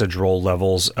Sausage Roll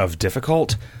levels of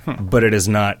difficult, but it is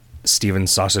not Steven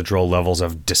Sausage Roll levels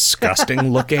of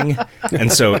disgusting looking,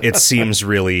 and so it seems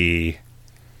really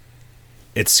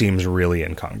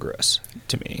incongruous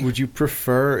to me. Would you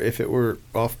prefer if it were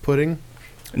off-putting?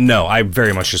 No, I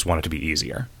very much just want it to be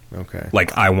easier. Okay.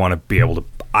 I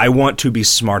want to be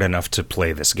smart enough to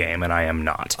play this game, and I am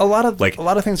not. A lot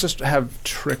of things just have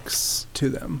tricks to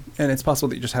them, and it's possible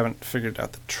that you just haven't figured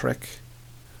out the trick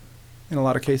in a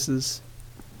lot of cases.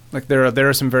 There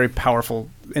are some very powerful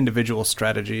individual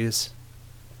strategies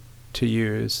to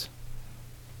use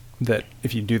that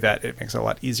if you do that, it makes it a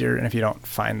lot easier, and if you don't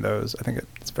find those, I think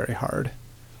it's very hard.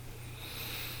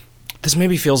 This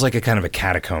maybe feels like a kind of a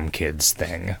Catacomb Kids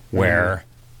thing, where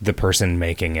the person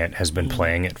making it has been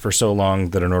playing it for so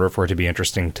long that in order for it to be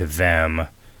interesting to them,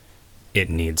 it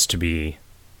needs to be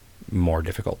more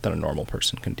difficult than a normal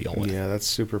person can deal with. Yeah, that's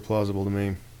super plausible to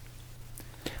me.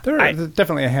 There are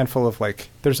definitely a handful of I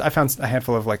found a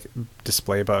handful of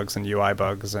display bugs and UI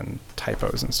bugs and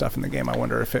typos and stuff in the game. I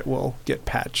wonder if it will get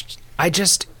patched.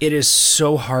 It is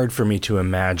so hard for me to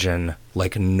imagine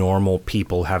normal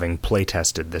people having play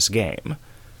tested this game.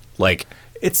 It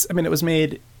was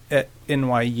made at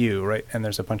NYU, right? And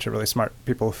there's a bunch of really smart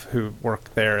people who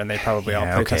work there, and they probably all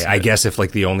play tested. I guess if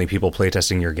the only people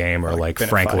playtesting your game are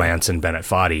Frank Foddy. Lance and Bennett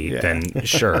Foddy, then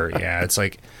sure, yeah, it's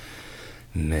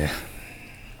meh.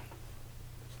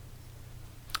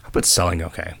 But selling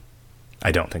okay.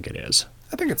 I don't think it is.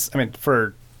 I think it's,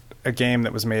 for a game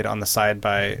that was made on the side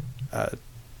by an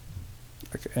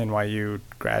NYU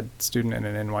grad student and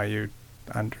an NYU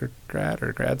undergrad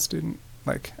or grad student,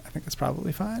 I think it's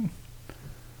probably fine.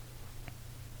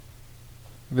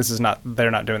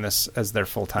 They're not doing this as their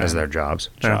full-time. As their jobs.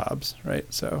 Right?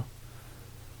 So.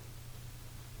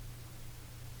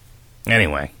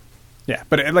 Anyway. Yeah,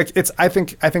 but I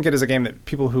think it is a game that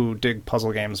people who dig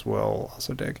puzzle games will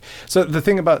also dig. So the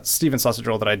thing about Steven Sausage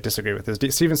Roll that I disagree with is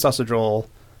Steven Sausage Roll,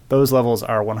 those levels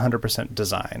are 100%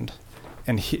 designed,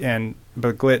 but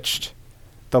Glitched,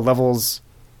 the levels,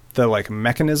 the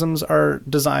mechanisms are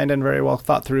designed and very well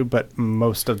thought through, but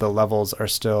most of the levels are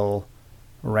still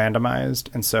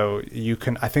randomized, and so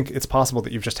I think it's possible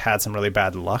that you've just had some really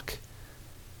bad luck.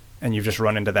 And you've just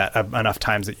run into that enough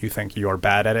times that you think you're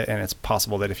bad at it, and it's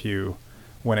possible that if you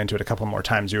went into it a couple more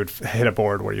times, you would hit a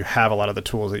board where you have a lot of the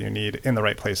tools that you need in the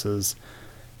right places,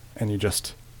 and you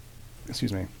just,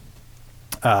 you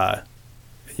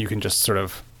can just sort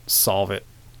of solve it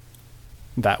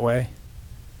that way.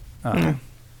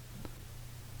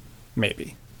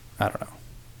 Maybe. I don't know.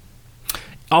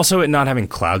 Also, it not having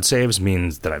cloud saves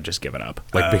means that I've just given up.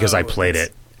 Because I played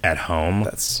it at home,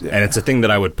 and it's a thing that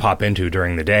I would pop into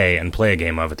during the day and play a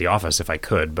game of at the office if I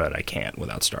could, but I can't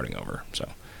without starting over. So,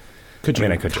 I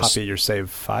could copy your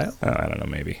save file? I don't know,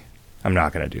 maybe. I'm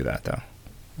not going to do that, though.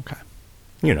 Okay.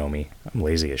 You know me. I'm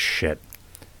lazy as shit.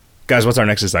 Guys, what's our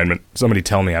next assignment? Somebody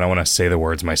tell me. I don't want to say the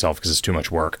words myself because it's too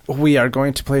much work. We are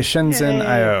going to play Shenzhen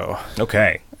IO.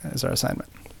 Okay. As our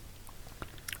assignment.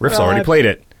 Riff's already played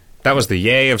it. That was the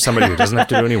yay of somebody who doesn't have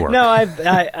to do any work. No, I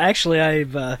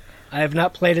have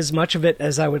not played as much of it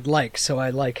as I would like, so I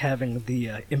like having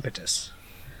the impetus.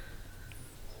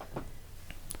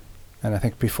 And I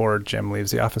think before Jim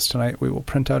leaves the office tonight, we will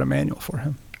print out a manual for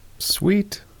him.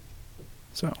 Sweet.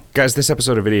 So, guys, this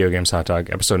episode of Video Games Hot Dog,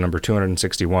 episode number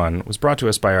 261, was brought to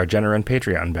us by our Generous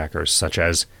Patreon backers, such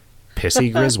as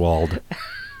Pissy Griswold,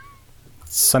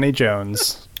 Sonny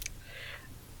Jones,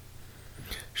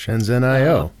 Shenzhen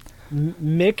IO,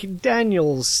 Mick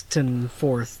Danielston,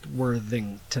 Forth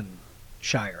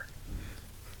Worthingtonshire,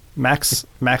 Max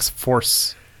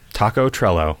Force, Taco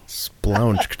Trello,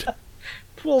 Splounched,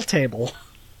 Pool Table,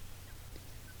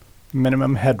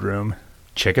 Minimum Headroom,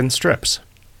 Chicken Strips,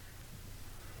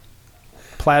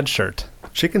 Plaid Shirt.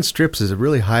 Chicken Strips is a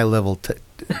really high-level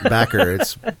backer.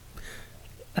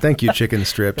 Thank you, Chicken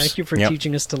Strips. Thank you for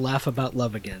teaching us to laugh about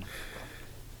love again.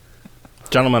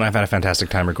 Gentlemen, I've had a fantastic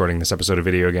time recording this episode of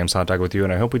Video Games Hot Dog with you,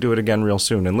 and I hope we do it again real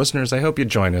soon. And listeners, I hope you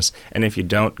join us. And if you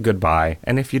don't, goodbye.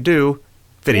 And if you do,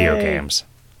 video games.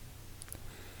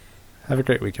 Have a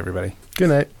great week, everybody. Good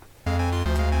night.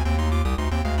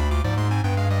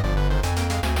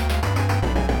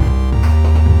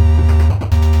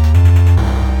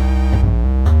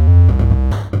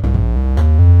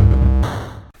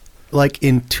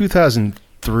 In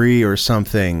 2003 or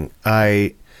something,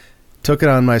 I took it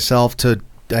on myself I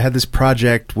had this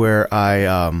project where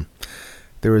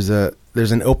there's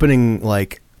an opening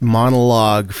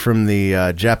monologue from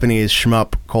the Japanese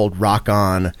shmup called Rock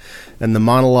On, and the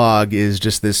monologue is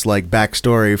just this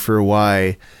backstory for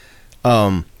why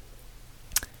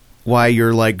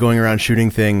you're going around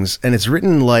shooting things, and it's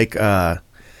written like a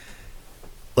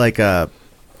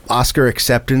Oscar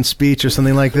acceptance speech or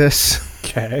something like this.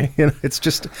 Okay.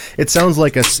 It sounds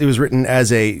like it was written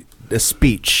as a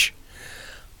speech.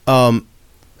 And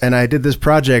I did this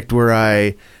project where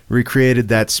I recreated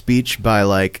that speech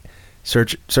by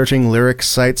searching lyric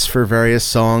sites for various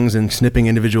songs and snipping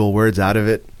individual words out of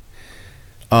it.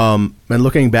 And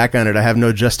looking back on it, I have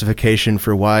no justification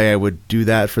for why I would do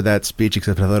that for that speech,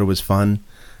 except I thought it was fun.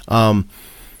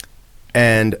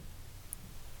 And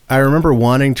I remember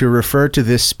wanting to refer to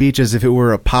this speech as if it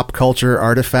were a pop culture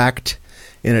artifact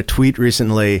in a tweet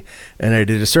recently, and I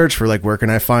did a search for where can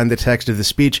I find the text of the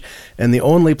speech, and the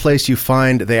only place you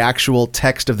find the actual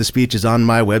text of the speech is on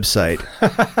my website.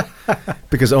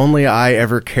 Because only I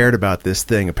ever cared about this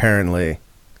thing, apparently.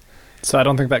 So I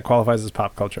don't think that qualifies as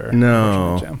pop culture.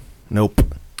 No. Nope.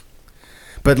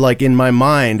 But in my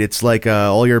mind, it's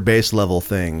all your base level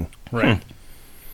thing. Right.